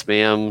says, "Yes,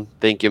 ma'am.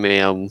 Thank you,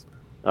 ma'am.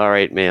 All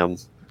right, ma'am."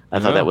 I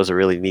thought that was a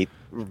really neat,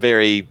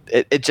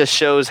 it just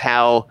shows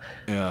how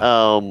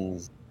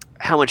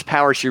much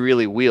power she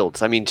really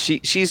wields. I mean,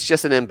 she's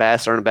just an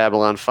ambassador in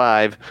Babylon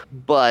 5,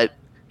 but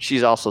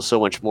she's also so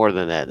much more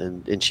than that,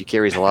 and she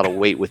carries a lot of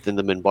weight within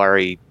the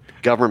Minbari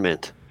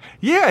government.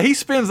 Yeah, he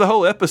spends the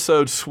whole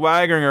episode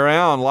swaggering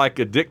around like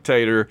a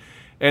dictator,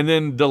 and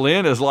then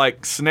Delenn is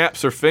like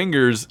snaps her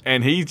fingers,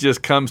 and he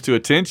just comes to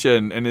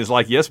attention and is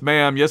like, yes,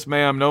 ma'am,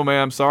 no,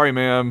 ma'am, sorry,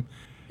 ma'am.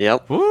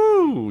 Yep.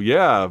 Woo,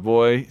 yeah,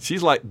 boy.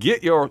 She's like,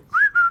 get your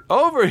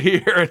over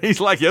here. And he's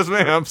like, yes,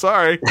 ma'am, I'm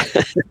sorry.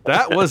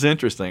 That was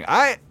interesting.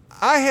 I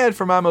had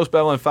for my most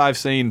Babylon 5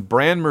 scene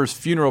Branmer's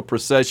funeral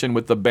procession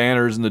with the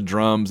banners and the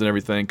drums and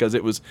everything, because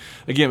it was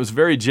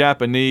very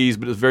Japanese,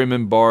 but it was very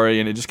Minbari,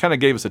 and it just kind of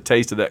gave us a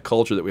taste of that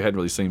culture that we hadn't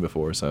really seen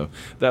before. So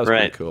that was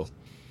pretty cool.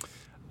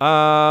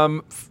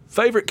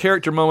 Favorite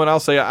character moment,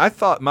 I'll say, I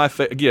thought I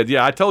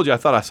told you I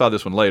thought I saw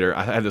this one later.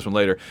 I had this one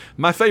later.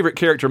 My favorite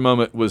character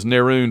moment was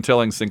Neroon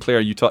telling Sinclair,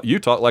 "You talk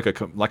like a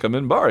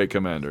Minbari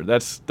commander."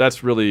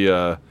 That's really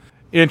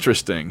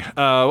interesting.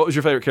 What was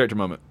your favorite character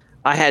moment?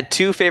 I had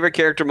two favorite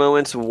character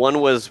moments. One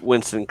was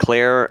when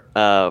Sinclair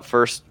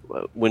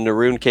when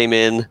Neroon came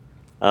in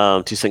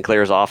to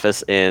Sinclair's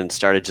office and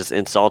started just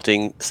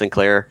insulting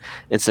Sinclair,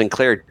 and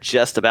Sinclair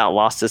just about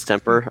lost his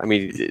temper. I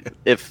mean,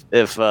 if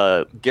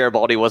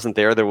Garibaldi wasn't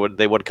there,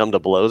 they would come to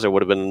blows. There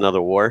would have been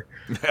another war.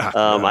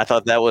 I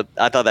thought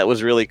that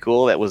was really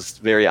cool. That was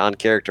very on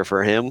character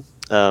for him.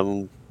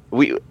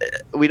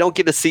 We don't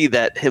get to see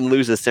him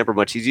lose his temper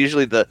much. He's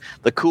usually the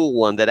cool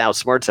one that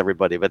outsmarts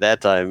everybody, but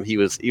that time he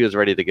was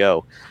ready to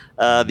go.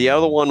 The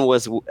other one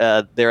was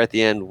there at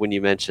the end when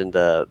you mentioned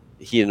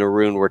he and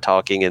Neroon were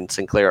talking, and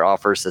Sinclair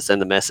offers to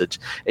send a message,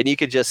 and you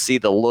could just see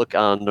the look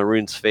on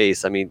Neroon's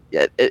face. I mean,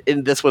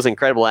 and this was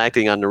incredible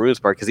acting on Neroon's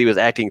part, because he was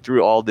acting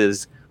through all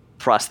these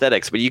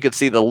prosthetics, but you could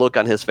see the look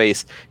on his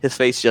face. His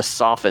face just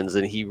softens,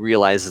 and he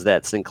realizes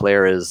that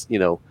Sinclair is,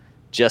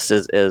 just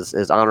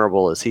as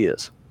honorable as he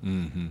is.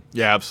 Mm-hmm.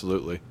 Yeah,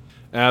 absolutely.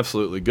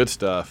 Good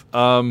stuff.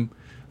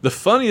 The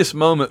funniest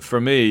moment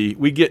for me,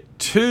 we get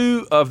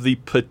two of the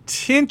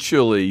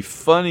potentially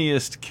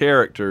funniest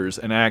characters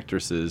and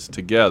actresses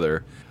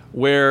together,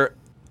 where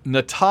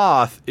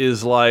Natath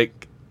is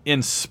like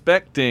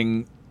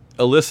inspecting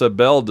Alyssa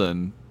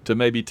Belden to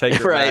maybe take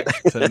her back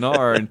to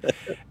Narn,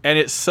 and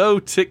it so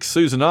ticks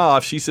Susan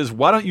off, she says,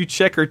 "Why don't you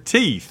check her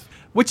teeth?"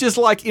 Which is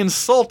like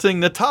insulting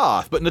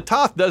Natath, but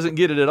Natath doesn't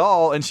get it at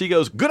all, and she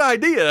goes, "Good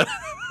idea."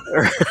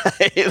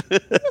 Right.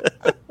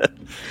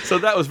 So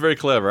that was very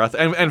clever,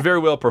 and very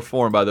well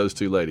performed by those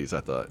two ladies, I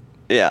thought.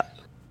 Yeah.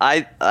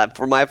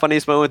 For my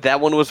funniest moment, that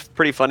one was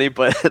pretty funny,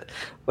 but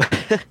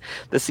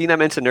the scene I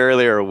mentioned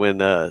earlier when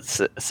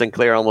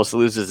Sinclair almost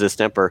loses his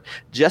temper,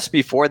 just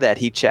before that,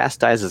 he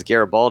chastises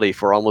Garibaldi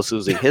for almost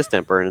losing his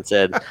temper and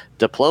said,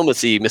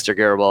 "Diplomacy, Mr.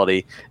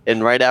 Garibaldi."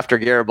 And right after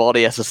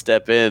Garibaldi has to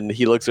step in,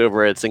 he looks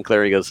over at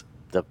Sinclair and he goes,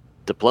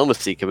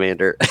 "Diplomacy,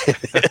 Commander."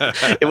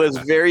 It was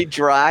very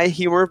dry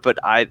humor, but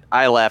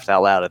I laughed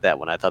out loud at that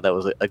one. I thought that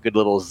was a good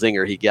little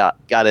zinger he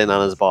got in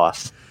on his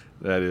boss.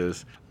 That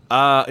is.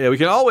 We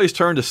can always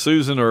turn to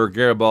Susan or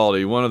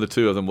Garibaldi. One of the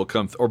two of them will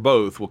come, or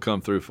both will come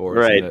through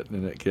for us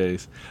in that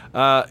case.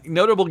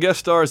 Notable guest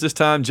stars this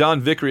time. John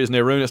Vickery as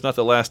Neroon. It's not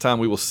the last time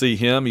we will see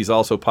him. He's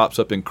also pops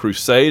up in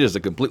Crusade as a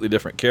completely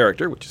different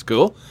character, which is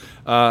cool.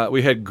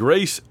 We had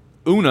Grace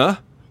Una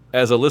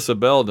as Alyssa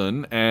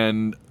Belden,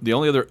 and the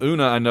only other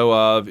Una I know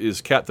of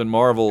is Captain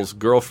Marvel's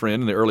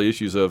girlfriend in the early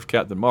issues of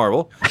Captain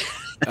Marvel.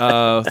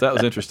 That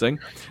was interesting.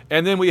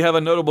 And then we have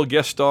a notable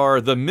guest star,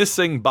 the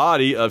missing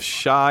body of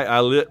Shai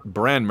Alit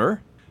Branmer.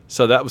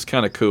 So that was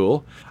kind of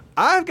cool.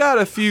 I've got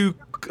a few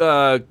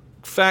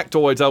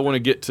factoids I want to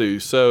get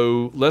to.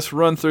 So let's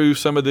run through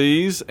some of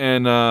these.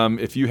 And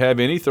if you have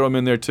any, throw them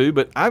in there too.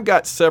 But I've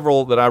got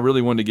several that I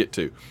really wanted to get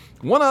to.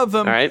 One of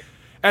them, all right.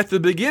 At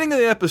the beginning of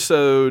the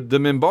episode, the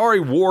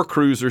Minbari war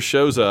cruiser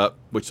shows up,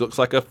 which looks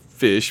like a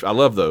fish. I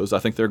love those. I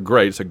think they're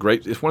great.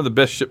 It's one of the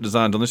best ship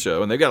designs on the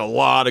show, and they've got a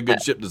lot of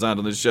good ship designs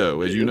on this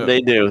show, as you know.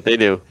 They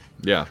do.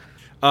 Yeah.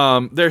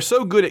 They're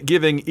so good at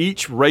giving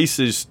each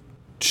race's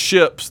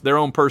ships their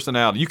own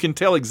personality. You can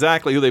tell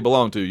exactly who they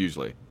belong to,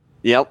 usually.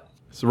 Yep.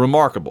 It's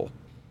remarkable.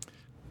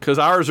 Because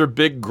ours are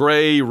big,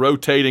 gray,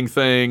 rotating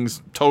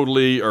things,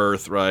 totally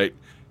Earth, right?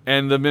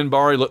 And the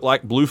Minbari look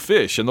like blue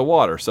fish in the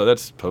water, so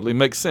that totally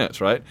makes sense,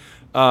 right?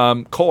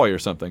 Koi or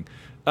something.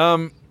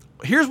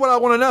 Here's what I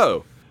want to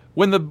know.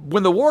 When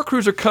the war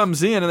cruiser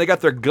comes in and they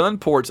got their gun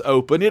ports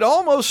open, it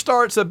almost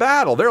starts a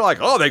battle. They're like,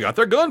 "Oh, they got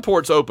their gun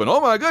ports open.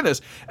 Oh my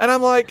goodness!" And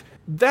I'm like,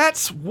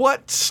 "That's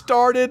what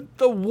started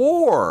the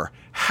war.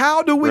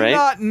 How do we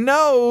not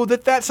know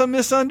that that's a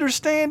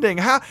misunderstanding?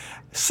 How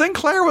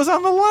Sinclair was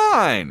on the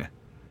line."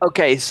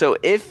 Okay, so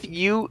if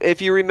you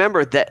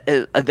remember that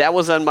that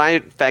was on my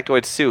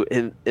factoids too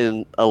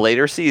in a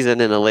later season,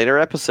 in a later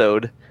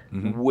episode,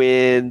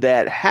 when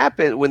that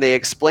happened, when they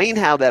explain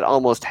how that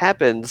almost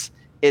happens,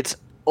 it's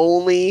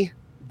only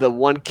the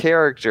one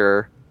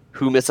character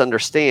who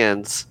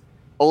misunderstands.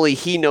 Only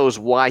he knows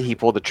why he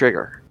pulled the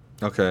trigger.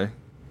 Okay.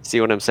 See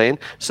what I'm saying?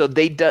 So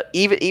they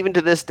even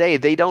to this day,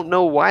 they don't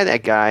know why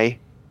that guy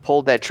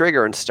pulled that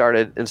trigger and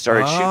started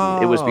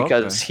shooting. It was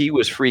because he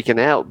was freaking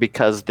out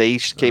because they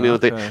came in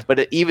with it.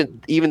 But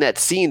even that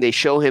scene, they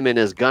show him in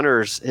his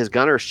gunner's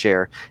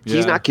chair.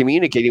 He's not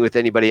communicating with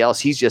anybody else.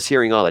 He's just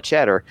hearing all the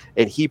chatter,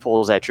 and he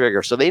pulls that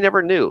trigger. So they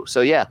never knew.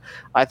 So yeah,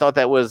 I thought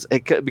that was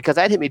because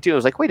that hit me too. I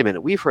was like, wait a minute,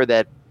 we've heard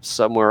that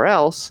somewhere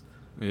else.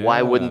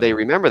 Why wouldn't they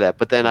remember that?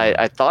 But then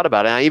I thought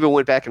about it, and I even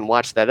went back and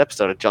watched that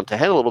episode. I jumped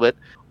ahead a little bit,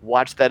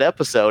 watched that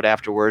episode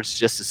afterwards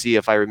just to see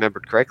if I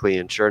remembered correctly,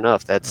 and sure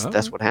enough,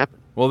 that's what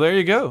happened. Well, there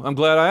you go. I'm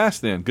glad I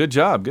asked then. Good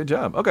job.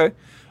 Okay.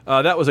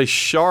 That was a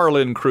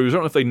Charlin cruiser. I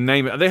don't know if they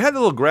name it. They had a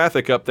little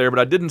graphic up there, but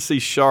I didn't see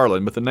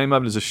Charlin. But the name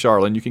of it is a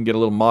Charlin. You can get a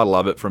little model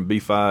of it from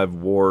B5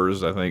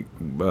 Wars, I think,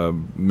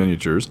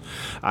 miniatures.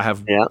 I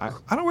have. Yeah. I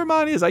don't know where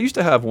mine is. I used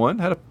to have one.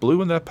 Had a blue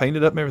one that I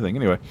painted up and everything.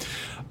 Anyway,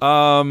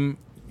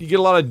 you get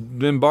a lot of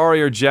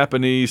Minbari or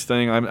Japanese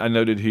thing. I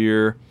noted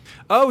here.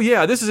 Oh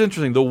yeah, this is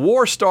interesting. The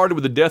war started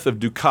with the death of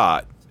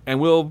Dukat,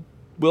 and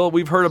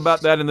we've heard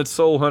about that in the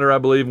Soul Hunter, I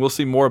believe. We'll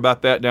see more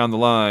about that down the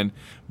line,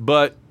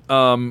 but.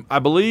 I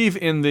believe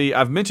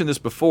I've mentioned this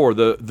before.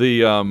 Well,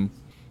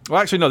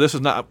 actually, no, this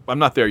is not. I'm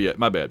not there yet.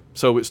 My bad.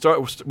 So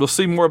we'll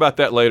see more about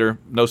that later.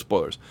 No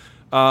spoilers.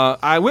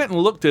 I went and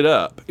looked it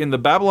up in the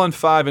Babylon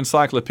 5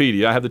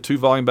 Encyclopedia. I have the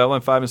 2-volume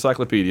Babylon 5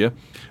 Encyclopedia.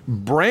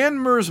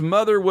 Branmer's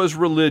mother was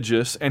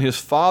religious, and his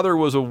father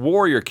was a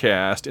warrior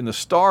caste in the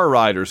Star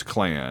Riders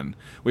clan.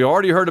 We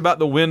already heard about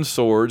the Wind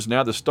Swords.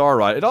 Now the Star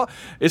Riders.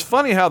 It's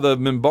funny how the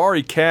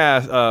Minbari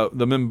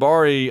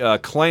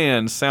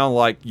clan sound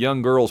like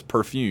young girls'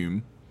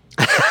 perfume.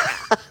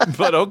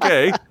 But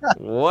okay,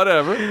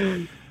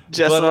 whatever.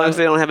 Just as long as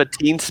they don't have a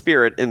teen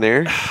spirit in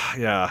there.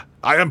 Yeah.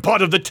 I am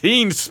part of the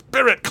Teen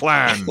Spirit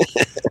clan.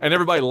 And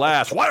everybody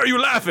laughs. Why are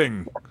you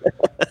laughing?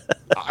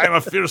 I am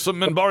a fearsome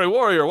Minbari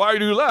warrior. Why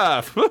do you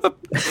laugh?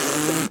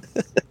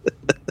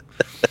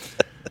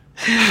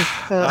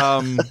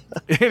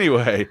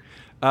 Anyway,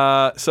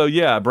 so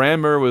yeah,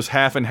 Branmer was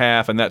half and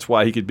half, and that's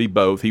why he could be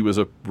both. He was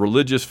a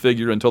religious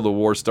figure until the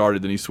war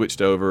started, then he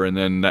switched over, and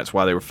then that's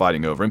why they were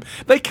fighting over him.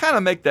 They kind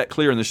of make that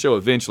clear in the show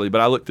eventually,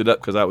 but I looked it up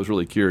because I was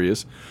really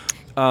curious.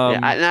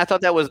 And I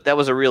thought that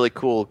was a really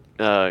cool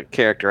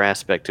character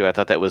aspect too. I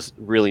thought that was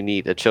really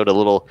neat. It showed a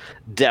little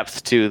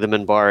depth to the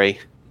Minbari.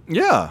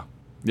 Yeah,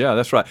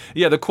 that's right.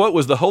 Yeah, the quote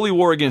was, "The holy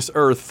war against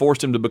Earth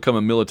forced him to become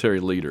a military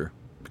leader."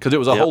 Because it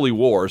was a holy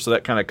war, so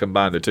that kind of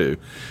combined the two.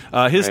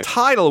 His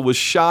title was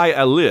Shai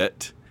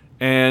Alit,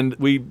 and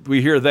we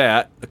hear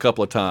that a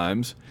couple of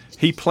times.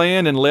 He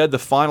planned and led the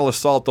final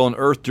assault on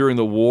Earth during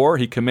the war.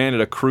 He commanded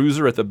a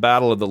cruiser at the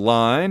Battle of the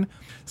Line.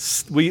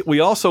 We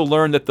also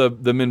learned that the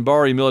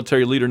Minbari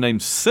military leader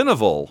named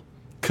Sineval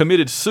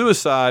committed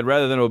suicide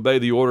rather than obey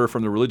the order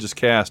from the religious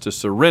caste to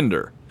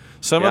surrender.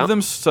 Some of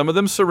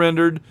them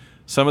surrendered.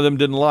 Some of them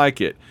didn't like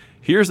it.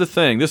 Here's the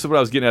thing. This is what I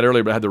was getting at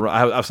earlier, but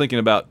I was thinking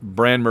about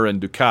Branmer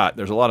and Dukat.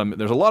 There's a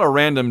lot of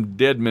random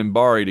dead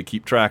Minbari to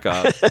keep track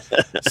of.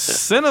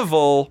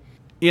 Sineval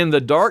in the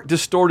Dark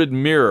Distorted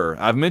Mirror.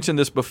 I've mentioned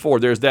this before.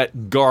 There's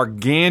that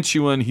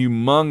gargantuan,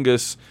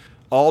 humongous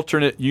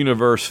alternate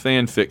universe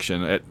fan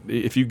fiction.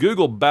 If you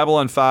Google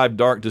Babylon 5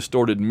 Dark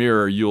Distorted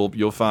Mirror,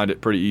 you'll find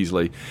it pretty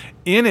easily.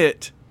 In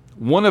it,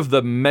 one of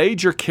the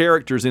major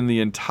characters in the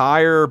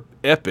entire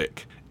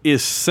epic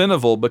is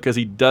Sineval because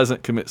he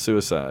doesn't commit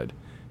suicide.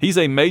 He's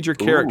a major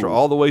character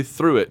all the way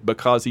through it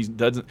because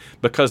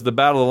because the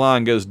Battle of the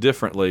Line goes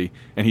differently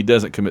and he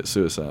doesn't commit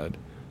suicide.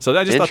 So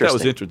I just thought that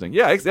was interesting.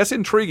 Yeah, that's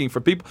intriguing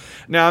for people.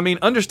 Now, I mean,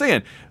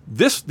 understand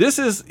this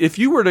is if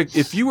you were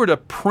to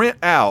print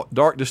out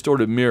Dark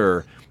Distorted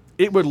Mirror,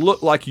 it would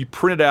look like you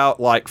printed out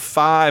like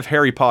 5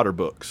 Harry Potter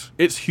books.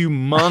 It's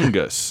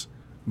humongous,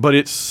 but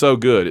it's so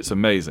good. It's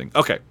amazing.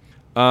 Okay.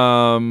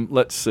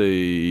 Let's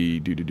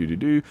see.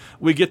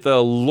 We get the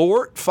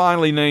Lort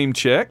finally name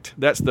checked.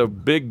 That's the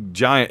big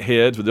giant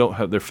heads,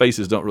 but their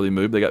faces don't really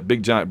move. They got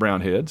big giant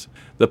brown heads.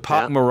 The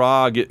Pak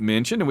Mara get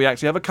mentioned, and we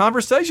actually have a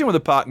conversation with the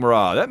Pak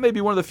Mara. That may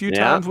be one of the few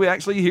times we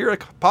actually hear a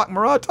Pak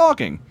Mara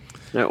talking.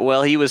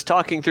 Well, he was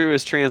talking through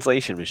his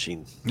translation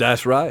machine.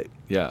 That's right.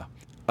 Yeah.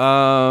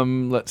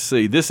 Let's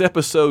see. This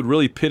episode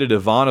really pitted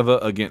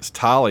Ivanova against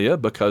Talia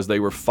because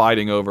they were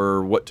fighting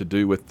over what to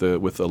do with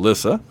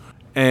Alyssa.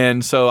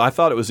 And so I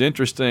thought it was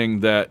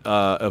interesting that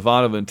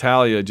Ivanova and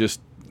Talia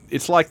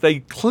it's like they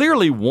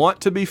clearly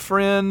want to be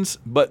friends,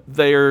 but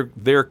their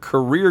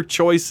career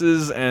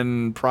choices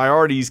and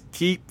priorities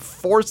keep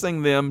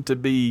forcing them to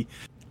be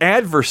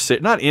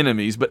not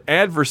enemies, but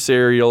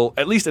adversarial,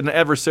 at least an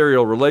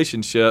adversarial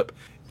relationship.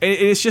 And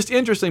it's just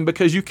interesting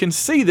because you can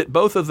see that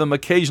both of them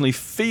occasionally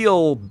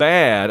feel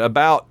bad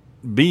about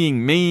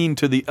being mean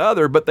to the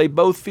other, but they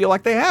both feel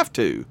like they have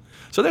to.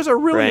 So there's a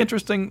really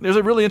interesting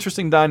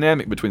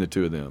dynamic between the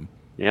two of them.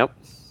 Yep.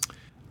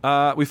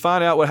 We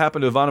find out what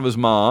happened to Ivanova's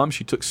mom.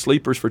 She took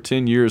sleepers for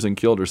 10 years and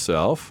killed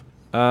herself.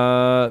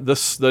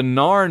 The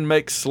Narn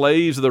make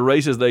slaves of the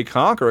races they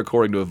conquer,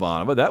 according to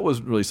Ivanova. That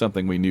was really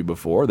something we knew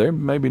before. They're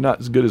maybe not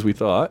as good as we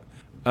thought.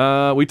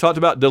 We talked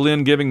about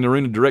Delin giving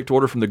Narun a direct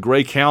order from the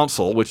Grey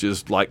Council, which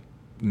is like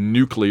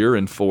nuclear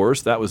in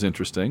force. That was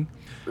interesting.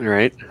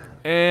 Right.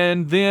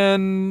 And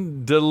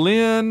then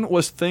Delin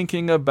was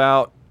thinking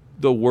about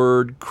the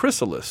word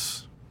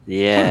chrysalis.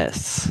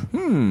 Yes.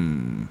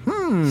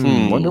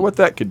 Wonder what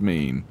that could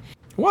mean.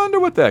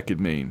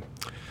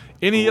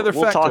 Any other factoids?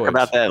 We'll talk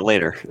about that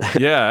later.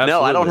 Yeah, absolutely.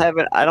 No, I don't have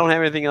it. I don't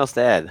have anything else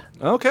to add.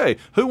 Okay.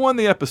 Who won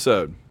the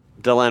episode?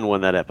 Delenn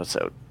won that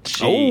episode.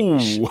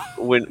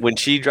 When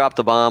she dropped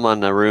the bomb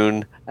on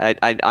Arun,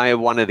 I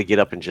wanted to get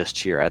up and just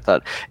cheer. I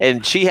thought,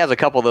 and she has a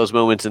couple of those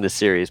moments in the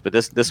series, but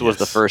this was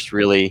the first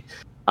really,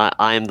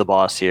 I am the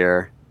boss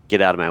here,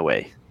 get out of my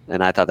way,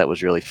 and I thought that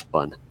was really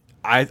fun.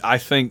 I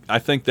think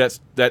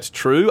that's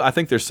true. I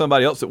think there's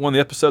somebody else that won the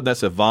episode, and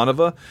that's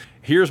Ivanova.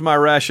 Here's my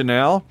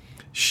rationale.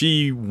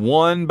 She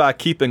won by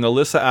keeping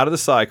Alyssa out of the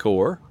Psi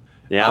Corps.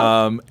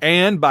 Yeah.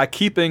 And by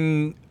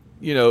keeping,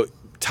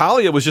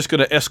 Talia was just going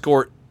to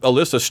escort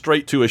Alyssa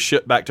straight to a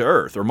ship back to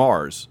Earth or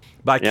Mars.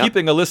 By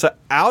keeping Alyssa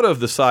out of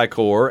the Psi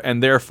Corps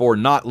and therefore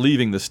not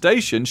leaving the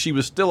station, she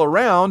was still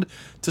around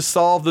to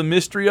solve the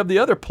mystery of the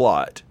other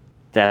plot.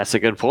 That's a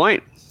good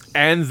point.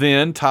 And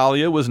then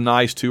Talia was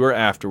nice to her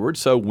afterwards,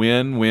 so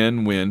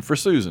win for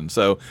Susan.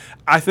 So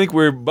I think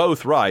we're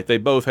both right. They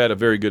both had a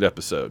very good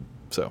episode.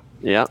 So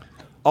yeah.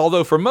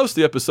 Although for most of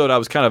the episode I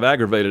was kind of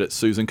aggravated at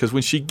Susan because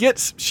when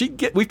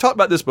we've talked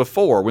about this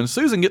before, when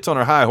Susan gets on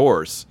her high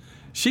horse,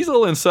 she's a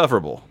little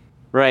insufferable.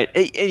 Right.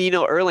 And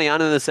early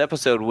on in this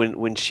episode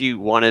when she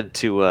wanted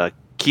to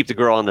keep the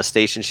girl on the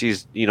station,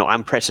 she's,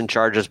 I'm pressing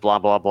charges, blah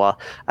blah blah.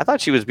 I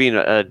thought she was being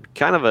a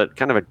kind of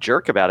a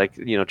jerk about it,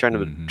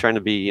 trying to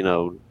be,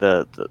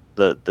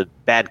 the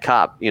bad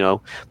cop,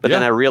 But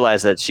then I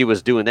realized that she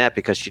was doing that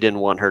because she didn't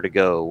want her to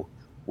go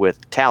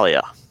with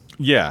Talia.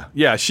 Yeah.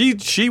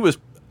 She was.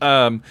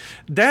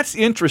 That's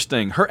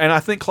interesting. And I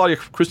think Claudia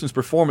Kristen's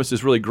performance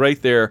is really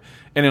great there.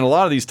 And in a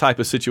lot of these type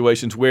of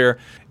situations where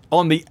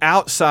on the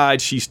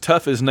outside she's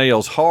tough as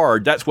nails,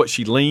 hard, that's what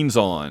she leans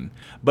on.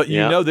 But you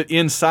know that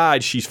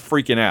inside she's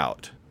freaking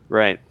out.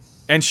 Right.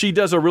 And she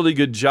does a really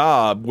good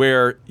job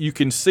where you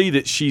can see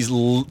that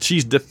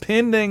she's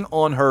depending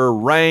on her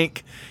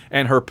rank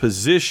and her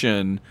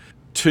position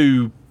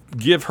to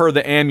give her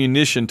the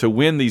ammunition to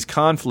win these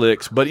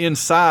conflicts, but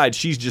inside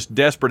she's just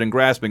desperate and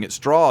grasping at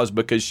straws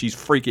because she's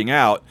freaking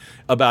out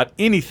about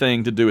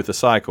anything to do with the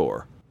Psi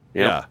Corps.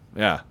 Yep.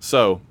 Yeah.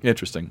 So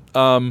interesting.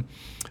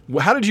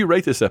 How did you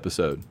rate this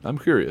episode? I'm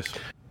curious.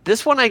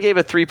 This one I gave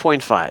a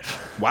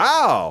 3.5.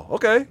 Wow.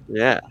 Okay.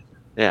 Yeah.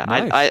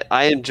 Nice.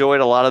 I enjoyed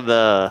a lot of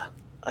the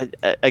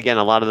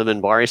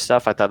Minbari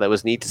stuff. I thought that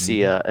was neat to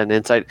see an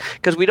insight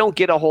because we don't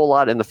get a whole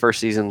lot in the first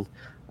season.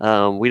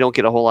 We don't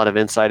get a whole lot of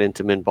insight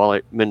into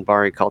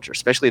Minbari culture,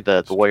 especially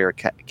the warrior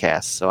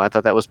cast. So I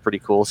thought that was pretty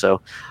cool.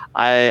 So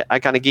I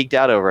kind of geeked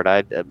out over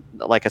it.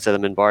 Like I said,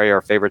 the Minbari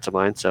are favorites of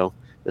mine. So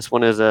this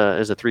one is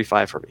a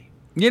 3.5 for me.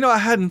 I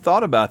hadn't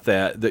thought about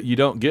that you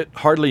don't get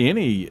hardly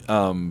any.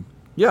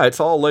 It's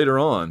all later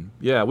on.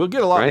 Yeah, we'll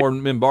get a lot more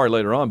Minbari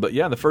later on. But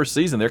yeah, in the first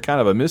season, they're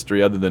kind of a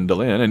mystery other than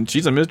Delenn. And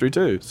she's a mystery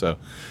too. So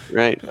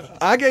right.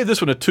 I gave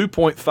this one a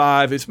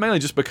 2.5. It's mainly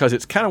just because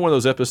it's kind of one of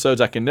those episodes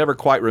I can never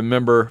quite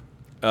remember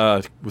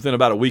within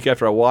about a week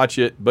after I watch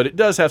it, but it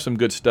does have some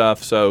good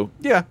stuff. So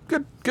yeah,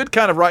 good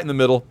kind of right in the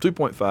middle,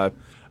 2.5.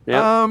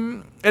 Yeah.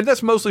 And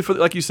that's mostly for,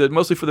 like you said,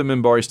 mostly for the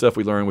Minbari stuff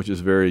we learned, which is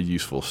very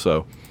useful.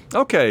 So,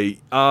 okay.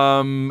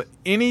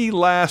 Any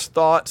last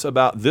thoughts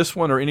about this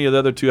one or any of the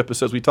other two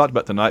episodes we talked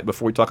about tonight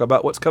before we talk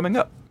about what's coming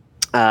up?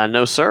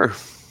 No, sir.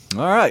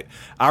 All right.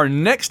 We're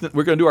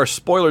going to do our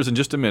spoilers in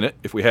just a minute,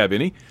 if we have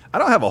any. I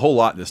don't have a whole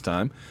lot this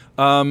time.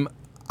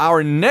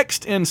 Our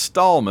next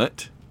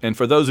installment, and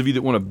for those of you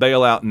that want to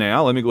bail out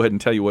now, let me go ahead and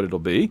tell you what it'll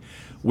be.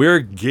 We're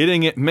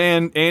getting it.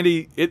 Man,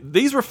 Andy,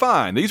 these were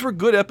fine. These were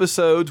good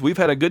episodes. We've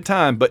had a good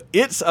time, but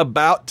it's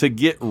about to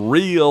get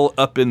real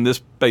up in this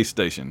space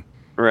station.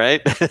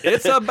 Right?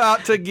 It's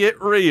about to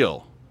get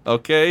real.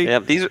 Okay? Yeah,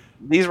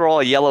 these were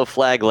all yellow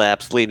flag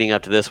laps leading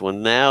up to this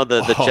one. Now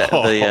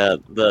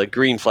the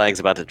green flag's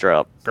about to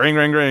drop.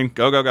 Green.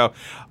 Go.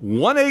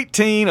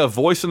 118, A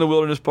Voice in the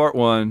Wilderness Part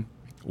 1.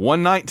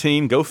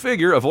 119, go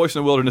figure, A Voice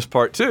in the Wilderness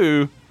Part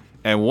 2.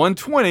 And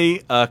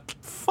 120, a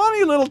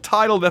funny little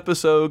titled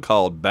episode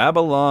called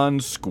Babylon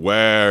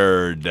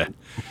Squared.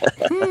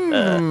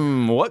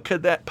 What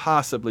could that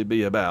possibly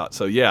be about?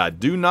 So yeah,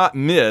 do not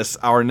miss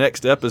our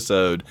next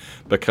episode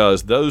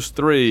because those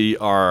three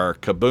are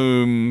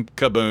kaboom,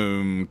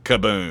 kaboom,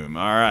 kaboom.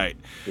 All right.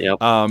 Yep.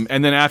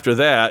 And then after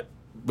that,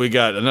 we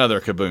got another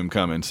kaboom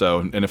coming. So,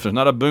 and if there's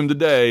not a boom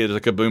today, there's a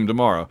kaboom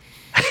tomorrow.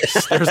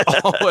 There's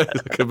always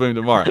a kaboom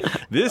tomorrow.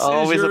 There's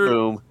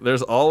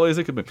always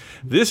a kaboom.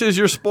 This is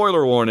your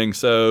spoiler warning.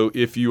 So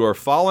if you are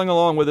following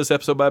along with us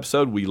episode by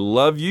episode, we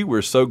love you.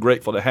 We're so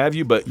grateful to have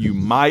you, but you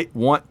might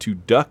want to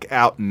duck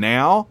out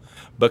now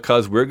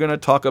because we're going to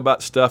talk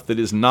about stuff that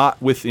is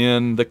not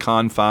within the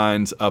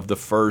confines of the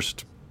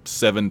first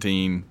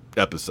 17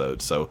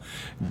 episodes. So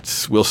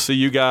we'll see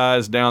you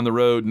guys down the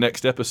road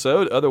next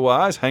episode.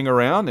 Otherwise, hang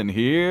around and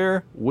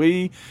here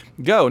we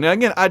go. Now,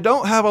 again, I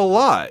don't have a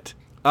lot.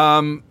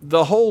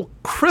 The whole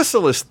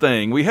chrysalis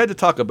thing, we had to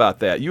talk about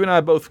that. You and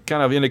I both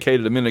kind of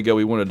indicated a minute ago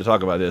we wanted to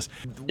talk about this.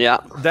 Yeah.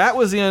 That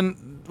was in,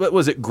 what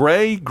was it,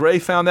 Gray? Gray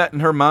found that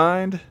in her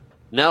mind?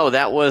 No,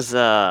 that was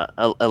Alyssa.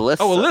 Oh,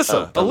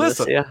 Alyssa.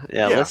 Alyssa.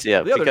 Yeah,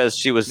 Alyssa, because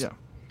she was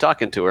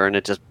talking to her and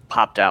it just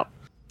popped out.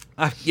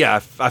 I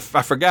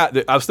forgot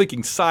that I was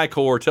thinking Psi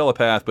Corps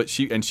telepath, but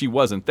she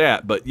wasn't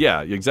that. But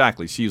yeah,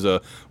 exactly. She's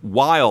a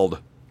wild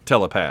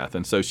telepath,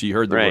 and so she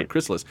heard the word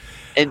chrysalis.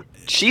 And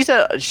she's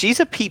a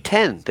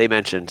P10, they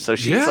mentioned, so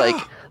she's like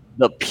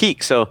the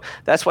peak. So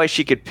that's why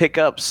she could pick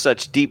up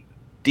such deep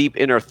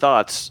inner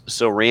thoughts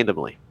so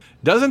randomly.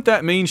 Doesn't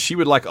that mean she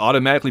would like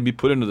automatically be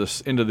put into the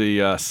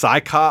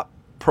Psycop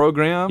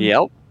program?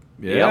 Yep.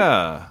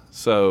 Yeah. Yep.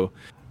 So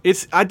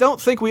I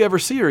don't think we ever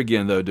see her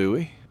again, though, do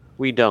we?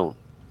 We don't.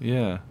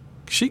 Yeah.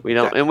 We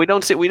don't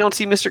see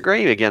Mr.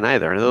 Gray again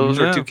either. Those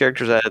are two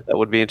characters that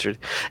would be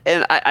interesting.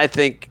 And I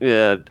think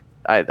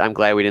I'm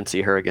glad we didn't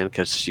see her again,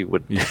 because she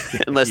would,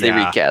 unless they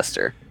recast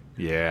her.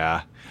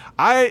 Yeah.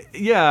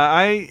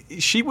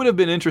 She would have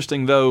been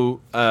interesting, though,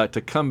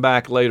 to come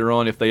back later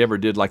on if they ever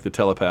did like the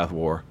telepath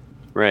war.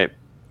 Right.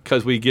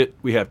 Because we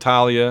have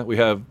Talia, we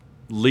have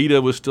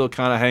Lita was still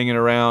kind of hanging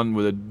around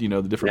with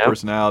the different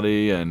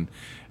personality, and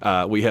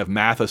we have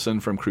Matheson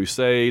from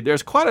Crusade.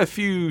 There's quite a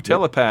few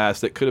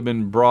telepaths that could have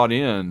been brought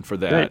in for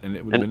that, and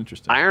it would have been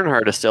interesting.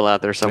 Ironheart is still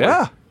out there somewhere.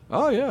 Yeah.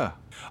 Oh yeah.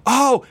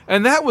 Oh,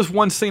 and that was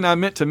one scene I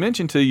meant to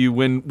mention to you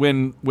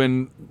when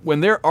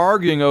they're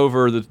arguing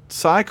over the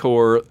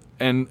Psy-Corps,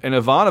 and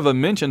Ivanova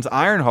mentions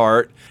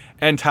Ironheart,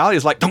 and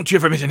Talia's like, "Don't you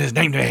ever mention his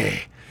name to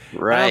me."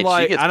 Right,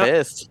 she gets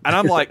pissed. And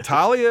I'm like,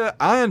 Talia,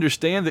 I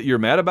understand that you're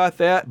mad about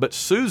that, but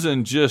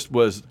Susan just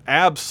was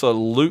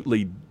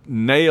absolutely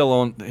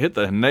hit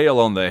the nail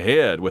on the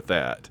head with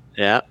that.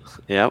 Yeah,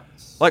 yep.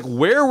 Like,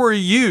 where were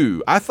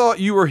you? I thought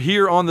you were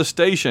here on the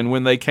station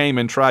when they came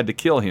and tried to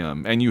kill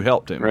him, and you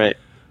helped him. Right.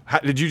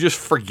 Did you just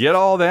forget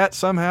all that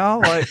somehow?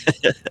 Like,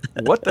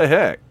 what the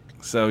heck?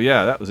 So,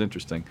 yeah, that was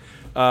interesting.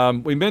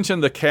 We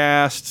mentioned the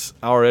casts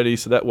already,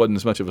 so that wasn't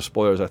as much of a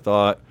spoiler as I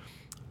thought.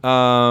 But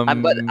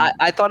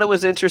I thought it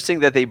was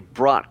interesting that they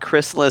brought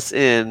Chrysalis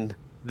in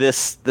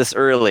this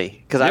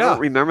early, because I don't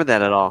remember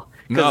that at all.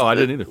 No, I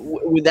didn't either.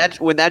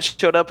 When that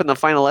showed up in the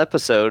final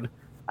episode,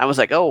 I was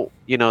like, oh,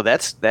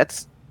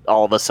 that's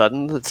all of a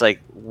sudden. It's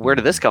like, where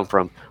did this come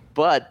from?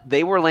 But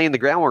they were laying the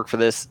groundwork for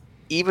this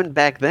even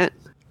back then.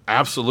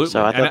 Absolutely.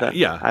 So I thought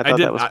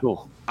that was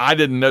cool. I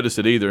didn't notice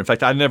it either. In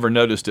fact, I never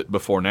noticed it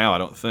before now, I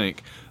don't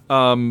think.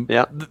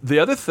 The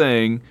other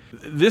thing,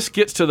 this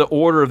gets to the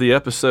order of the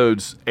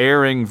episodes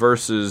airing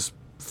versus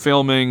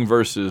filming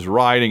versus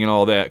writing and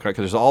all that, because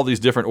there's all these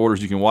different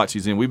orders you can watch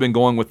these in. We've been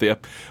going with the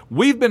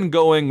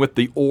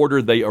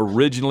order they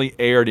originally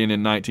aired in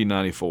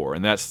 1994,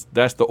 and that's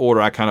the order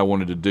I kind of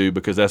wanted to do,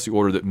 because that's the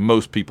order that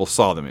most people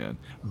saw them in.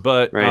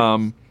 But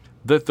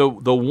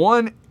the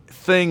one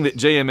thing that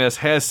JMS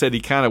has said he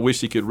kind of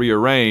wished he could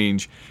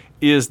rearrange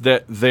is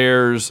that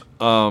there's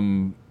a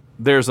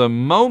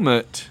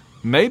moment,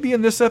 maybe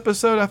in this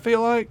episode, I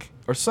feel like,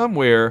 or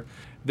somewhere,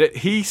 that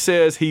he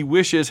says he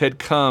wishes had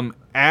come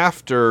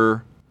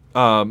after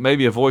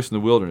maybe A Voice in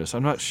the Wilderness.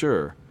 I'm not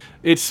sure.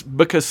 It's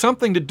because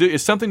something to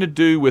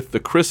do with the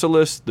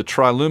chrysalis, the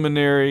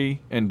triluminary,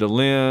 and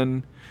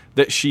Delenn.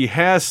 That she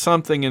has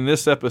something in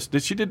this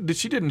episode. She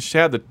didn't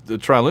have the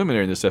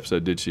triluminary in this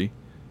episode, did she?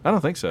 I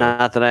don't think so.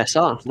 Not that I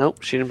saw.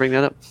 Nope, she didn't bring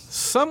that up.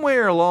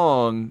 Somewhere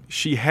along,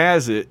 she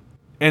has it,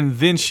 and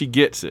then she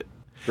gets it.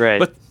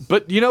 Right.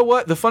 But you know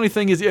what? The funny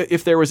thing is,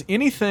 if there was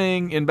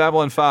anything in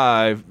Babylon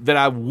 5 that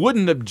I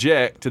wouldn't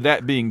object to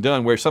that being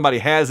done, where somebody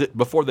has it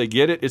before they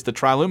get it, it's the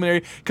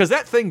triluminary, because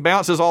that thing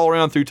bounces all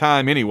around through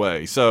time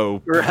anyway.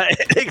 So right,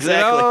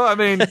 exactly. I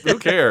mean, who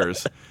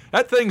cares?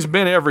 That thing's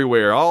been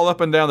everywhere, all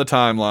up and down the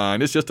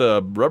timeline. It's just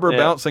a rubber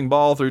bouncing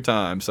ball through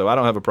time, so I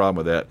don't have a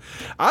problem with that.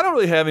 I don't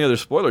really have any other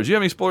spoilers. Do you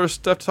have any spoiler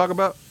stuff to talk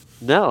about?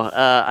 No,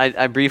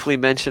 I briefly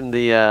mentioned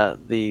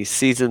the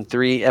season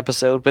 3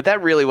 episode, but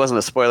that really wasn't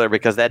a spoiler,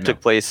 because that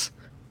took place.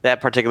 That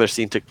particular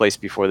scene took place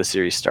before the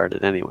series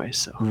started, anyway.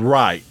 So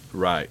right.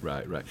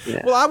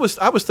 Yeah. Well, I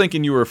was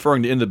thinking you were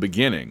referring to In the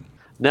Beginning.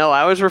 No,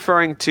 I was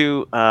referring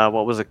to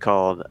what was it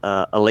called?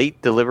 A Late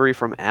Delivery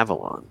from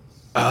Avalon.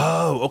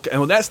 Oh, okay.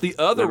 Well, that's the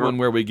other one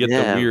where we get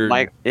the weird.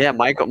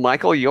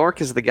 Michael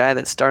York is the guy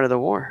that started the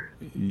war.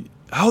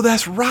 Oh,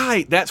 that's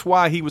right. That's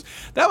why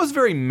that was a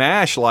very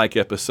MASH-like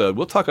episode.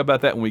 We'll talk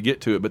about that when we get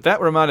to it. But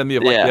that reminded me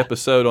of the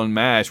episode on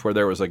MASH where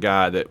there was a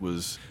guy that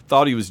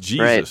thought he was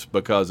Jesus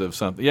because of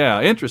something. Yeah,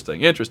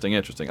 interesting.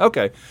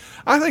 Okay.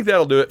 I think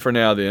that'll do it for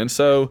now then.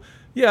 So,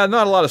 yeah,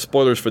 not a lot of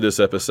spoilers for this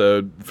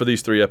episode, for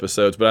these 3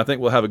 episodes, but I think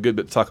we'll have a good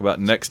bit to talk about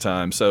next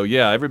time. So,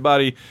 yeah,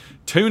 everybody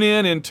tune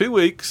in 2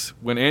 weeks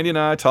when Andy and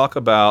I talk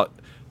about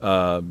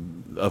A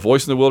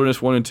Voice in the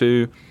Wilderness 1 and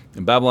 2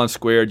 and Babylon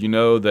Squared. You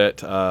know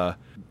that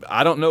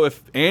I don't know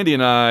if Andy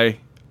and I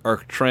are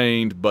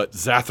trained, but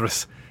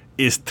Zathras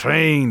is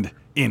trained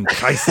in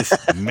crisis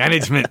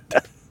management.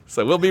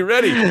 So we'll be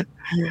ready.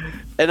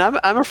 And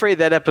I'm afraid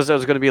that episode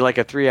is going to be like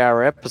a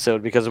 3-hour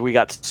episode, because we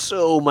got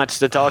so much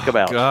to talk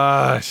about.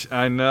 Gosh,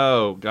 I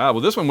know. God,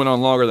 well, this one went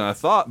on longer than I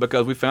thought,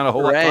 because we found a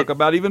whole lot to talk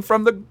about, even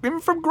from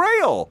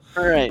Grail.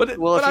 Right. But if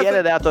you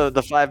edit out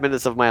the 5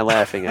 minutes of my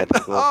laughing, I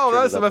think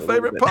that's my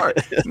favorite part.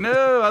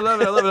 No, I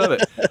love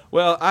it.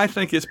 Well, I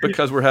think it's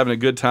because we're having a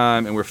good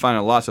time and we're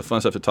finding lots of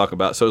fun stuff to talk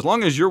about. So as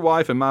long as your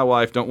wife and my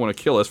wife don't want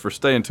to kill us for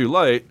staying too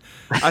late,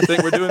 I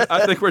think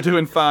we're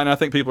doing fine. I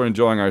think people are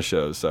enjoying our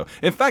shows. So,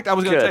 in fact, I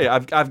was going to tell you,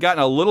 I've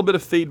gotten a little bit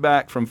of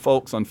feedback from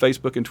folks on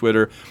Facebook and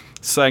Twitter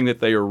saying that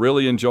they are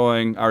really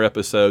enjoying our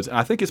episodes, and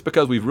I think it's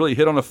because we've really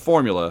hit on a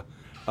formula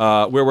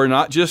where we're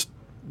not just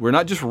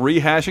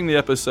rehashing the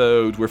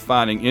episodes. We're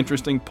finding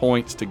interesting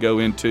points to go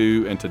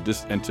into and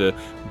to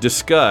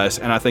discuss,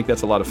 and I think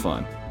that's a lot of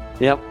fun.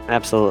 Yep,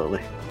 absolutely.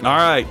 All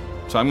right.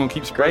 So I'm going to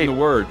keep spreading the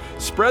word.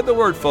 Spread the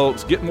word,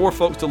 folks. Get more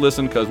folks to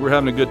listen because we're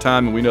having a good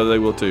time and we know they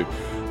will too.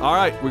 All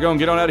right. We're going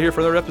to get on out of here for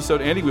another episode.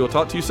 Andy, we will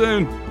talk to you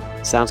soon.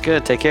 Sounds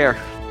good. Take care.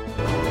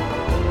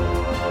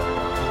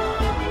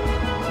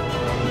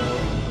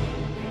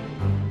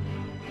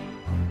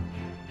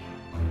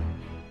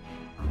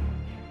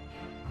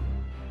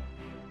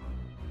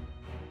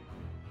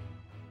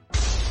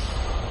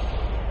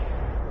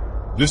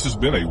 This has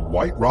been a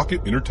White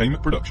Rocket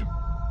Entertainment production.